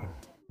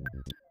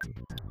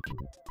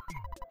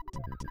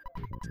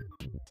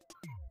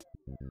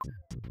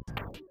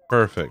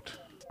 Perfect.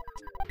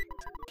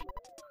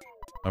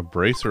 A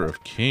bracer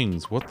of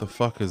kings. What the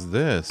fuck is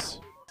this?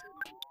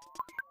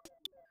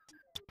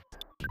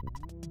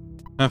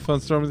 Have fun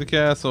storming the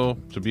castle.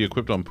 To be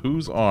equipped on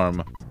Pooh's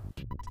arm.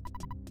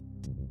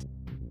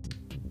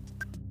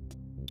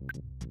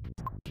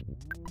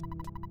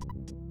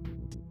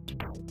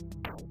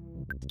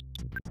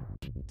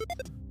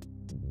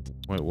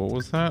 Wait, what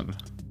was that?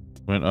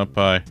 Went up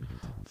by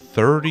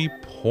 30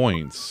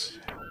 points.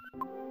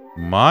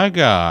 My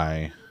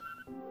guy.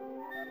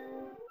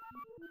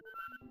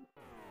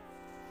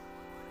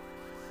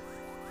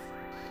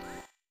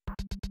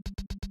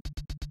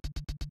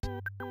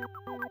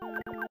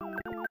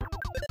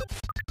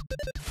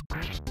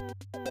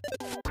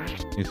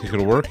 You think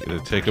it'll work? It'll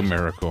take a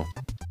miracle.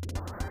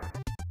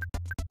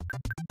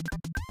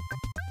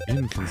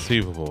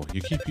 Inconceivable.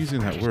 You keep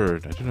using that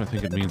word. I do not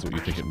think it means what you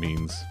think it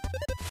means.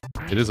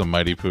 It is a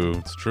mighty poo.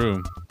 It's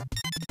true.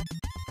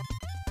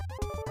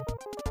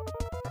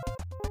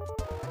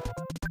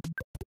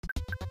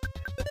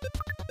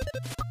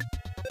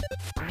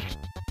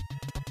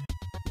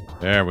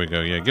 There we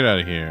go. Yeah, get out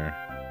of here.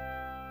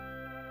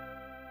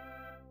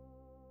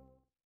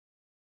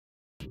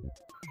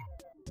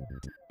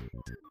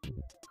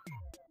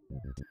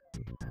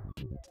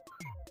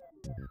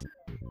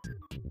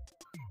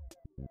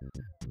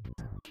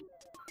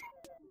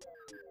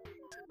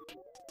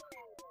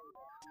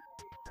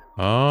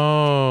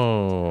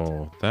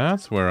 Oh,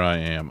 that's where I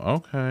am.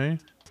 Okay.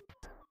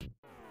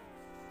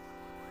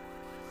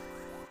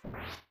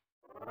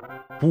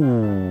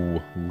 Ooh,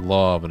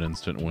 love an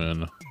instant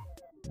win.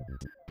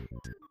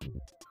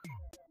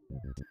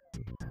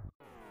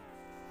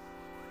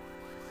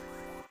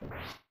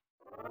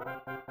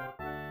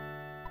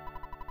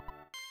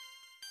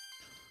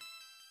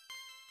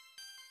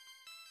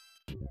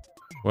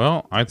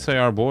 Well, I'd say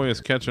our boy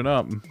is catching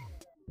up.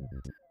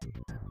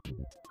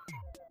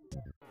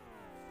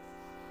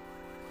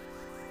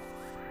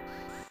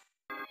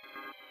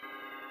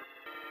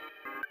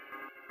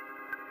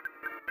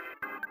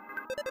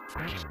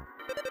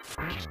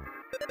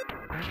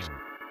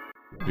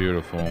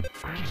 Beautiful.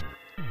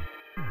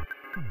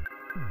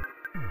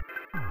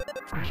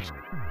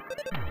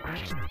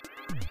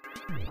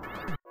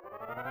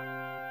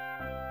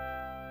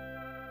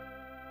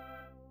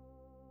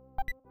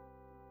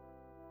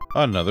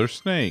 Another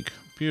snake.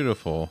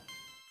 Beautiful.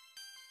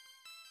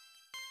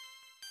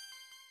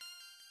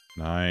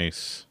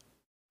 Nice.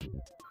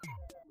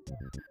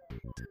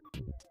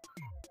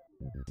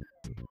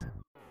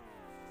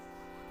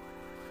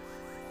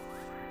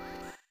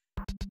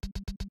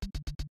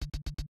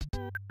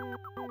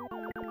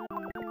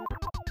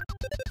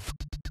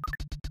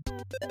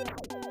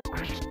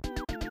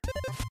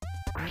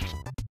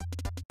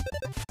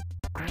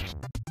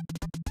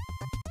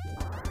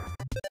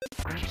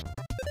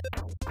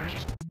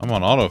 I'm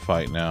on auto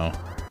fight now.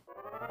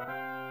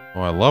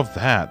 Oh, I love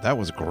that. That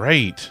was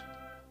great.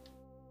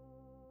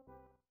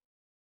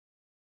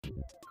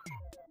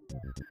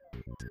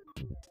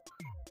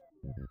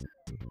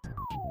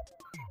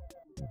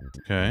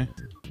 Okay.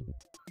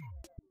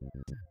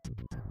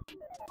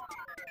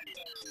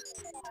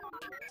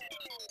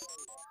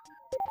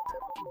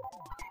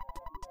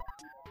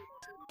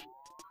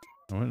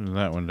 I went into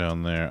that one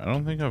down there. I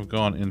don't think I've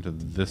gone into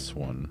this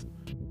one.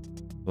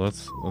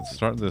 Let's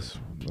start this.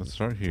 Let's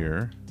start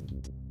here.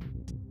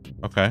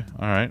 Okay.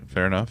 All right.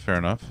 Fair enough. Fair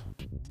enough.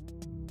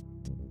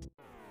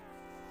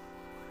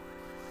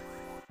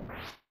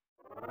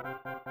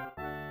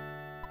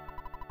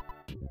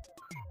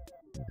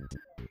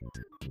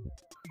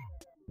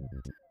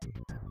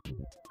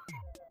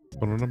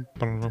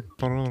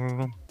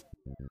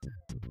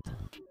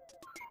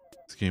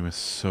 This game is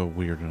so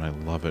weird and I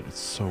love it. It's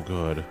so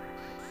good.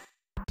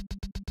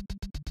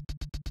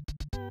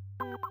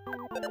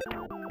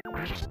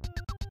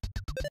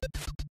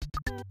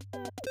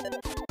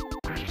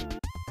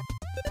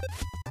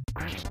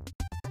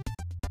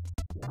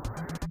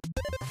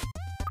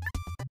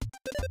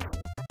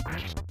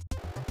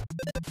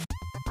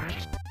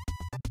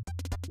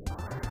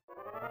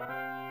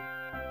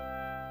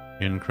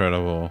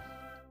 Incredible.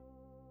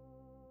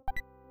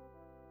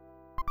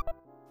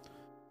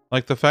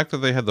 Like, the fact that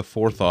they had the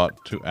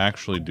forethought to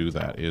actually do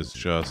that is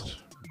just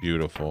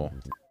beautiful.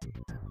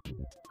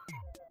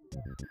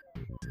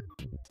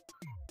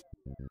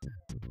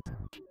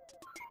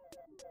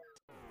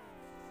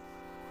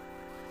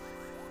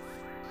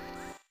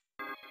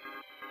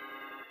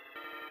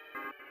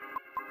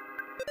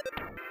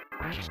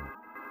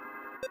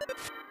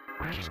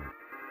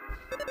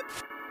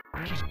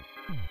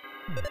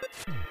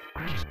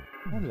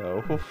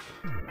 Hello.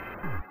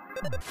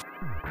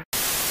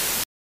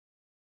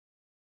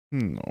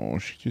 Oh,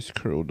 she just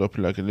curled up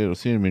like a little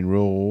cinnamon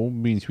roll.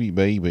 Being sweet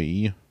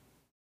baby.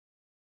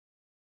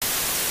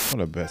 What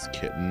a best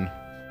kitten.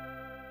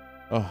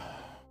 Oh.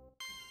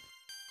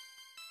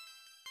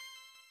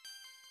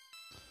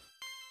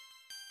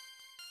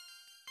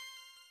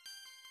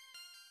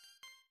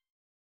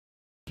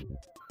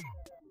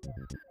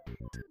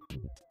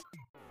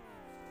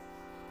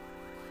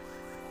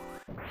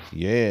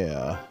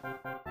 Yeah.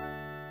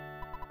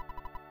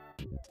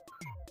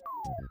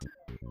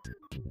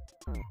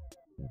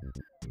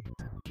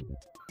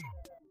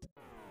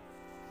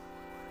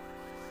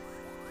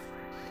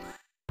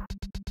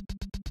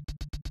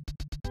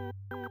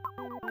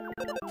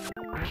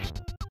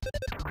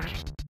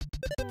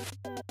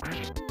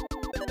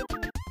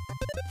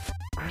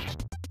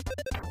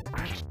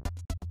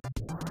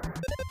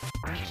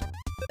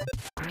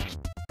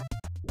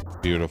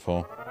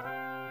 Beautiful.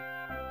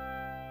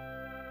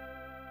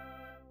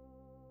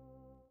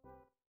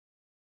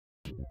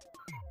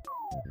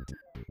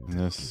 And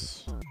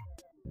this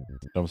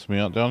dumps me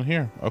out down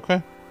here.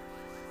 Okay.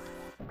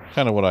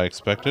 Kind of what I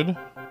expected.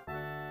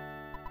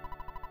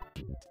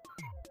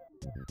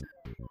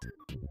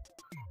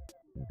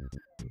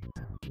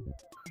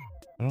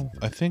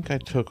 I think I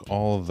took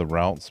all of the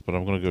routes, but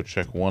I'm gonna go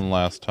check one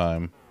last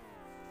time.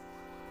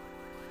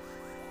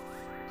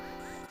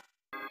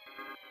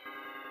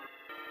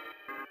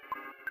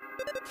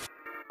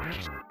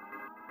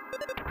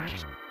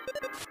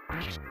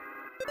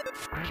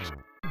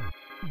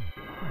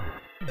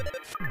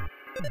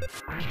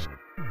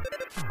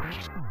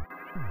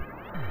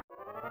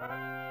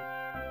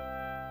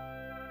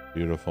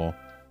 Beautiful.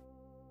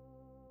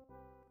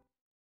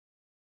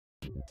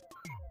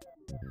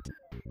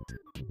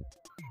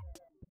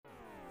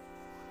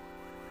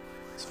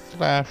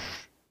 Flash.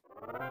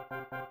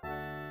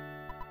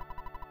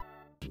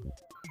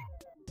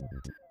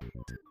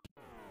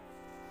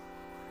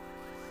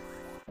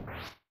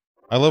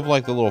 I love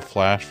like the little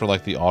flash for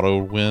like the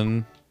auto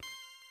win,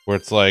 where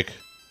it's like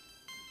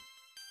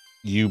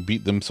you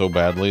beat them so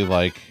badly,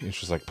 like it's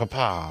just like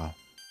papa.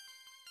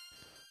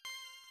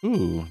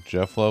 Ooh,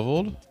 Jeff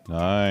leveled.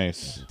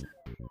 Nice.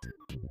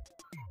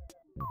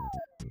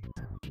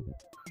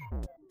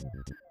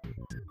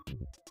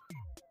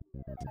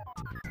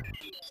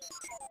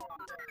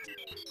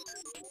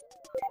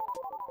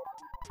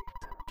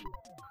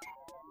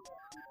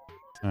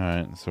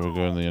 Alright, so we're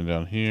going to the end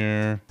down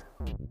here.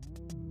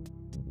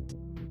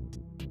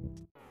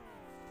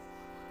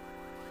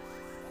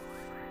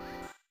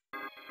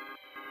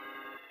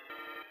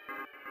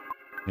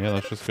 Yeah,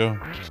 let's just go.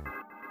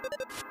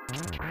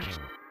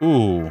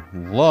 Ooh,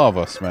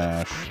 lava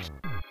smash.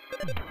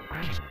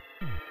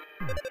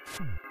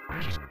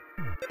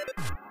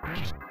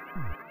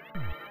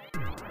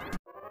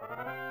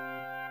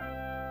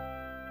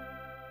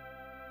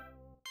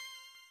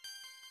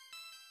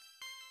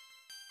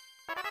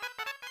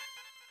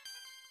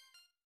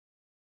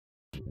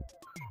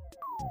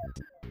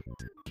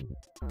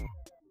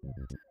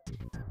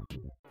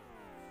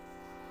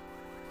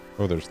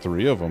 Oh, there's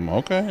 3 of them.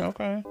 Okay,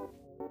 okay.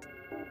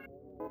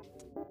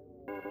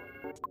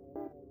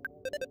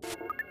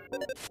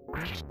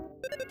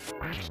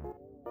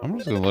 I'm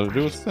just gonna let it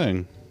do its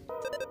thing.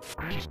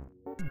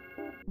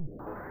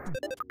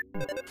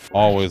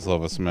 Always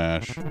love a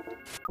smash.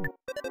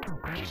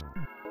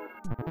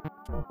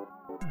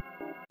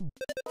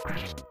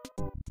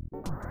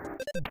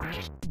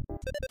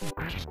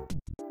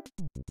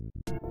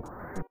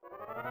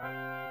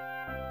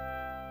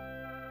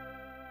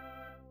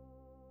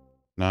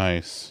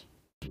 Nice.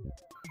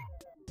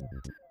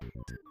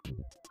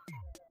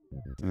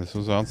 And this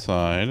was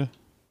outside.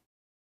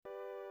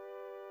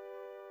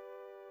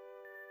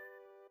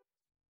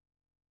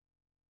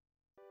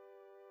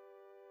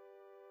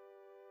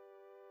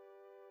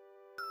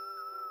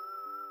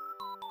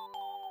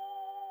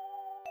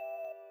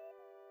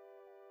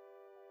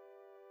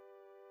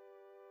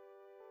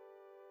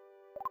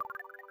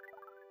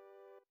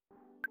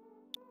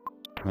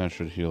 That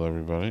should heal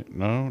everybody.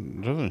 No,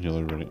 it doesn't heal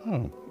everybody.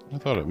 Oh, I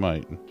thought it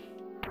might.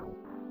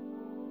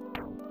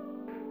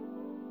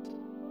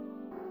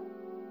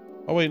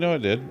 Oh wait, no, it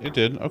did. It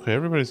did. Okay,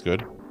 everybody's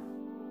good.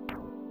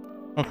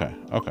 Okay,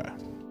 okay.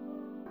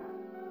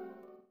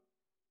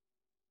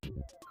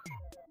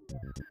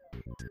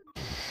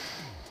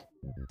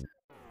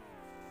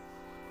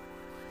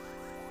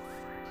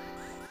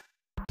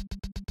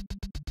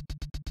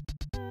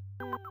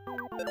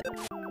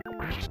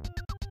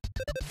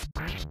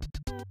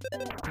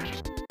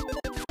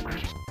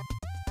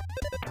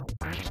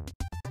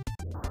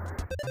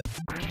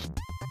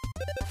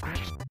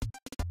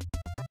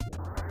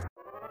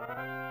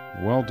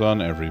 Well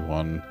done,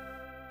 everyone.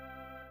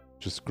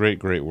 Just great,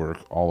 great work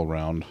all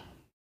around.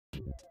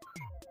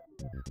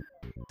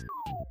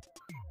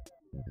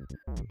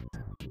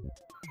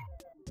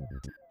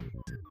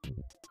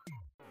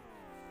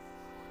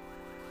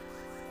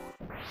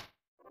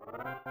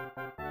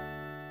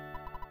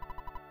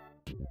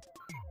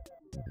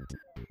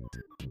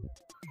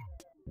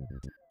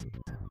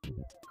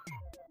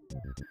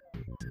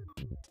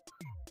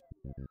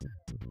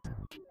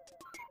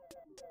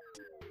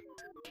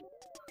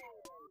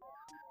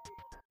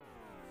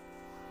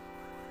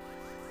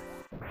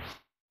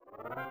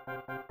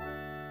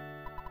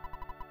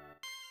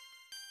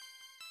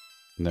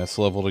 Ness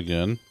leveled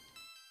again.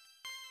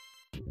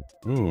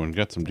 Ooh, and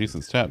got some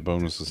decent stat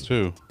bonuses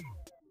too.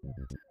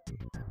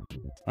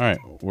 Alright,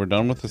 we're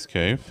done with this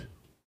cave.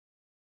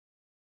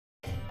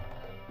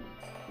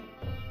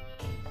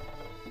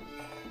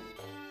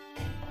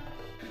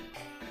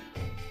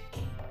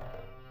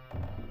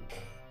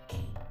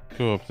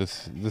 Go up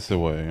this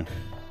way.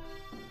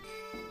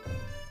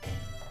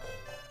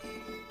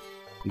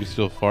 You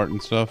still fart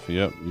and stuff?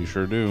 Yep, you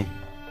sure do.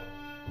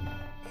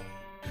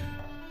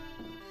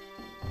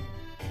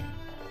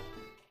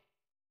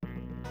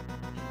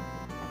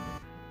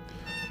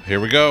 Here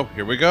we go.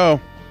 Here we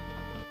go.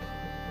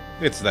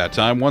 It's that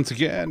time once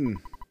again.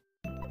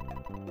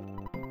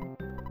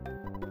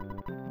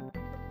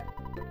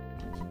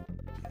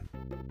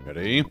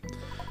 Ready?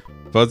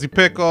 Fuzzy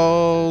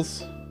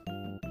Pickles.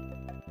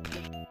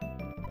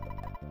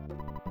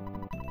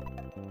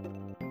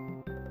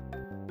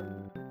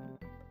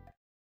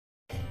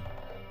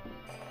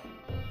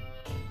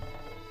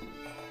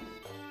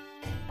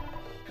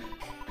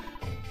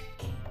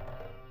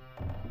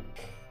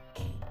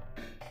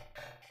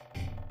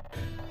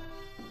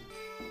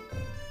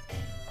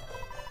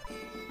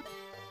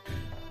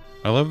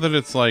 I love that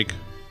it's like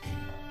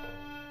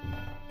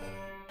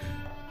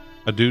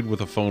a dude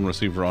with a phone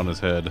receiver on his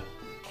head.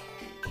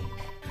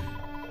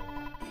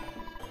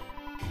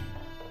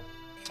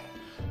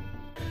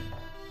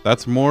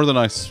 That's more than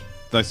I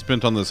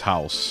spent on this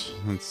house.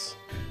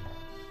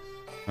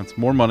 That's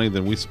more money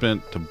than we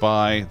spent to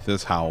buy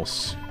this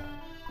house.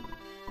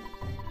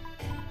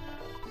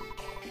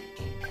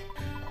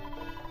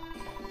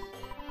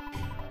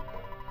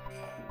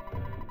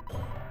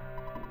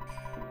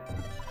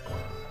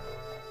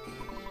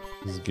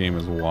 This game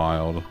is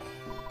wild.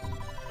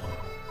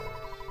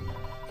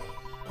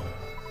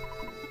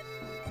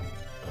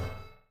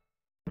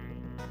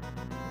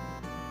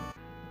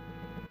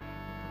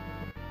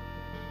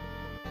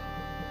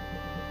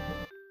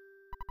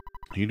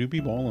 You do be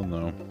balling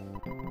though.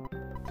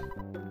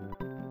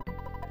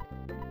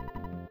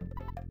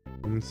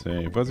 Let me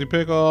see. Fuzzy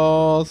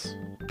Pickles!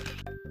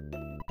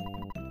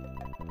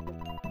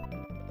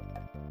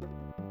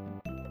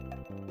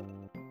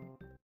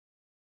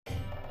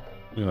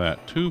 Look at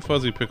that. 2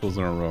 Fuzzy Pickles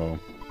in a row.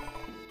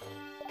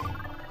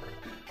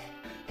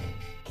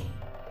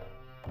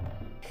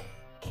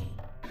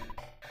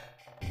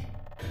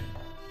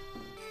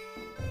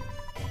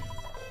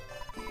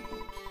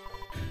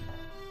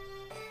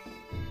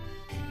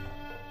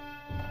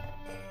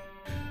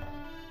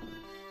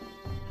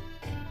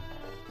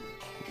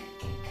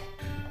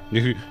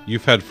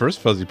 You've had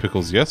first Fuzzy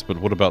Pickles, yes, but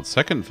what about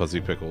second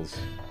Fuzzy Pickles?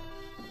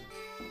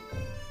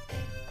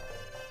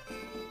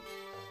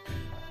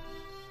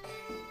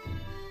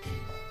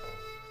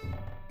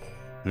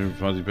 New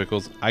Fuzzy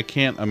Pickles? I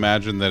can't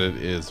imagine that it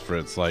is,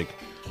 Fritz. Like,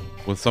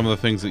 with some of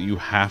the things that you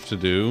have to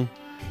do,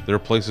 there are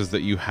places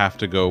that you have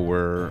to go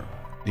where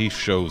he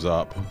shows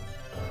up.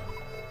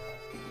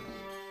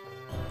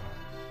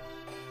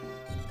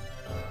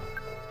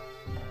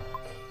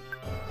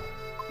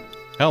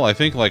 Hell, I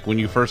think like when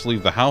you first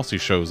leave the house, he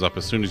shows up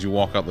as soon as you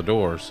walk out the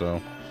door, so.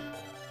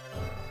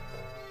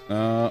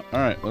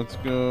 Alright, let's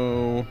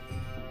go.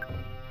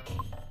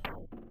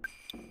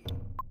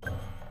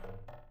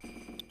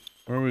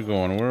 Where are we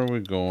going? Where are we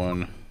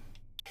going?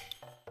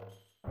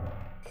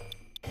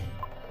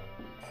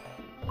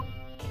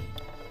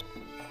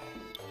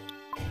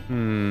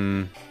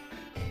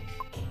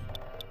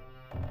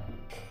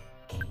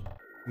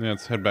 Yeah,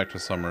 let's head back to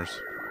Summers.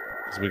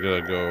 Because we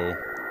gotta go.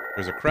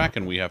 There's a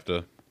Kraken we have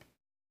to.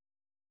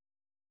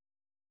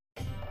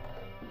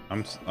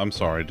 I'm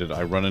sorry, did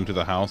I run into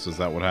the house? Is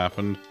that what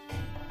happened?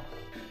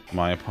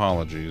 My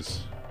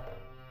apologies.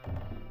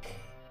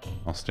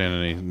 I'll stand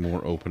in a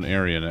more open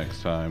area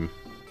next time.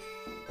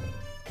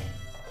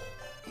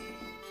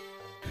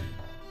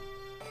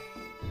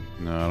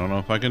 No, I don't know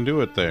if I can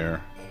do it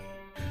there.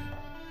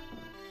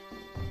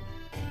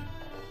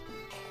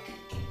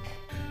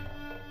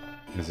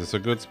 Is this a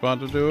good spot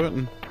to do it?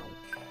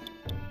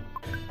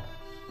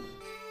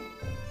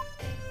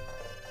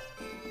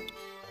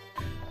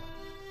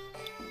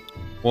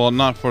 Well,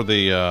 not for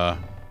the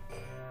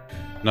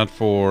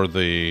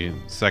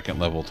second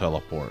level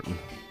teleport.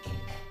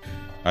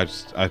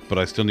 But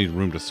I still need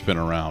room to spin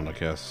around, I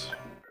guess.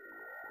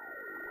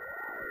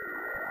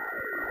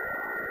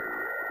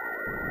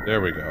 There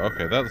we go.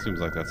 Okay, that seems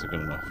like that's good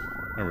enough.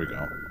 There we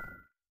go.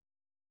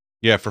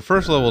 Yeah, for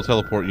first level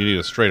teleport, you need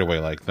a straightaway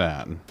like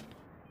that.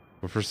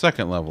 But for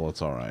second level,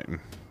 it's alright.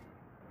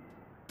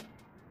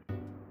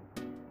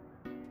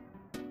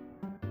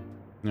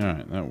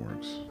 Alright, that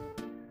works.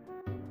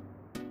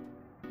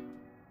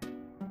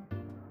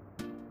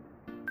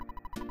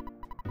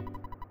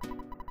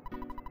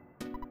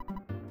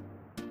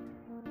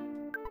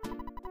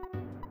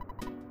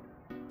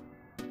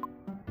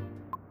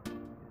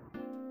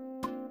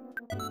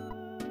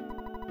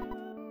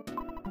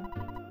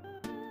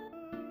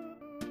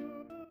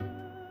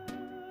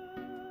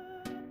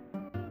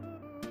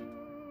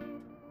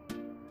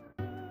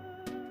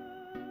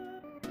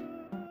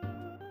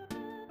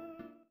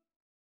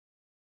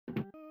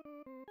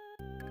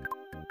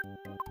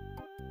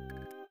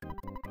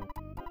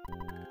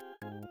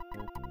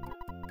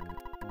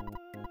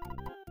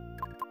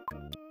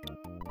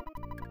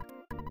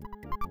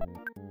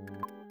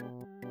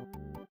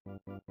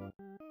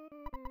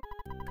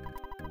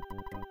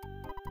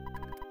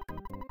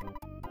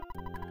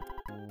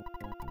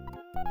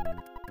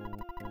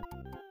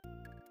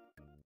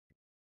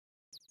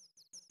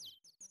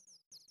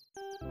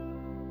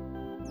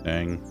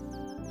 Dang.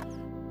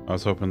 I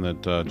was hoping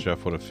that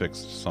Jeff would have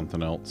fixed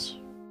something else.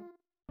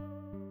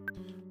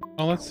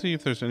 Well, let's see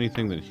if there's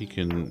anything that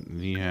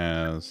he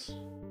has.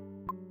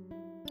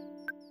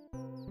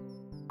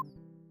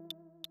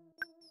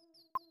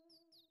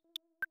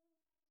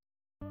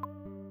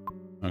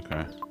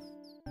 Okay.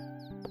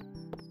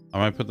 I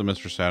might put the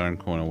Mr. Saturn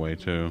coin away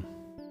too.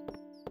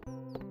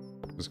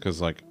 Just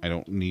because, like, I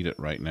don't need it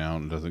right now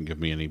and it doesn't give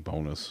me any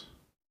bonus.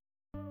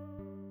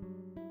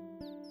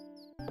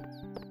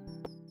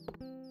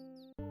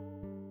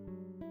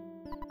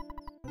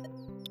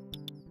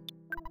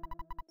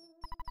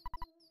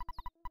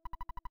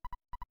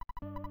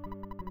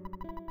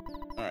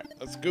 Alright,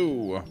 let's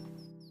go.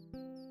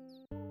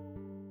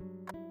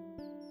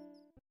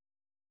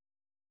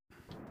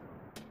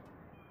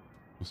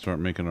 We'll start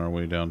making our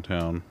way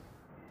downtown.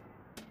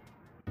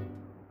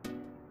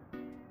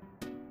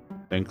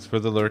 Thanks for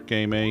the lurk,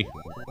 game, eh?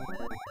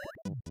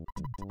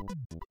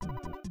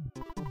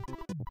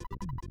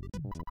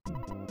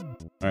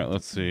 Alright,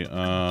 let's see.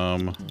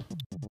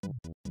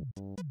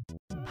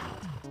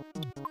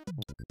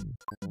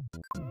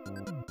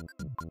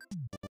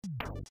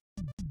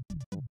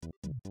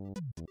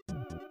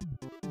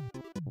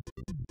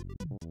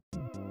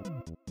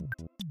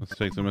 Let's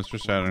take the Mr.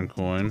 Saturn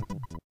coin.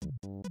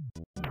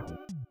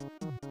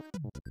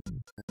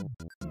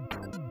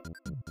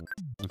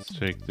 Let's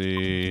take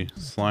the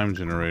slime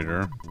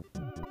generator.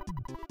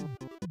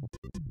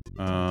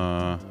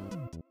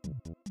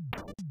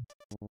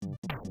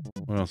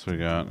 What else we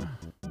got?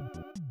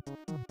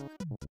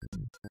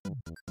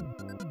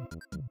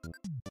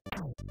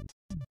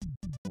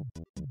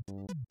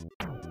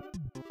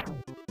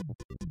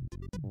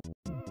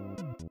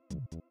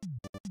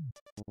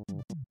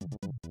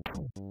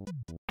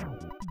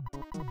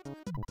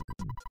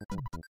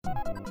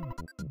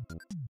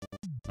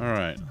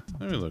 Alright,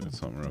 let me look at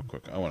something real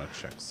quick. I want to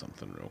check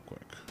something real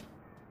quick.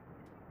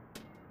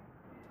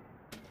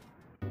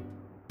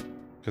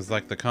 Because,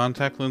 like, the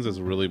contact lens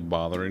is really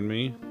bothering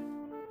me.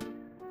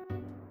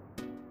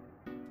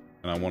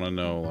 And I want to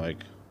know, like...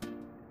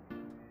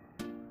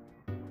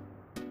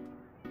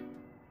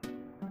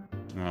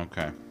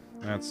 Okay.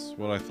 That's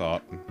what I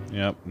thought.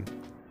 Yep.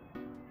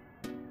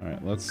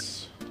 Alright,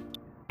 let's...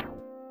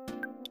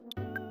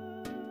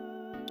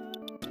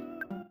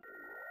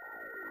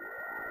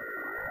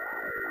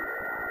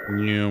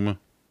 Noom.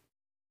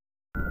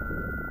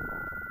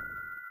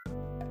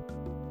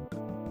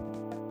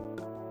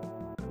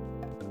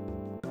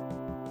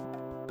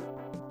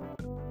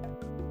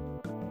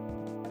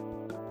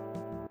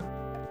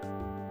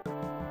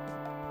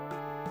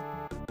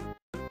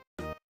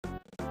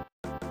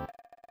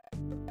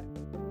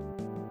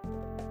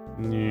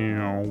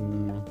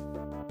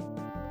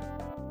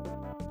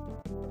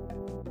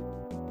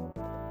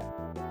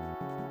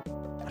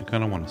 I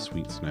kind of want a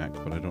sweet snack,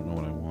 but I don't know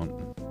what I want.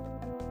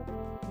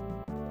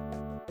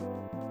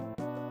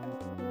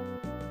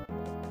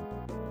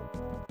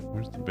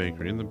 Where's the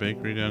bakery? In the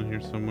bakery down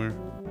here somewhere?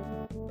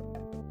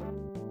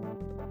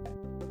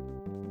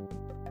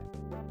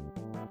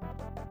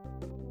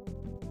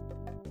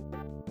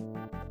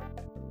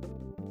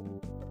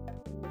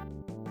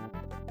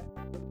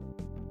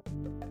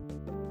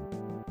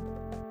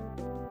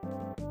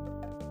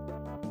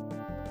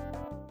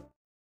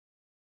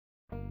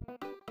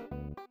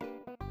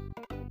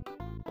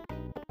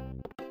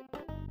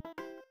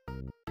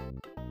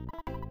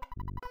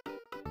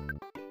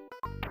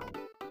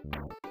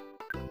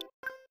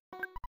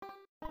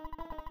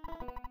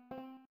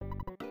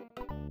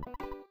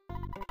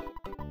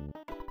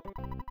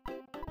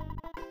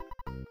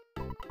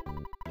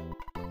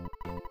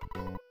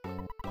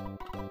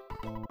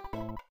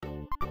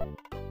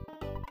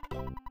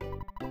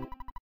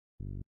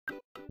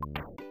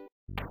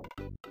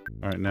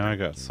 Alright, now I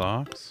got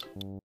socks.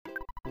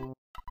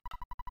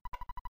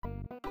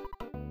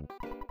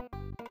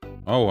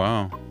 Oh,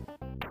 wow.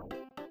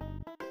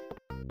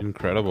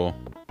 Incredible.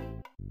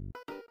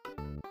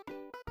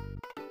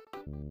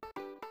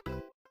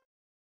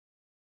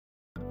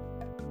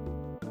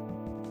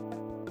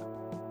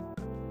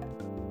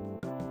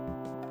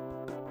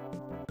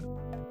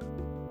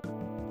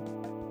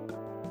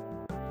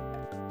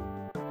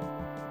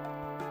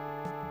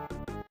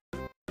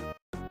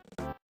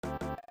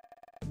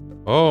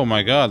 Oh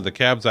my god, the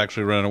cab's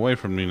actually running away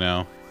from me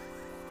now.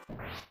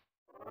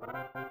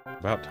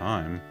 About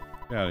time.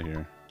 Get out of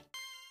here.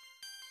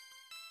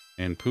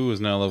 And Pooh is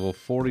now level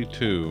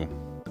 42.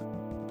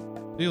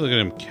 See, look at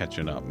him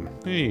catching up.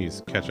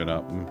 He's catching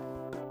up.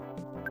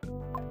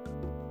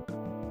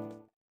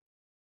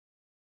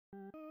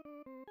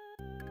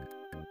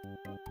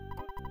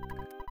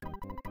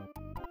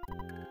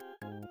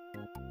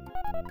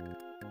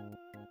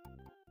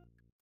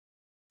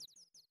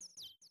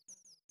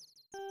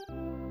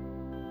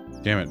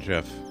 Damn it,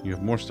 Jeff. You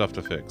have more stuff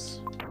to fix.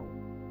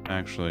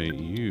 Actually,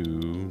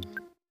 you...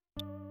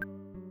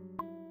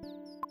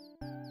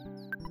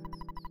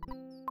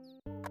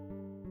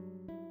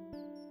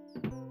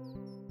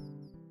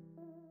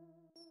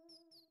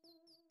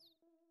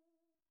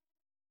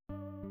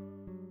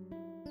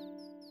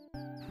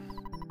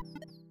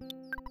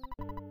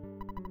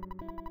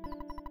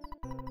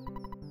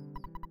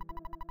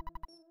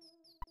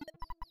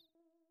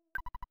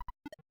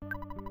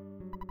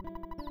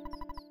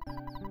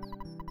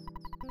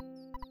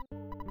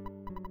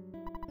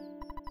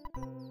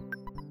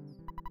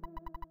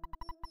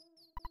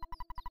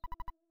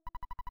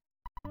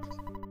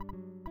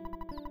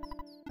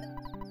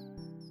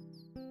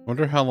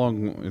 Wonder how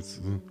long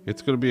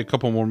it's gonna be. A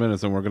couple more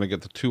minutes and we're gonna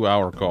get the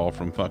 2-hour call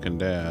from fucking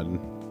Dad.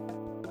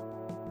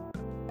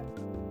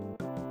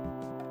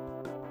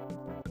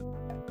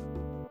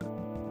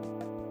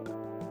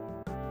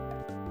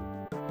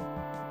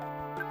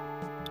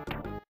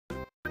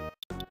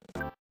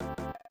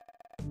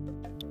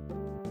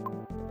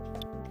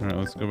 Alright,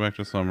 let's go back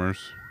to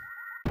Summers.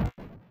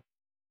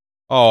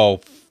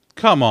 Oh,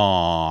 Come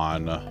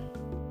on.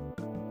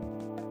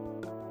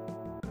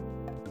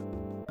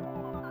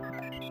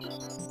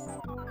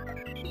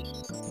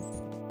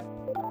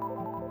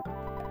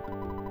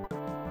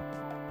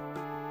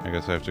 I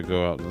guess I have to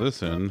go out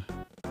this end.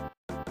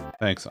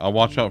 Thanks. I'll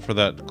watch out for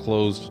that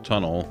closed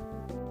tunnel.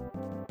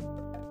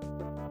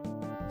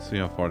 See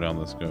how far down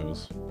this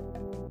goes.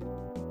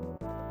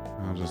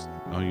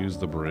 I'll use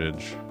the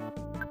bridge.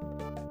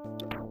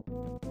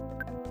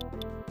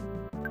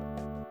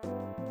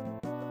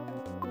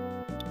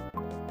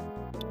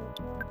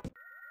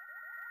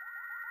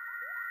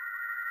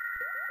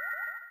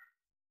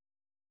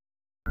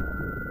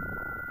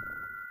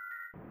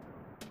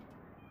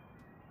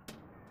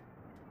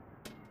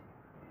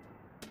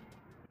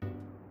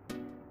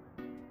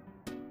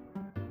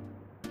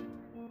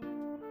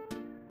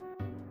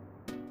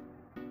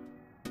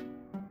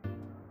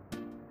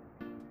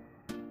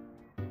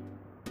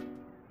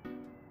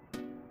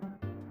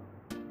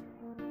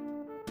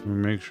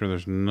 Make sure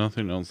there's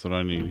nothing else that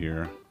I need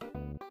here.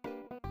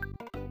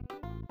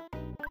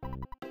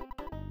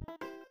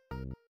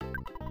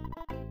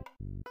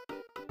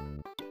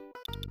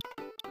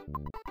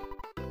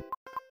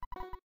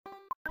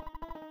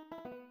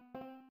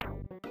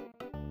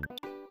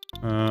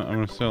 I'm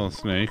gonna sell a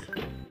snake.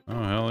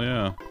 Oh, hell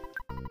yeah.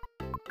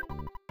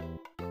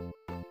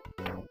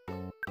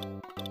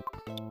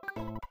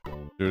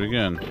 Do it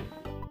again.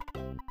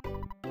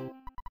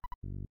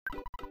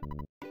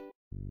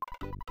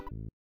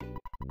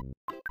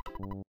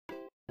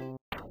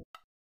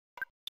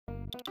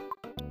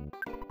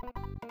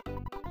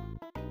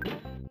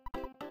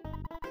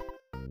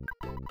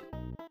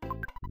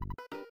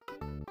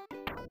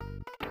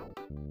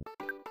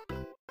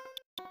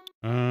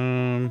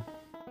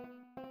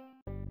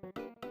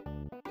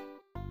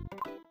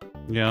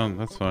 Yeah,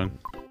 that's fine.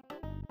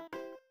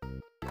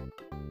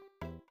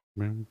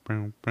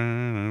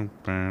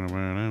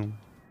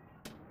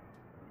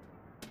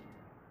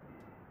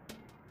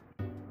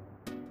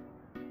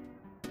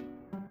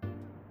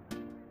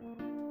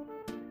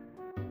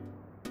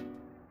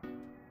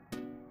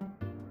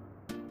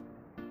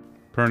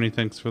 Perny,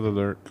 thanks for the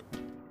lurk.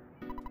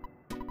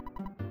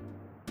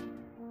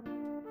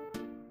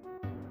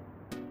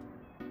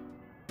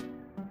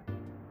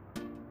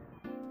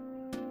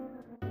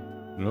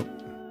 Nope.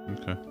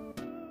 Okay.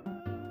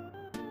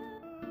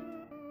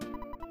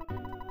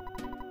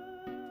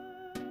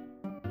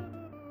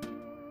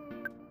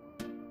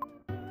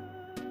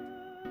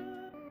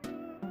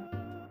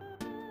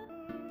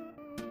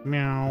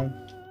 Meow.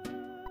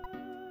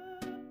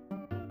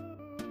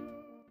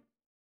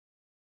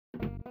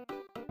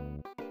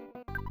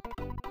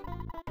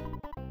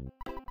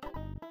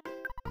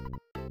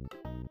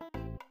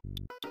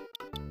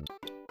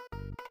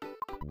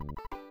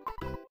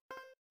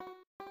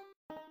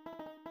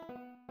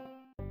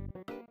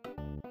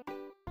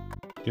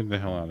 Get the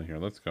hell out of here.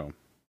 Let's go.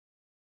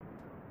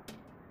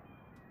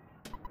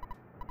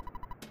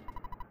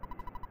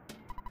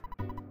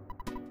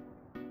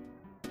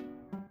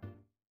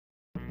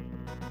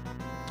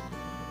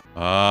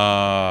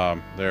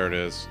 There it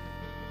is.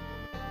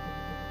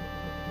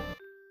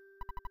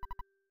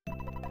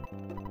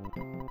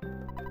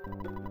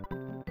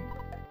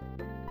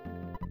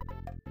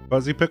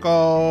 Fuzzy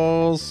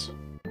pickles.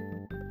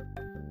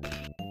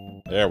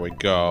 There we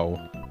go.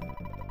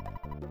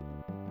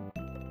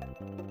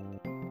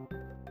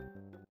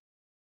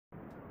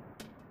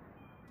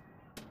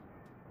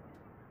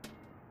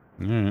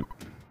 Alright.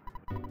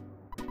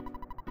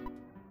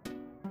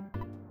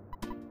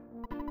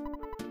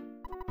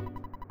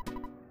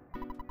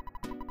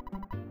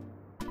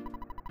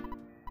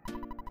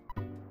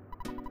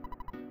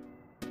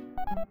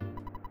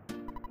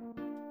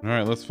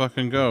 Alright, let's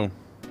fucking go.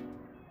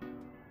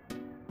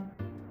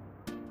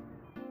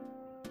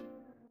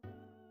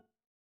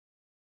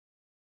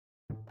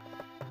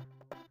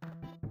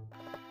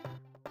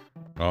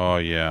 Oh,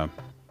 yeah.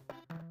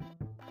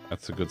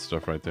 That's the good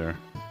stuff right there.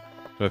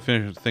 Do I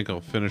think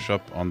I'll finish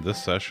up on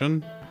this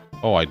session?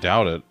 Oh, I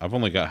doubt it. I've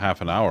only got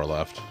half an hour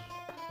left.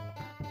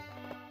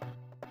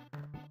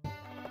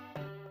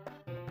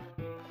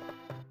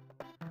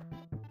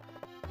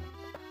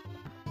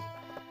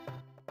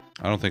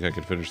 I don't think I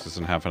could finish this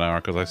in half an hour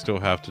because I still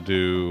have to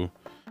do...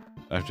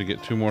 I have to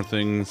get 2 more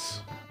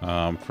things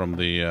from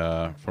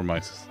the from my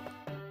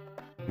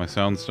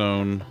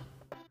soundstone.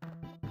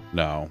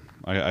 No,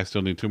 I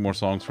still need 2 more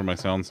songs for my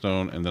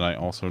soundstone, and then I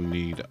also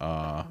need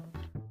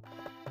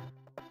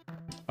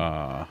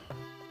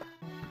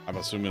I'm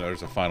assuming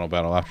there's a final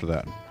battle after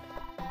that.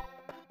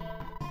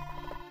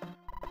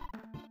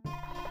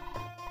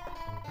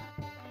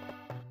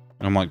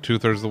 I'm like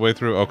 2/3 of the way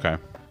through? Okay.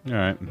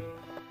 Alright.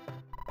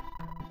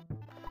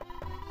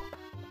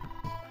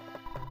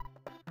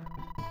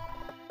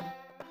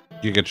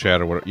 Giga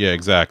chat or whatever. Yeah,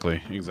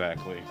 exactly.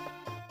 Exactly.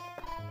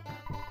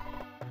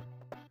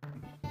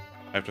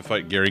 I have to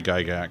fight Gary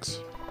Gygax.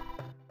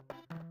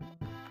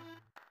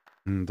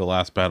 The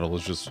last battle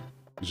is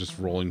just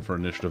rolling for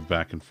initiative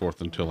back and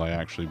forth until I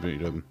actually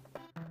beat him.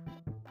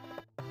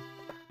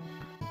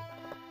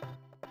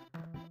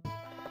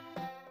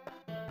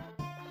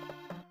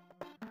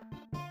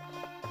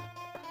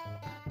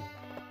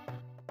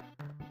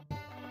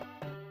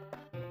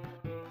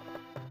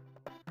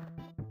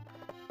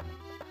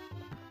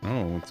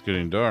 Oh, it's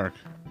getting dark.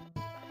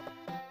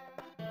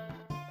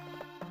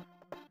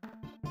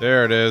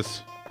 There it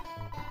is.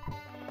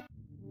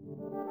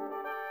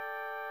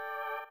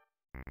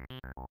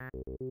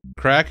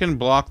 Kraken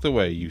blocked the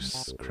way, you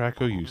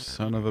Kracko, you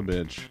son of a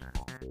bitch.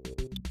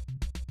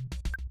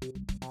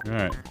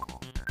 Alright.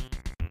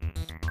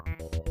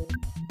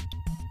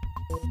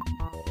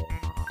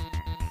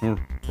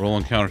 Roll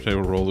on counter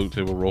table, roll loot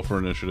table, roll for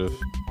initiative.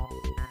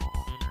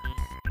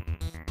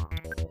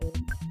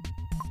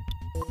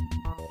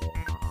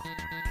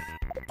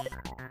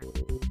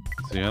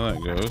 See how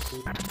that goes.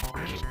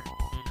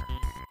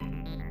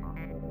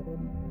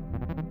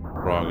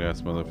 Frog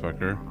ass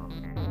motherfucker.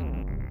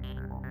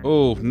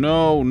 Oh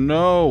no,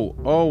 no!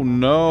 Oh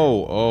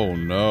no! Oh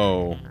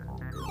no!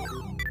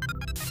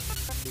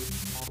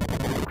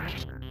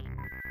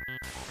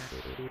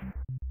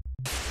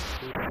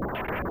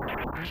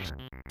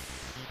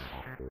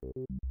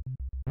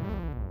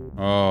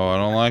 Oh, I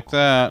don't like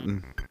that.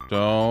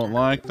 Don't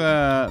like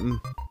that.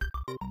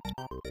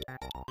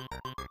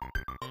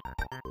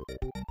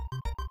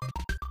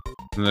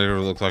 It never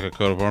looks like a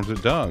coat of arms.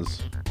 It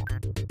does.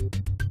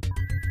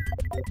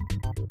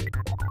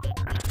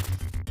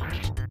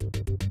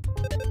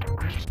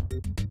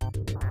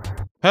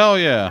 Hell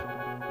yeah.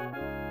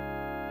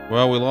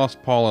 Well, we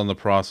lost Paula in the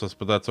process,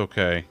 but that's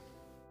okay.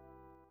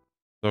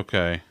 It's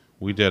okay.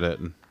 We did it.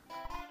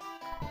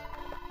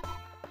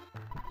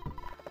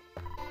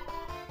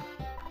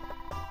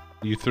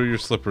 You threw your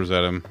slippers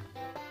at him.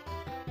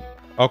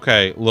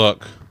 Okay,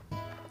 look.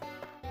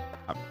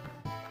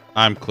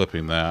 I'm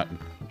clipping that.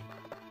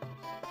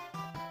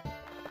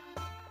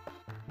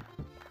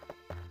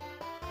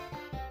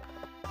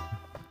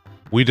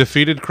 We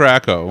defeated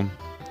Kracko,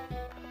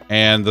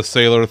 and the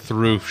sailor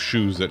threw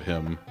shoes at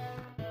him.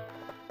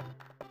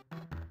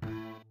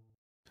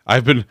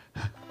 I've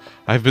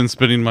been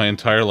spending my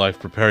entire life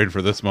preparing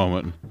for this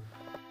moment.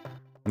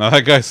 Now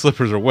that guy's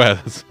slippers are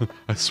wet.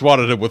 I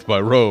swatted him with my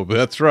robe.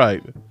 That's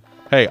right.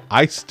 Hey,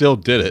 I still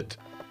did it.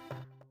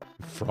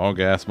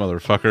 Frog-ass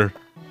motherfucker.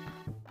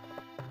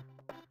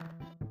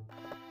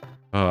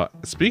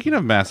 Speaking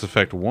of Mass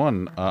Effect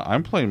 1,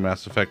 I'm playing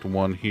Mass Effect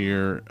 1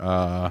 here,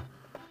 a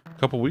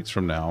couple weeks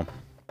from now.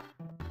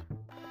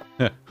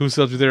 Who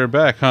sold you there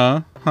back,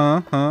 huh?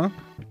 Huh?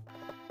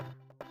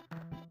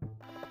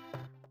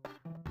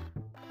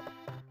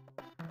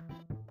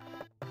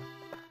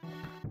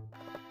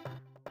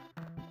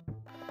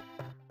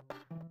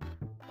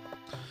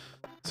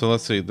 So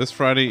let's see. This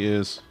Friday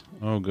is...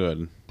 Oh,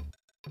 good.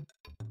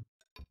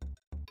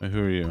 Hey,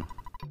 who are you?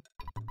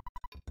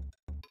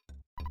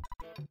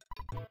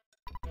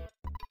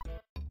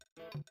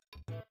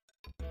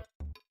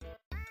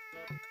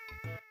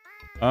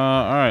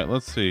 Alright,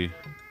 let's see.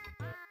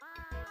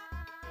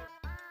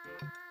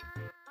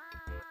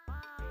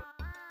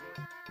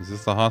 Is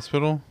this the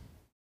hospital?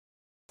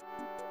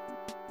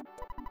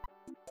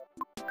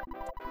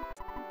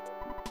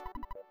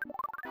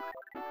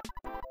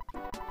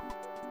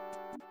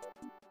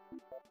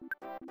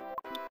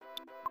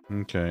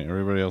 Okay,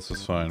 everybody else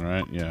is fine,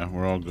 right? Yeah,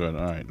 we're all good.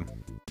 Alright.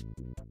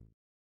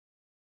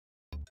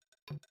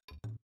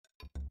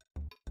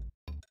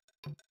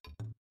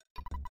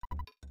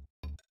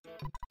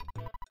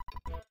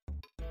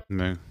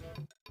 No.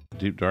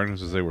 Deep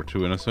darkness as they were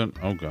too innocent?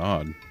 Oh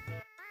god.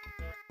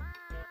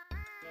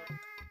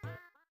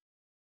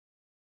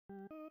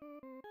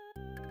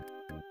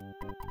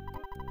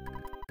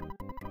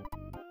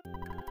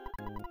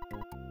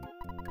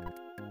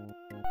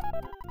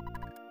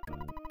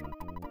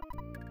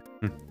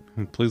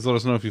 Please let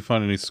us know if you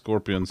find any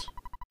scorpions.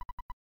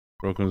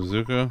 Broken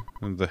bazooka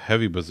and the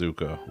heavy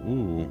bazooka.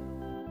 Ooh.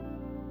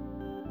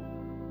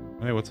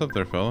 Hey, what's up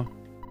there, fella?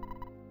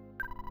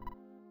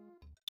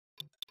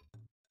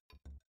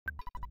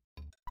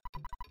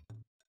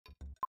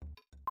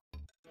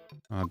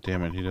 Oh,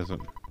 damn it, he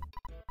doesn't.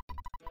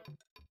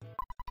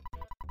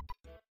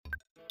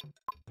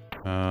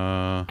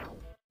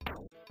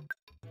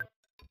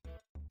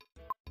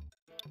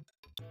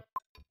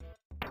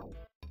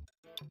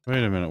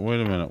 Wait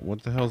a minute.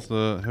 What the hell's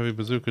the heavy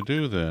bazooka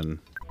do then?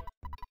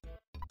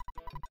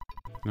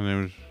 And there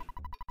was...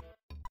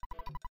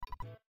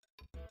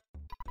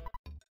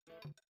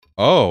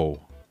 Oh!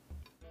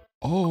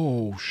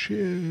 Oh,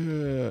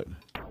 shit!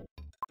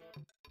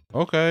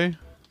 Okay.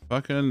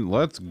 Fucking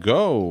let's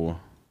go!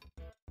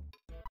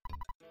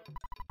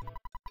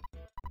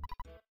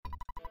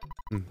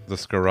 The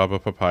Scaraba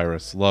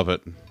Papyrus. Love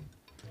it.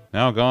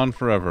 Now gone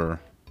forever.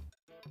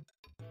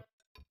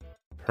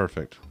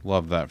 Perfect.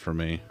 Love that for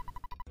me.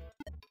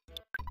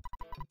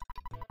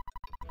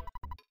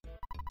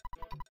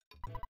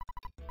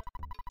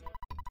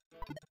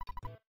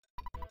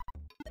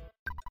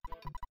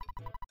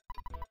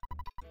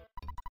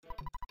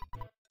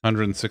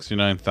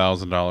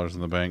 $169,000 in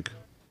the bank.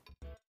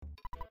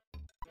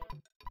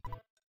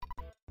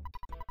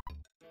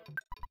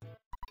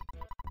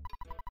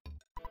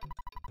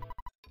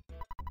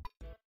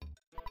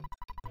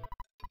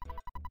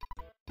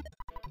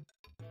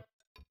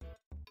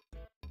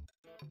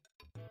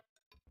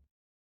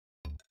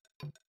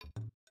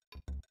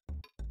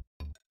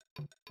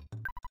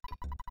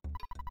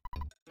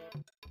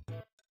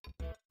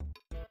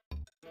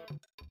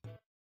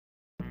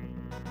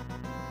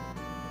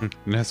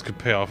 Nest could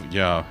pay off.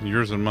 Yeah,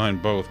 yours and mine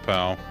both,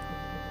 pal.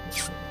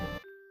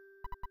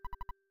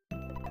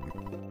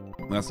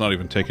 That's not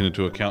even taking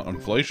into account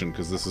inflation,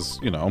 because this is,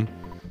 you know,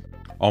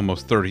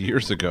 almost 30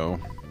 years ago.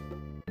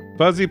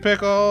 Fuzzy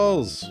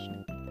Pickles!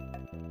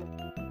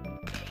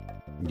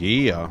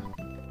 Yeah.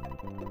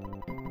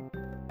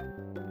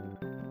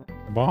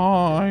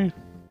 Bye.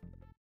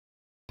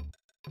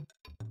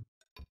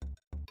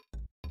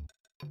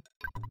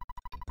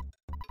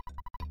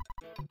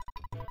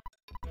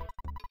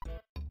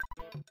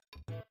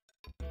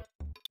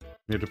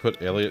 You have to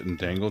put Elliot in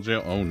Dangle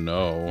jail? Oh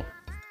no.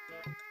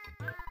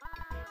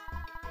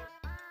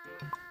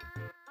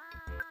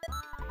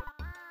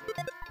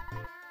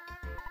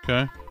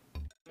 Okay.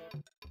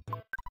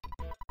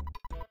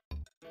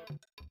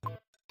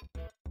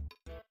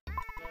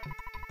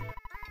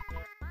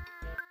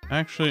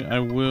 Actually, I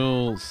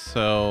will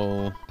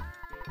sell...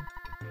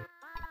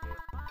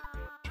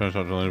 Trying to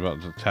talk to Elliot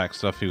about the tax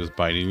stuff. He was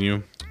biting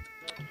you.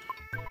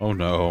 Oh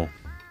no.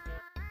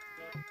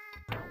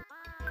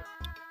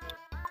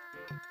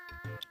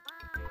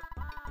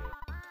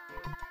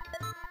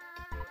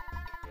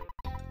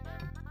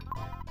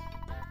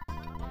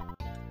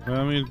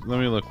 Let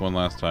me look one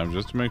last time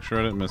just to make sure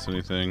I didn't miss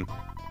anything.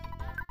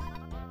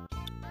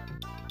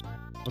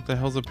 What the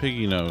hell's a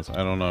piggy nose? I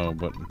don't know,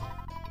 but...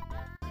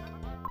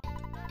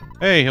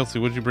 Hey, Hilsey,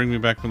 what'd you bring me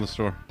back from the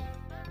store?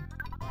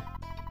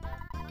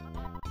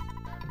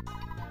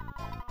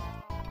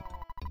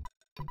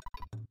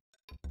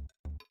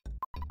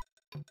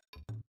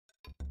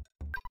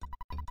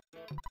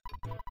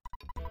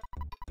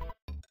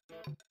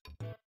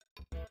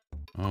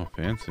 Oh,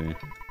 fancy.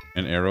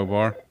 An arrow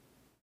bar?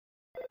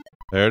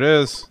 There it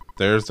is.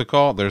 There's the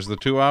call. There's the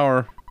 2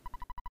 hour.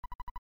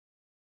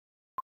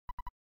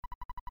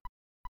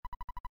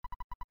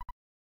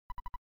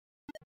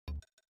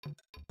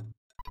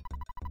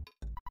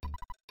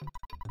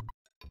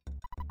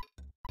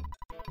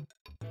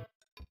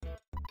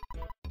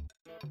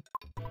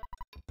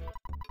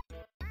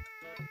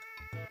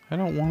 I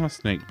don't want a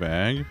snake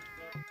bag.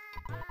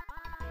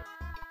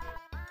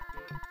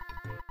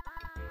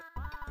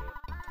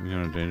 You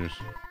know, dangerous.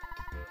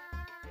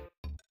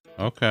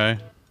 Okay.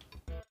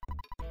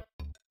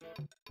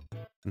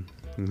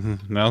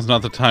 Now's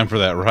not the time for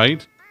that,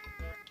 right?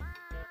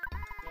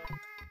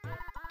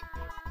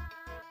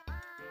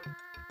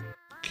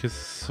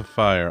 Kiss of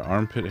fire,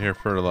 armpit hair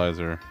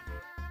fertilizer.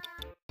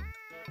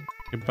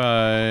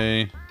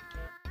 Goodbye.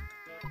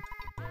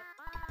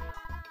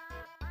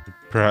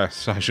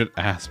 Perhaps I should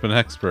ask an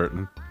expert.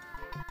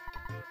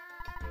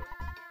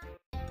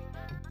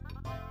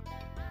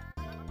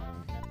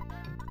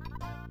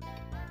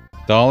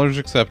 Dollars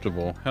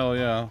acceptable. Hell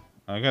yeah.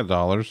 I got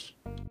dollars.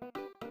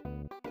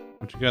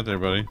 What you got there,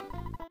 buddy?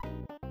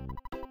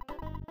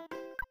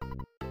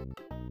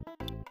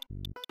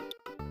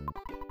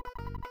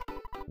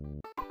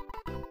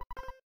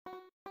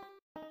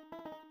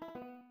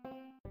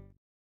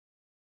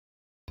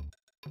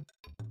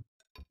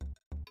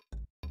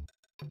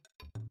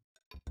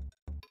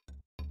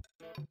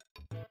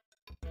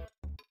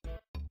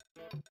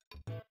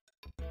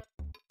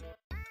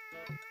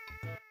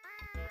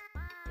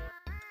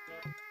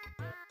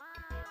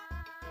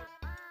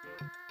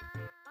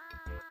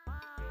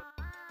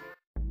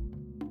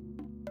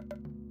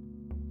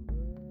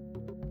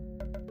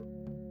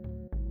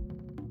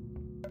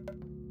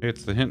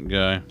 It's the hint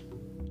guy.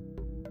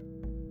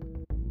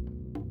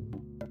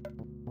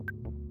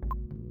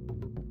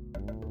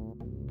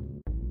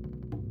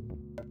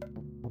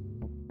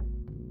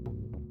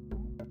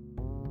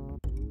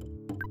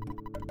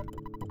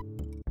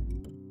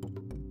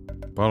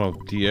 Bottle of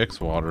DX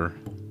water.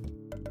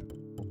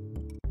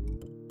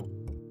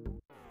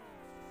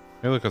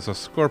 Hey, look, it's a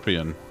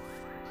scorpion.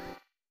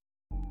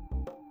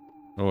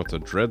 Oh, it's a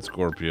dread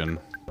scorpion.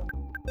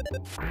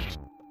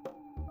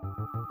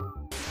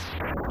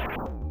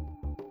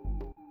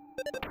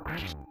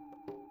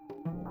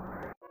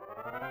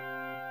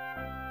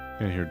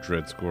 Can't hear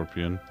dread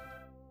scorpion.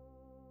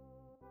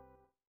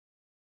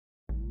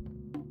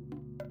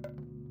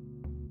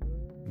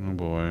 Oh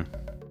boy.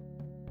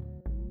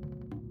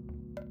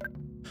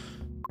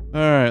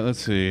 Alright,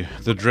 let's see.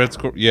 The dread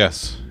scorpion.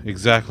 Yes,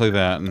 exactly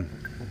that.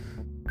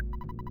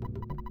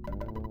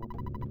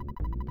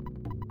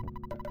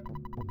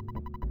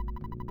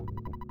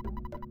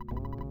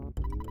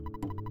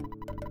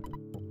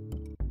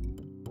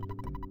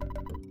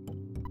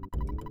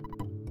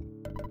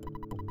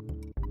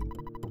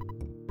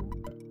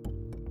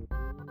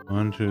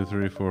 1, 2,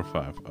 3, 4,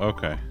 5.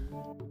 Okay.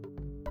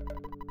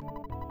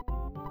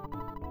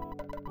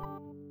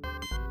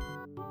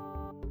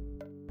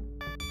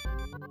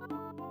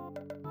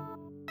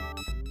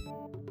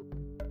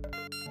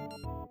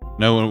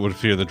 No one would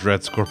fear the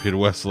dread scorpion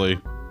Wesley.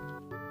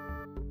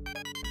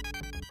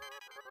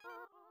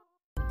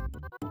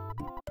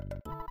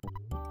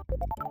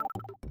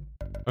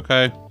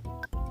 Okay.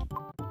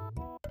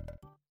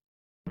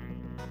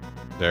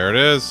 There it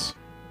is.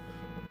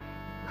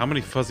 How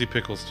many fuzzy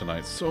pickles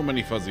tonight? So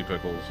many fuzzy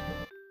pickles.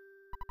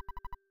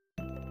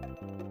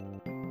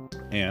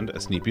 And a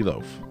Sneepy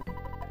Loaf.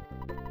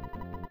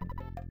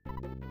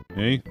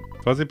 Hey,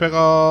 Fuzzy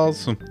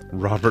Pickles!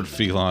 Robert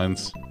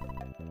Felines.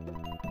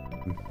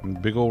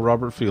 Big old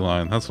Robert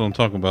Feline. That's what I'm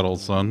talking about, old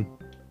son.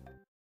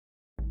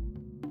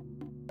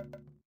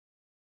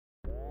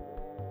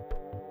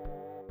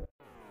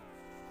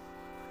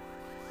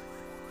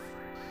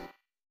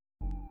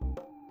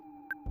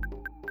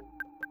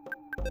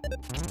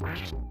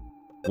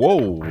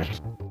 Whoa!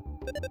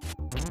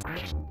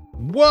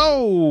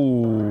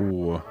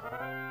 Whoa!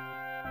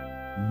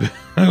 Big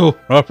old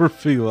Robert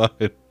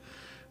Feline.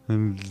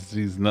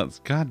 He's nuts.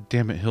 God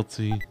damn it,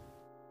 Hilty.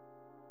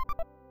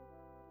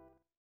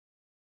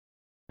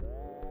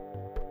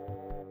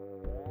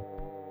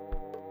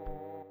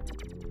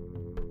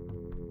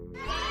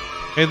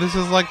 Hey, this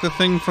is like the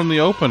thing from the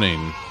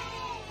opening.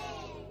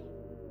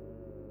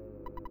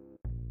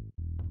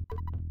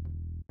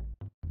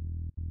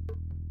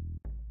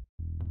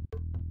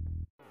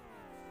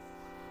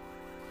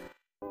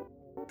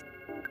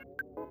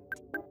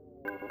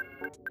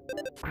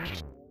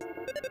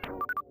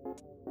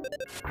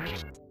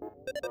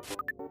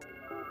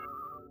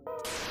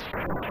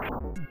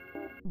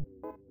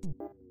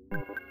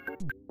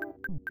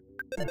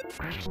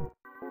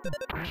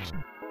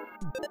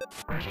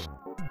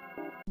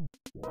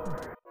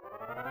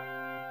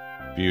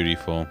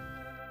 Beautiful.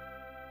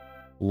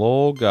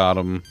 Lol, got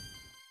him.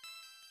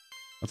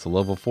 That's a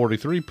level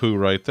 43 poo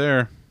right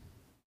there.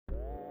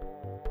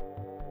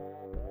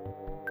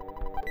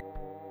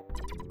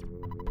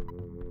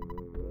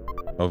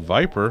 A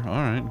Viper?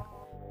 Alright.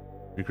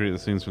 Recreate the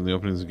scenes from the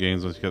openings of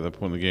games once you get to that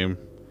point in the game.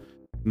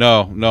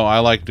 No, I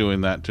like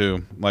doing that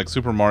too. Like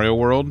Super Mario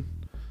World.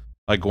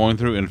 Like going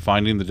through and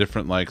finding the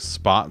different like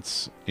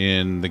spots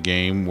in the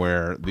game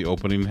where the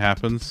opening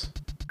happens.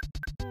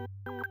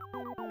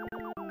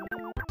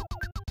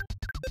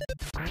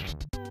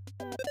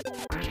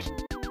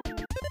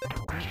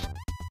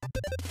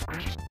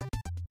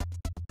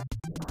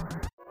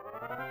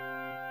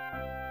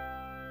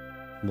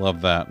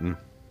 Love that.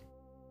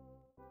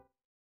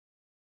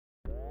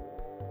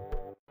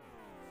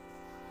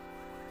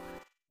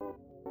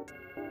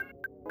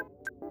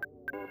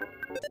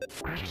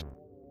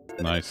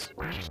 Nice.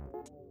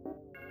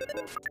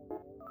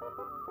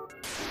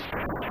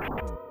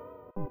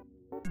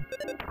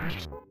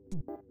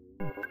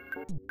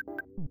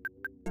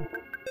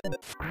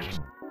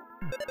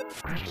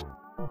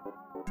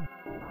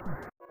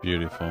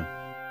 Beautiful.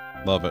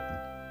 Love it.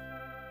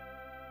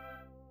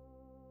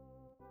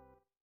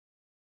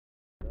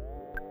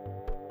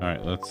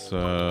 Alright, let's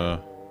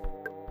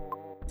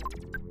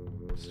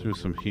do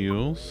some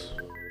heals.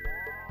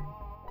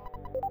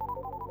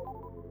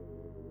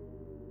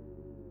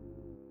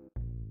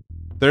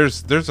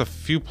 There's a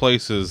few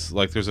places,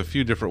 like there's a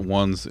few different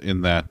ones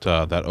in that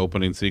that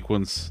opening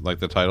sequence, like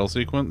the title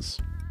sequence.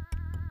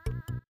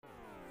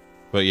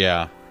 But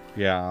yeah,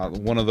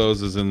 one of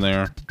those is in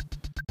there.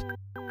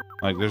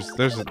 Like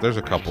there's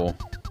a couple.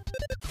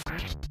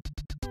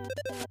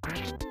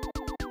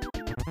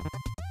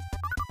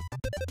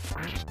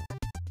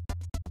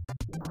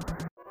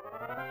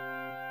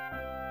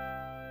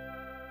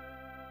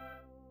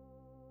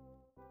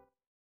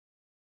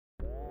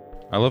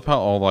 I love how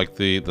all like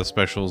the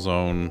special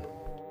zone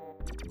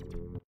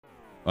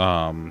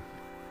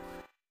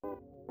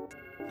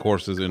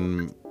courses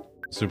in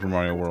Super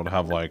Mario World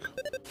have like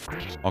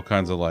all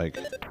kinds of like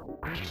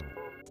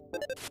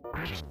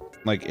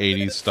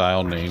 80s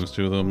style names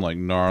to them, like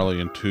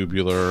gnarly and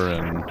tubular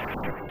and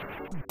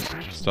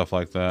stuff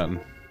like that.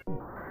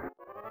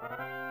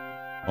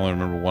 I only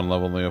remember one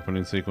level in the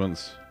opening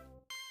sequence.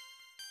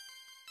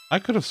 I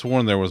could have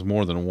sworn there was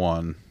more than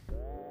one.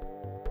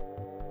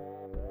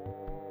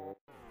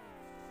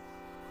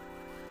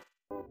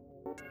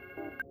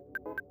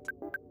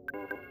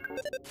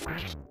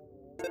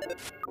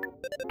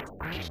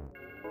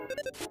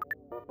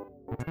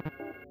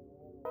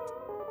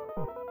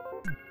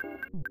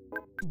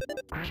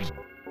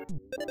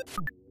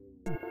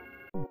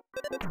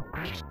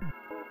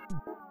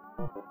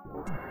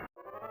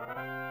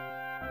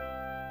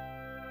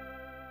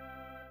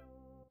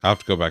 I have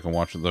to go back and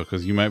watch it though,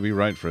 because you might be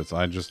right, Fritz.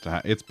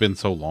 It's been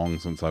so long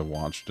since I've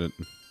watched it.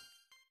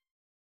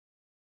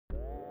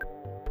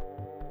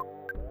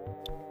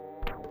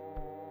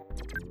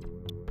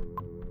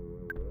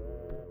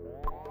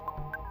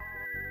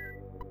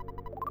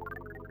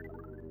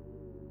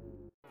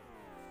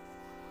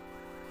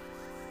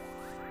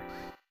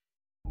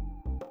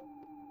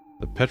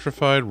 The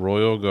Petrified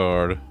Royal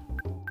Guard.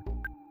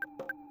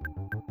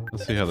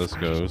 Let's see how this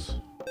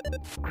goes.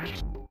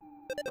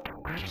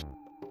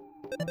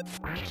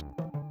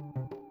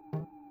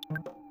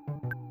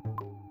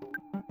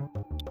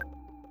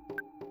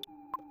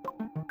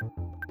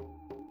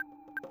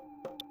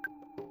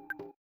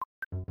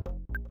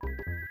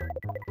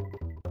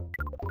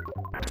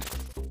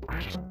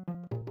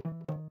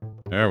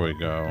 There we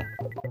go.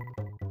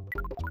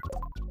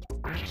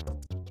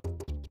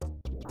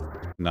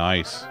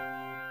 Nice.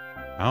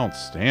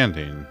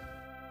 Outstanding.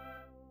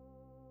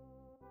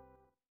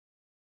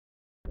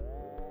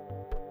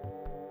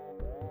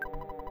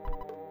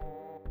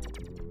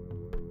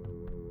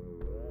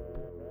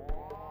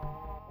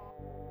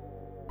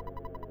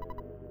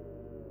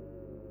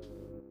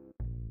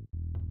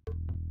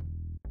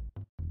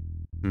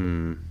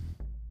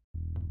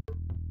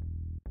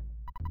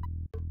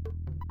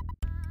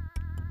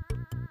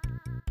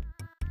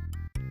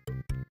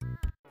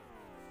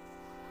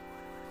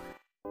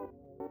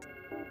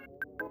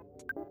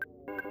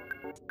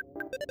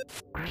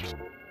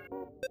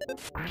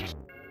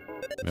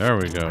 There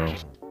we go.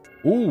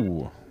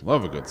 Ooh,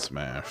 love a good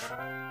smash.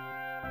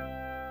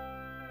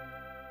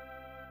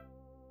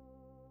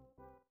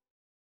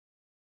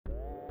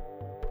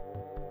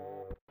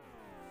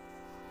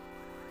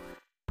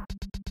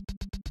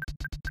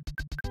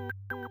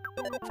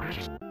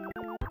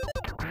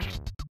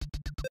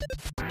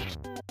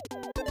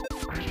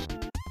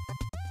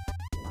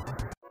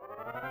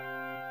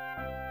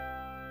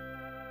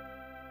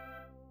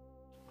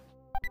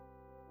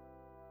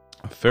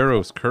 A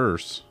Pharaoh's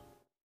Curse.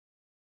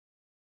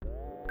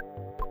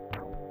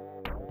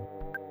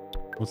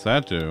 What's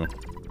that do?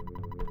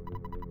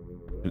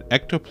 An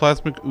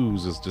ectoplasmic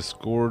ooze is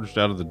disgorged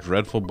out of the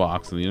dreadful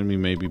box and the enemy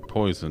may be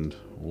poisoned.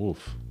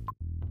 Oof.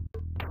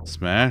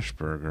 Smash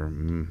burger.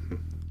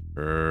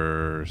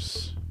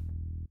 Curse.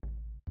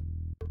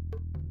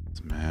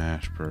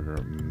 Smash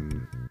burger.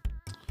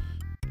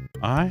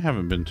 I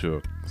haven't been to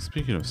a...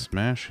 Speaking of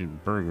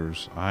smashing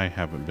burgers, I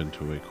haven't been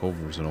to a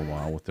Culver's in a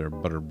while with their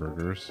butter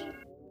burgers.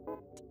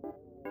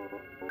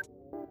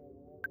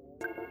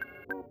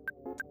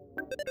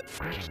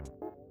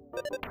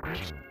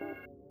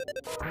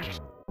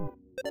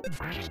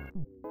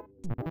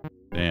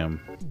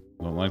 Damn.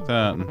 Don't like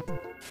that.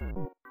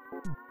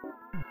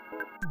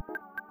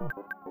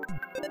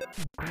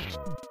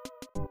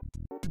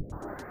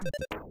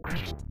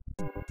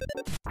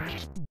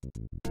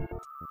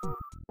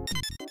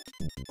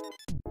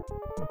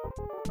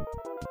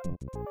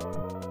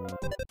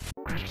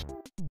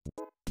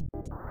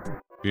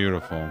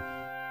 Beautiful.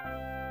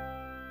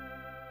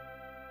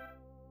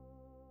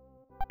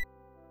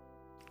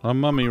 A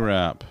mummy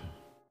wrap.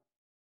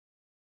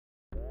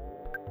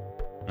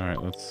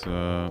 Alright, let's,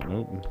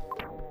 nope.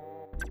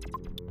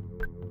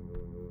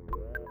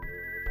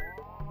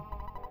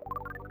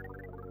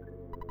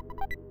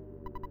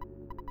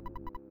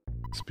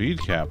 Speed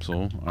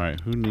capsule?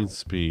 Alright, who needs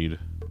speed?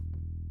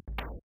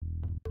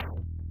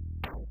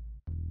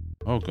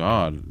 Oh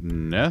god,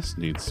 Ness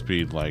needs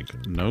speed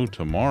like no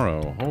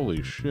tomorrow.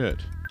 Holy shit.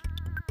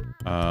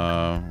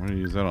 We're gonna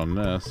use that on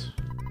Ness.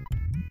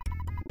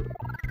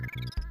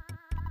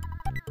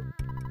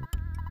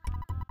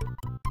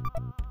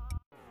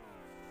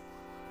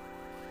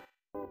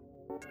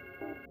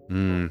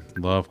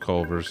 Love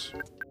Culver's.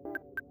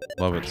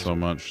 Love it so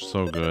much.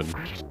 So good.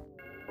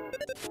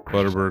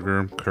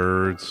 Butterburger,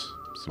 curds,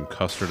 some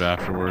custard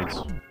afterwards.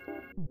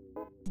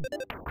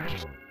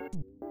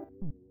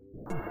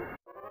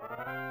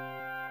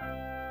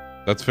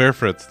 That's fair,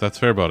 Fritz. That's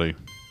fair, buddy.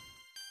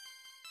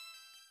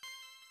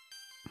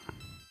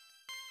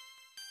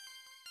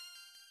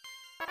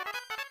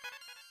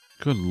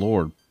 Good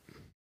lord.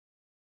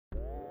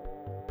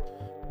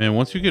 Man,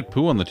 once you get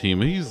Pooh on the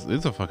team,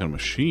 it's a fucking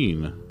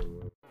machine.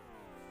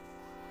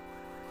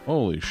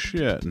 Holy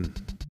shit.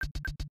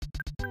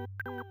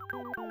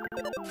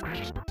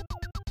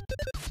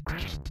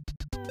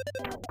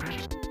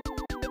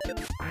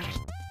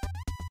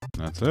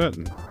 That's it.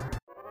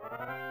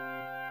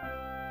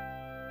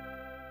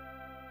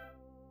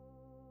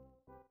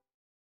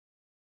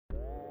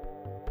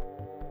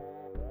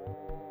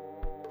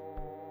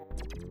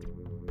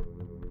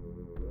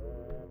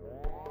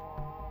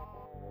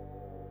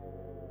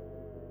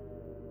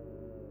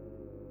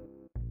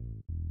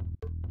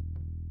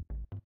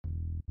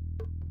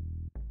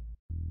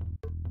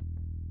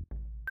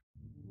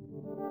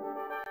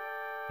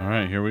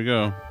 Alright, here we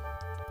go.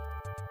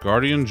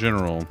 Guardian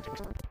General.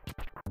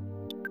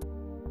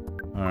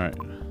 Alright.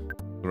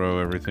 Throw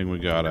everything we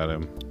got at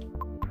him.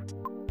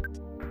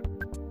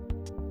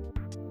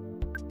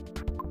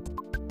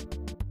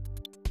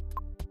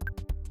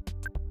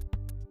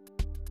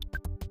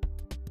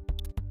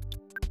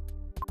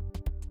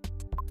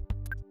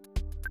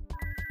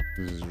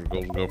 This is your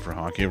golden go for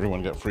hockey.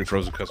 Everyone got free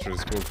frozen custard and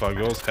scored 5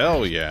 goals.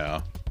 Hell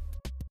yeah.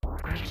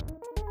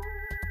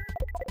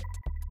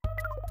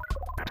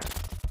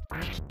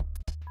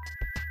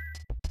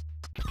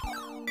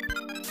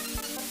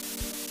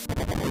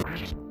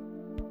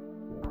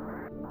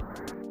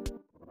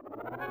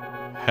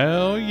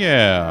 Hell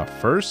yeah,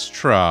 first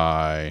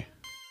try.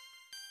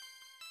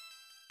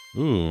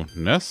 Ooh,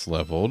 Ness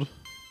leveled.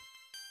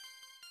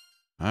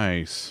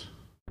 Nice.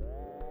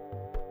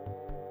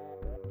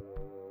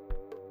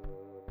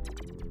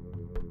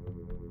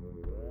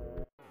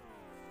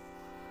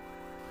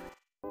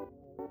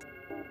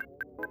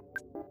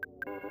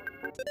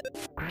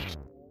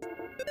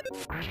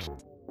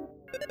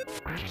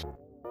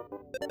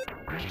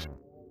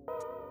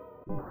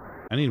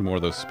 I need more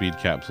of those speed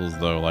capsules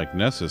though. Like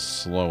Ness is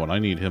slow and I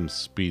need him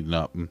speeding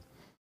up.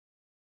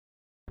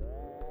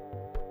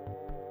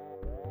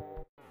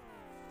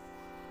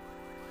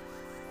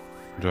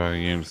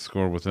 Driving game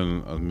score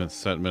within a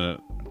set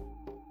minute.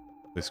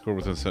 They score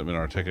within a set minute.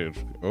 Our tech.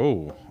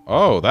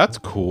 Oh, that's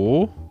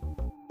cool.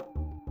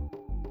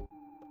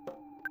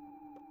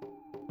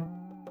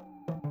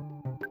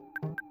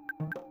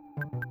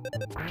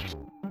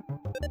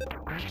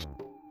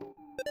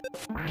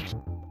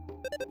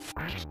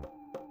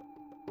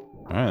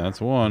 All right,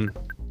 that's one.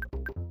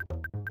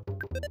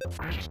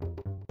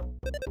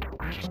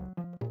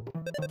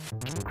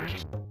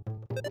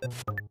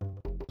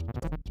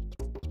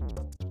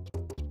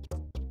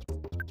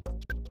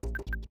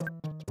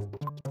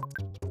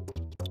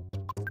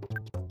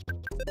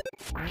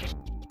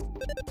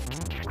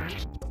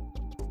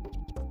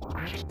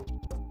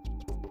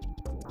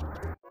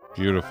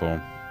 Beautiful.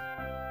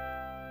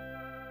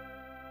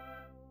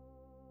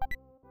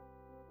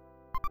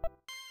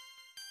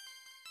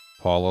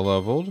 Paula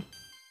leveled.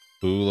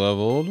 Boo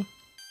leveled.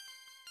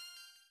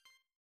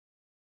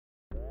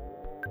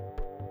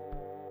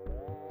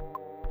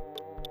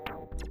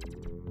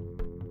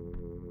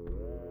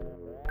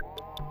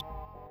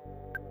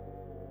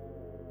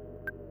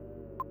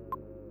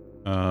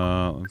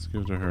 Let's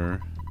give it to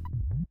her.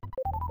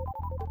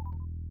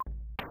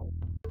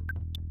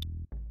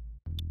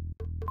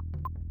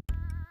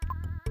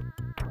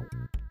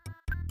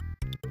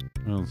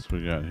 What else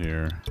we got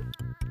here?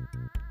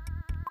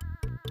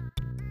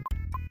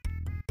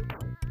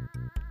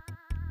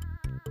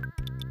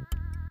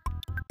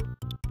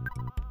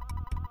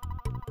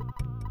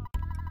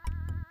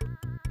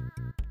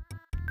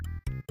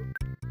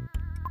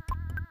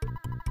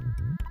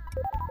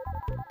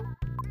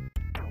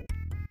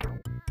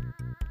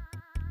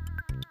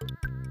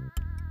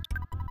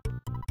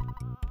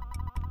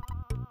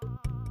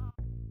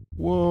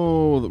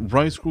 Whoa, the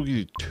rice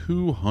cookie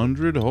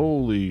 200?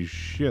 Holy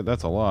shit,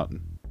 that's a lot.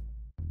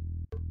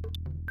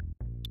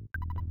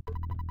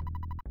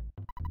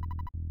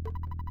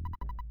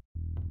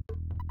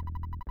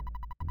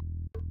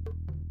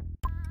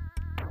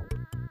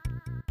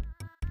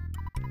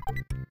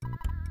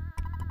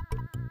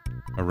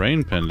 A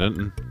rain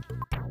pendant.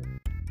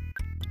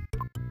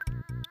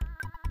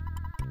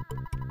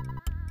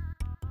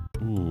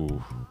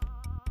 Ooh.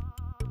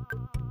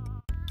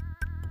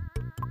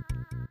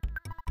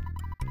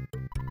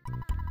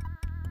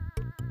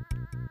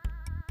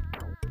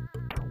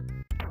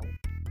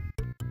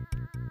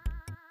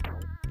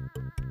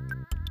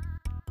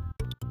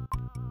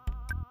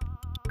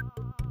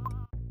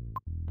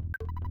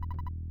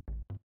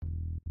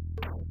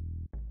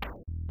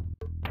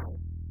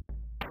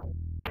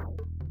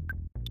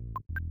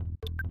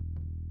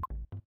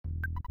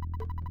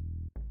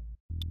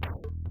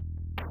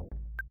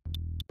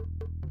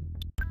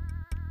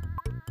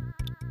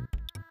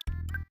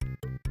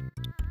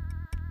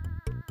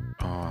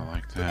 Oh, I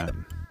like that.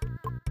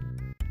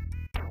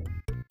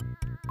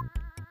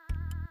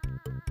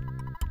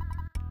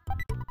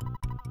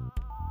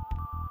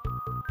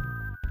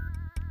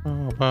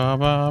 Ba,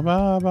 ba,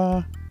 ba,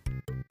 ba.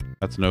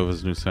 That's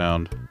Nova's new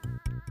sound.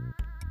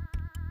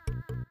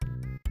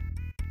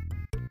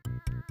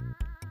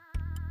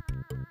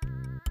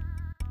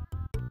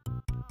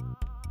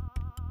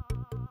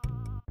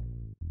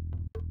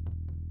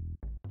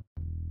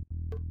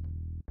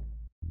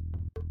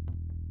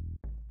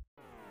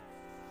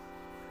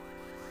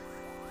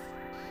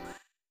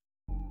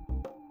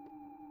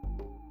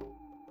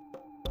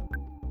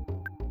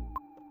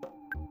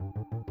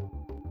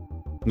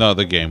 No,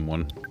 the game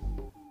one.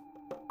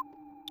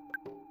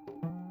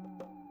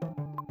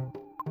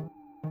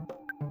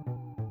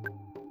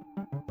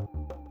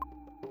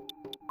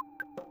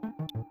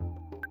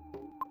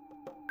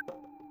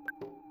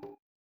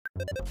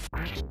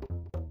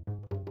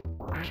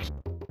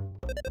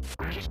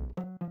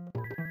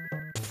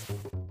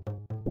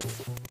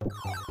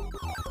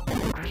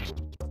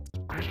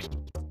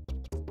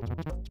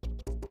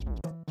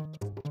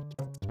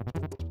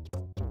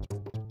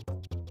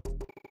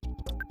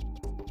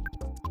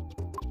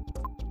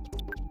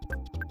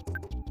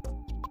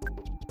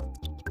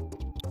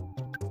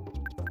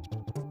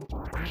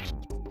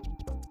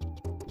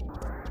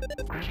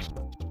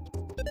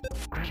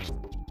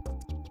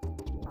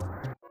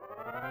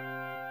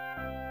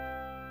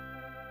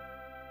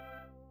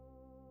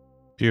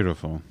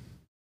 Beautiful.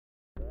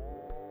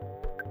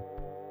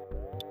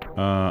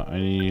 I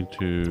need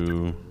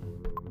to...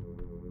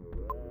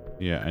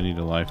 Yeah, I need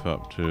to life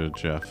up to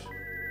Jeff.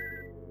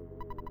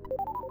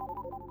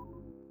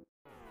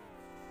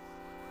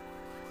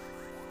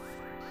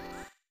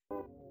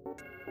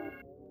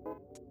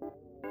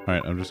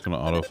 Alright, I'm just gonna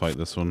auto-fight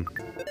this one.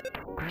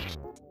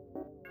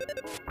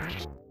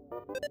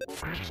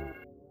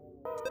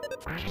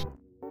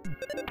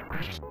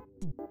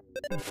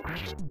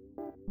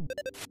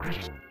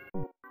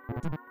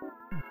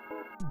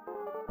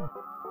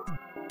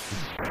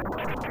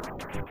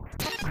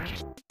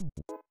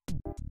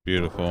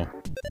 Beautiful.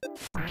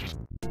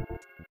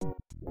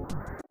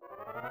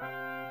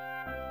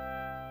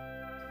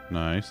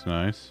 Nice,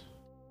 nice.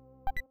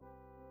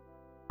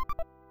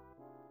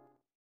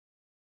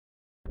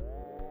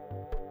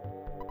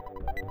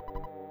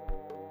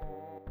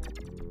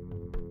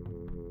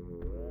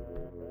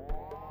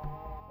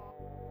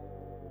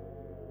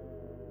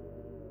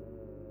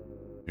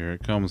 Here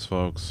it comes,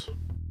 folks.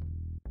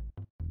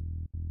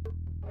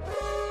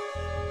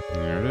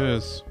 There it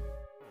is.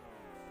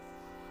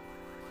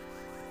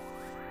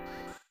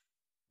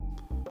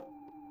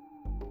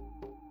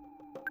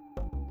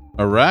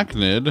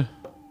 Arachnid?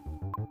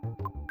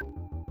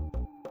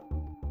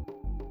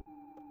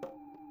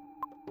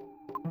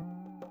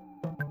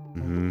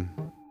 I'm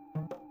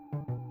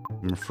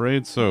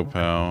afraid so,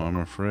 pal. I'm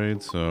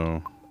afraid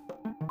so.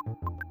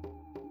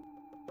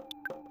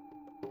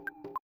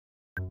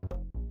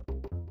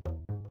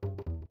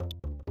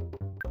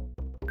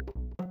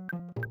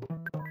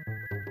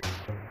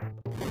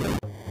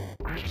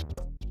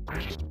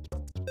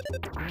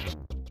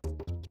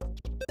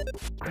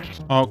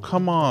 Oh,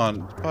 come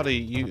on, buddy,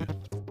 you...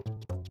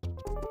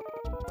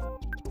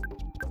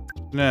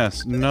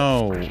 Ness,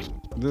 no.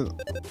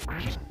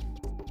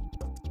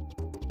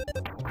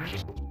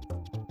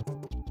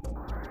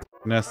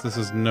 Ness, this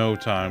is no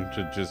time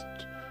to just...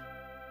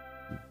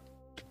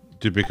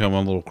 to become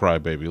a little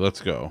crybaby.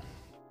 Let's go.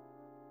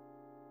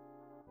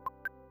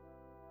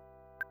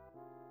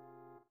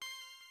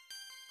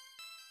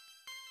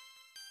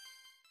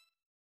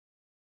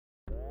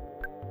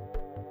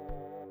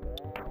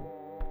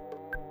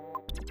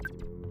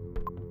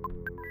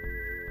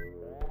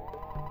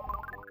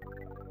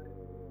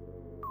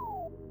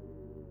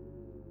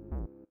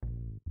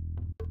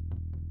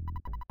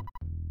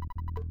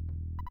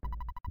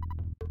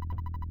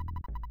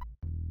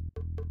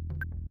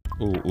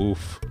 Ooh,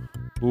 oof.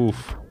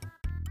 Oof.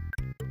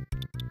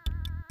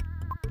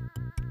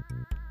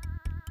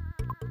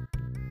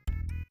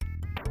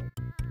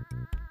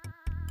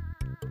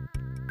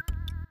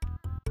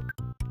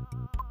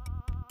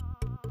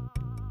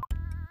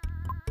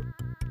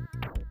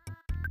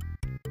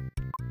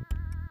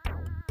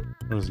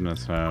 What does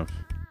Ness have?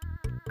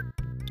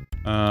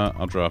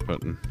 I'll drop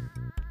it.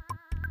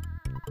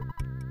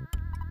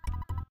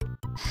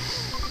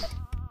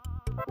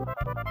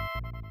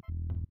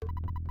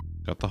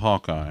 Got the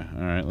Hawkeye.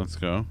 Alright, let's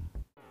go.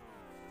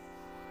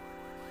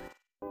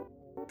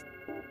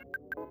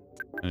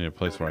 I need a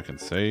place where I can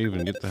save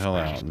and get the hell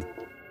out.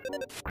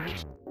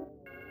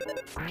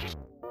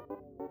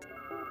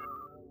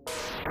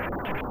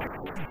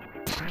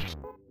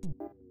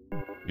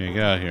 Yeah,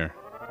 get out of here.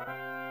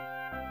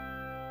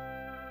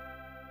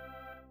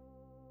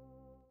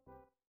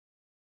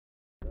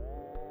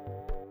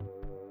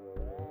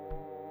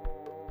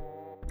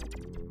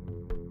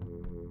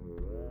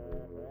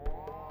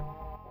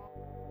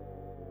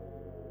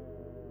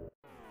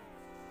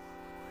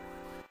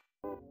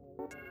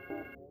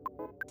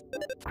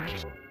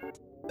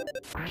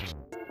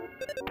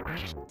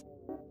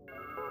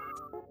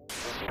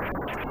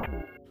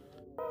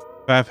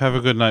 Baf, have a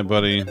good night,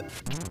 buddy.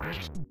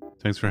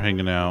 Thanks for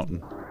hanging out.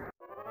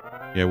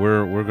 Yeah,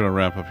 we're gonna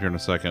wrap up here in a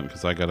second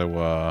because I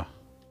gotta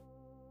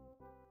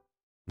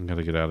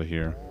get out of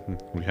here.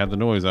 We had the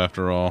noise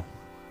after all.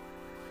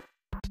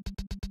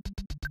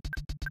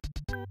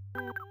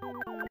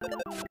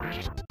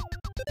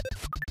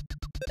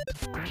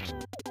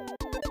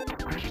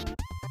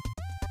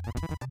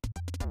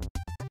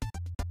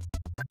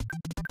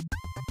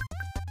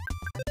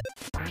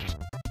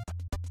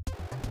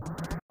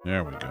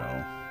 There we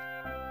go.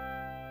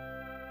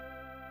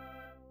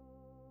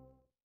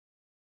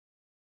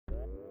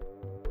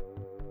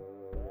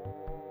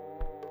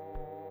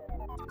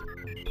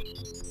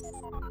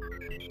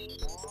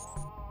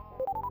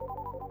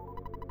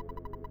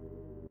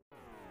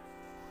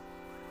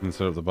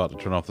 Instead of the bot to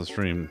turn off the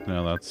stream.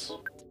 No, that's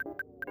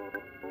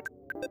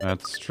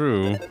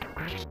true.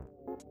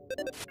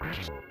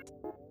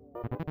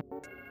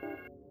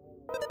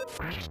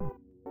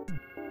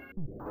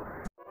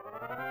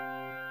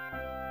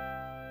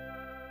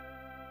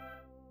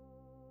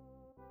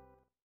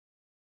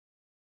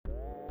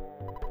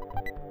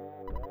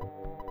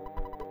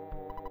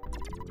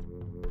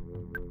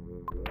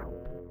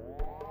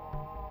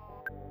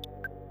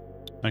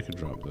 I could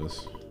drop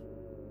this.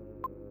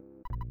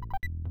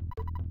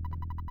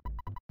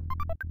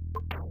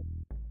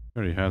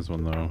 Already has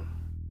one though.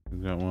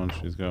 He's got one,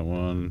 she's got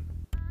one.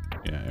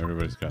 Yeah,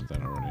 everybody's got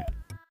that already.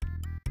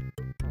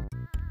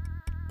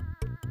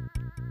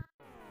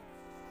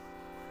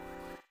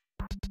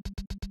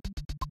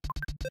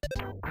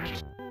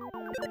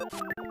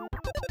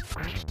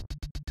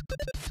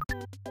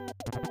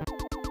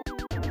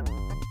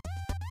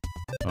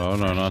 Oh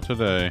no, not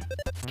today.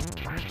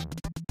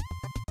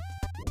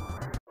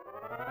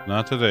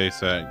 Not today,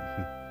 Sag.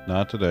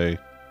 Not today.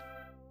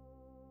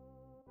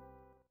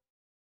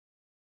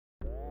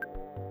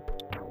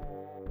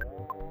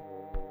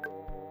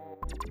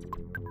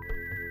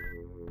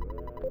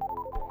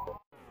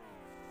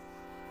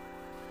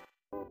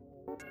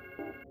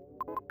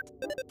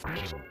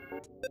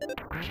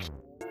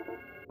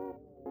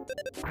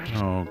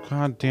 Oh,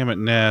 god damn it,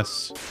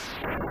 Ness.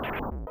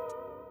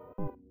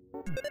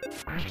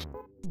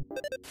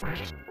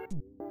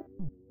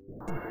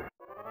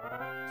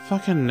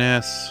 Fucking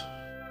Ness.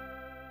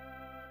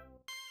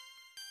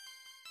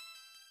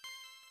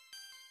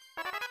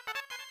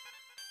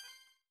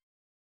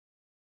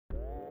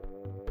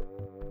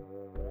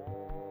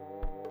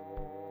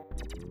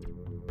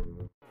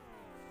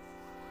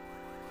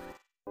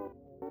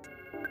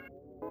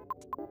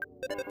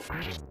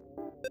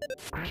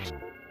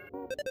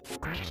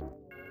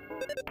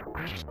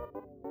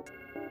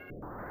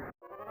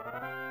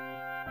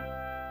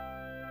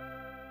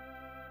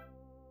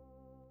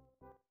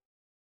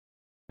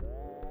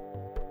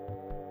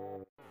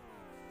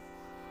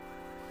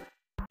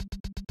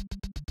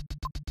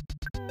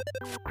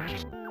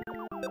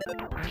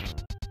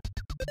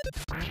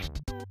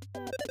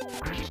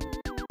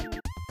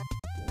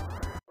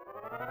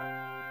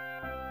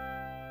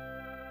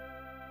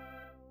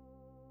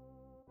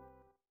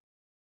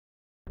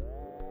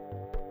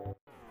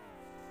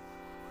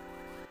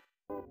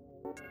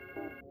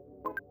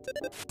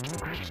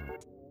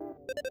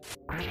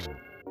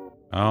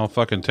 I'll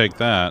fucking take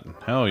that.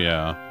 Hell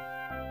yeah.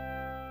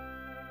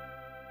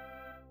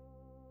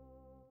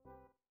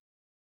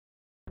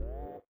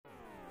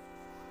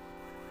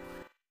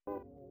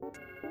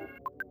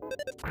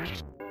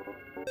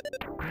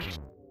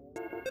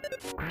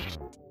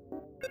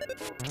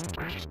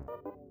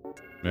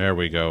 There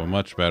we go.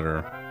 Much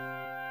better.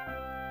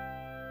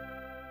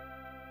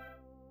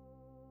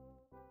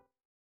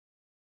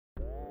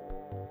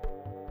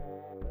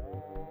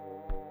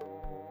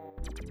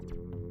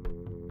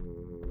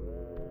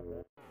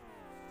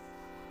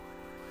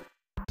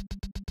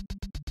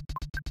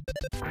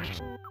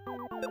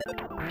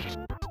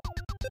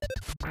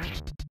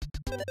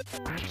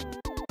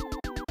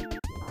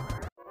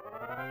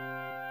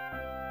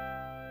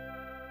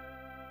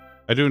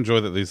 I do enjoy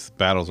that these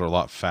battles are a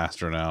lot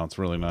faster now. It's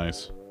really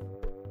nice.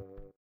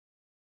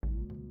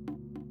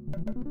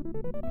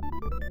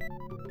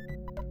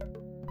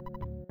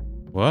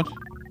 What?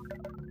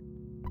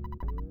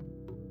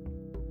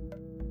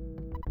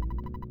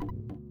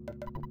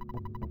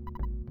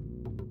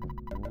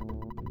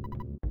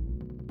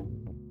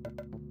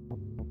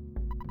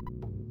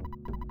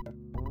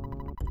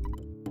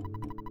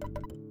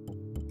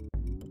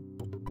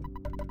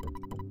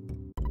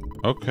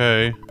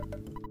 Okay.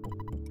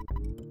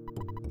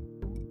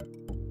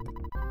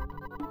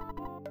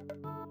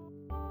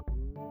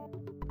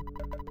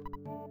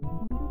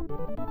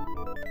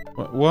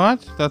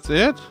 What? That's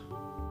it?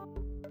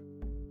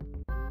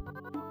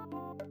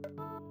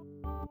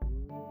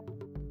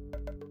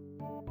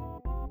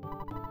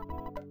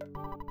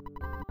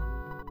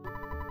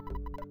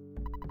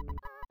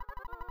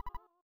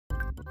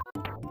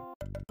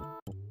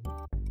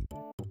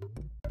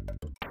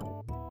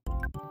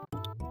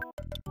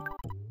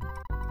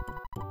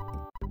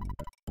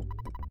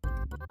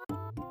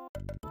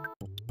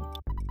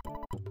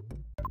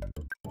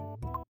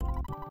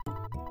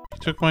 He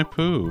took my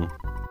poo.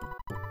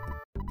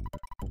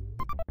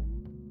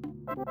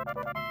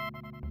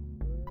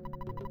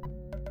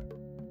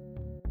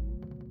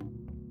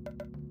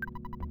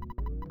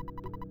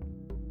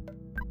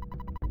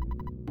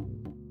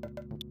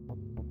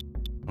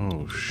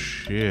 Oh,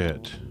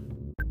 shit.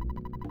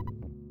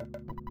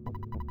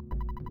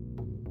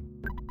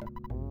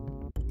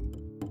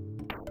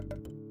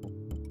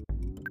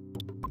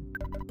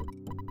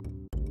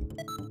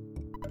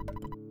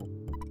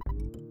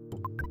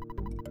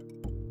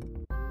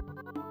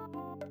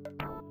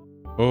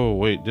 Oh,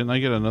 wait, didn't I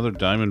get another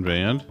diamond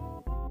band?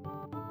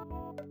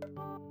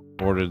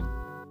 Or did...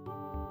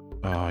 Oh,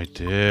 I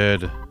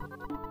did.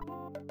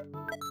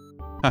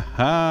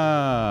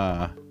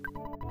 Haha!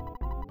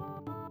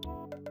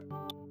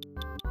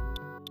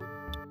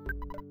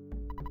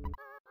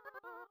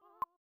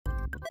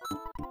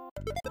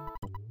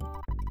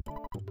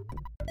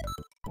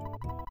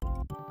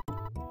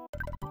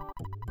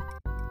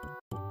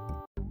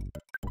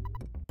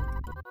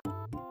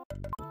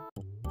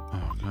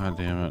 Oh, god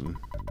damn it.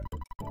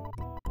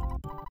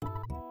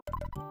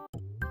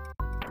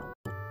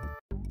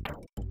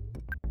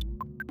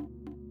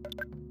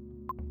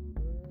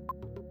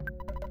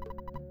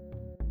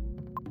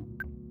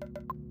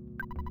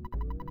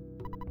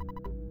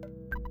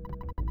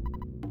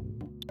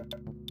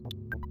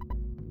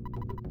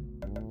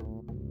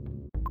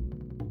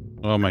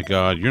 Oh my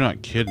god, you're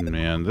not kidding,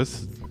 man.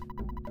 This...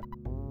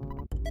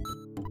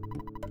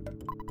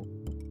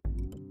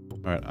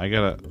 Alright, I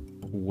gotta...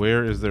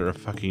 Where is there a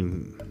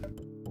fucking...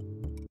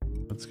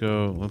 Let's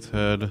go, let's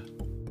head.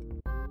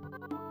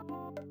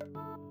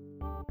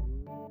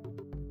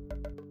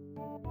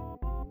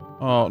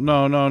 Oh,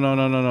 no, no, no,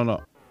 no, no, no,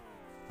 no.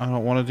 I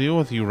don't want to deal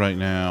with you right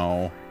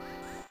now.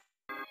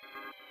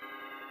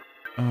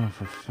 Oh,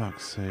 for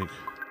fuck's sake.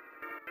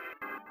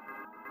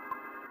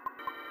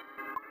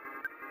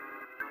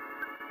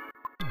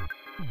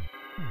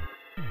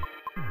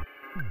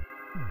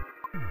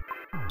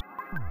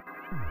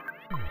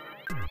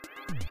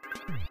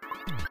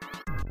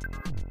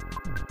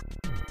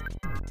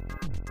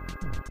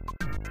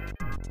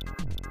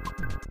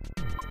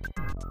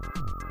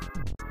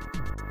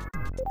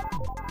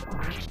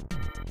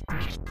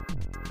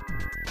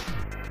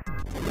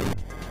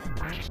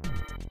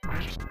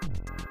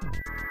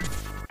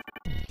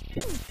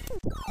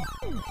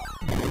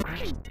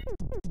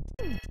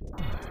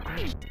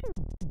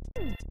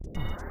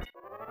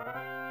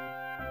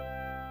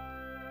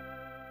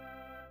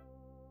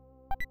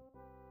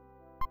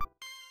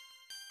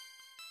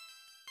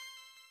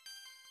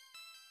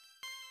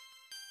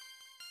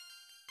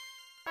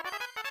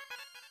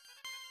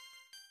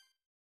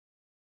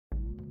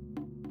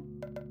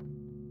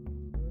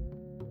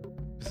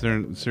 Is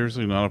there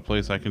seriously not a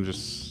place I can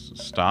just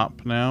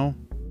stop now?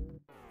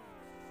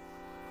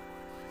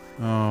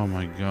 Oh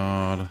my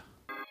god.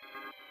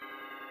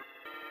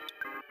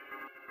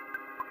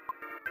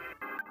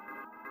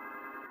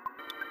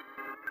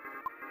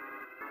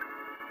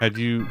 Had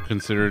you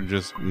considered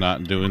just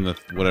not doing the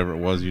whatever it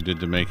was you did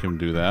to make him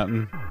do that?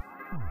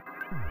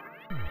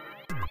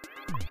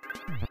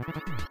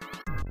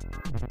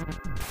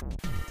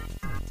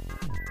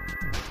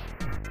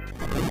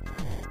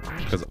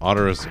 Because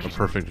Otter is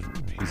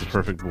he's a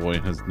perfect boy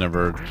and has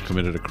never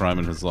committed a crime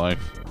in his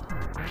life.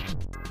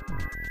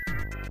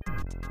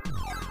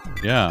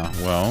 Yeah,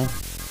 well,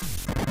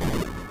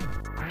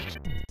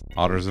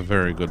 Otter's a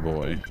very good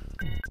boy.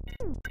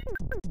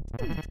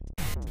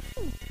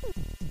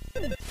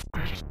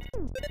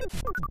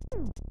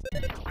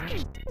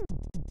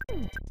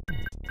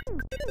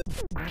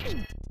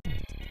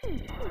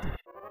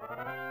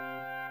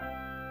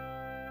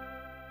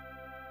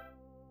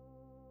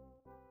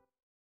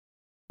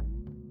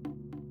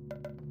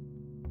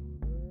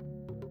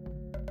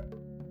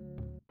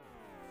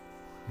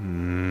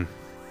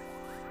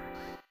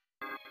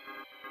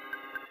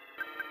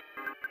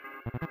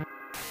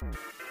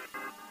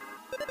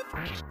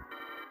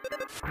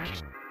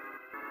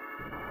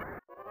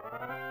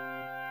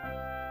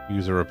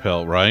 Use a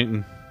repel, right?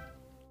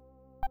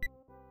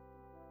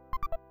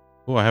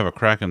 Oh, I have a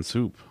Kraken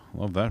soup.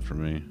 Love that for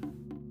me.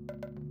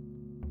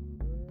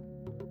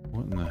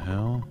 What in the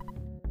hell?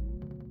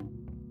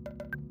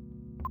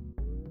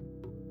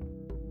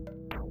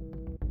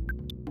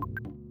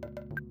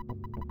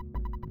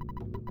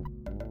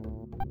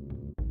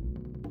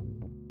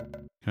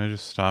 Can I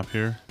just stop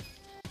here?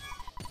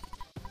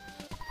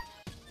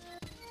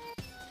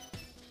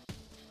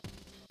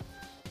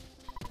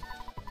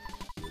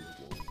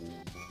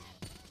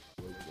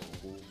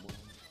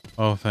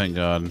 Oh, thank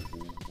God.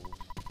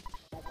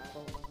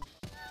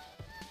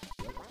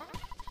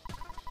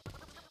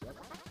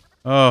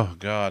 Oh,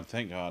 God,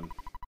 thank God.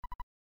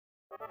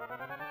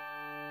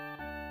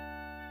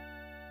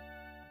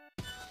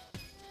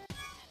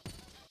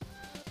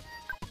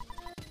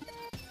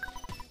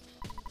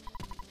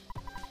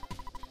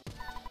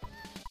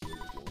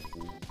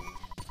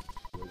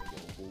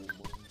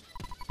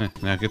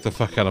 Now get the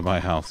fuck out of my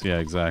house. Yeah,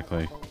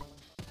 exactly.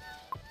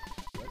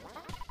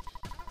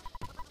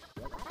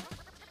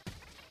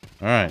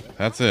 Alright,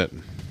 that's it.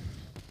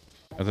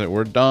 That's it,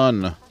 we're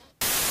done.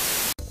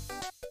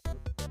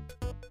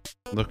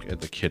 Look at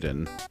the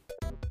kitten.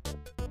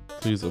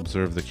 Please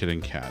observe the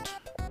kitten cat.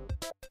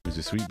 She's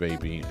a sweet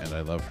baby, and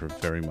I love her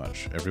very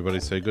much.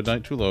 Everybody say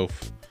goodnight to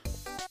Loaf.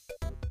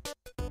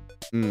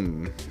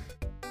 I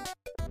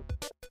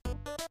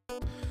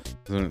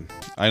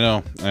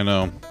know.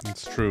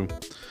 It's true.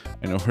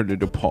 I know her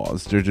little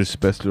paws. They're just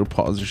best little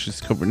paws.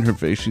 She's covering her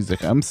face. She's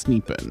like, I'm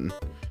sneeping.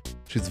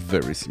 She's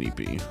very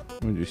sleepy.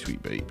 Oh, you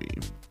sweet baby.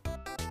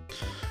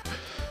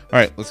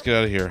 Alright, let's get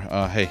out of here.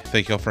 Hey,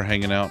 thank y'all for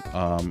hanging out.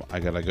 I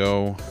gotta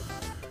go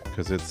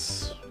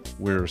because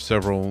we're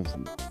several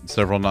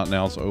not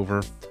nows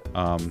over.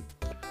 We're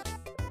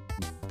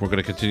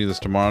gonna continue this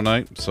tomorrow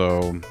night,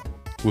 so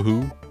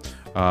woohoo.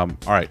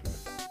 Alright.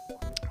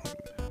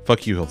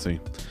 Fuck you, Hilty.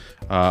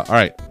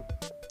 Alright.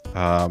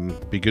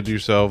 Be good to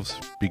yourselves.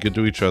 Be good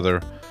to each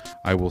other.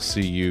 I will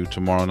see you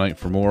tomorrow night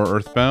for more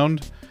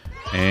Earthbound.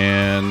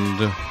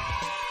 And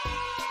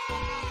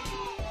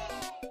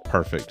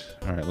perfect.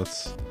 All right,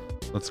 let's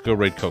go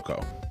raid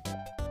Coco.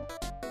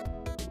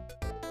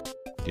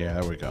 Yeah,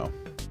 there we go.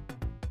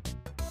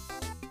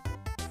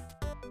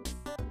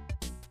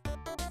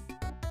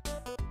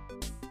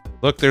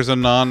 Look, there's a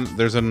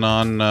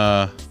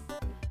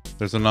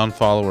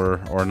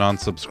non-follower or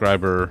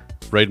non-subscriber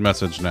raid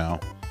message now.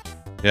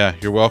 Yeah,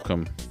 you're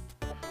welcome.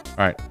 All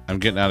right, I'm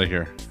getting out of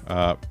here.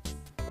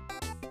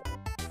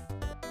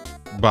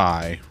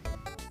 Bye.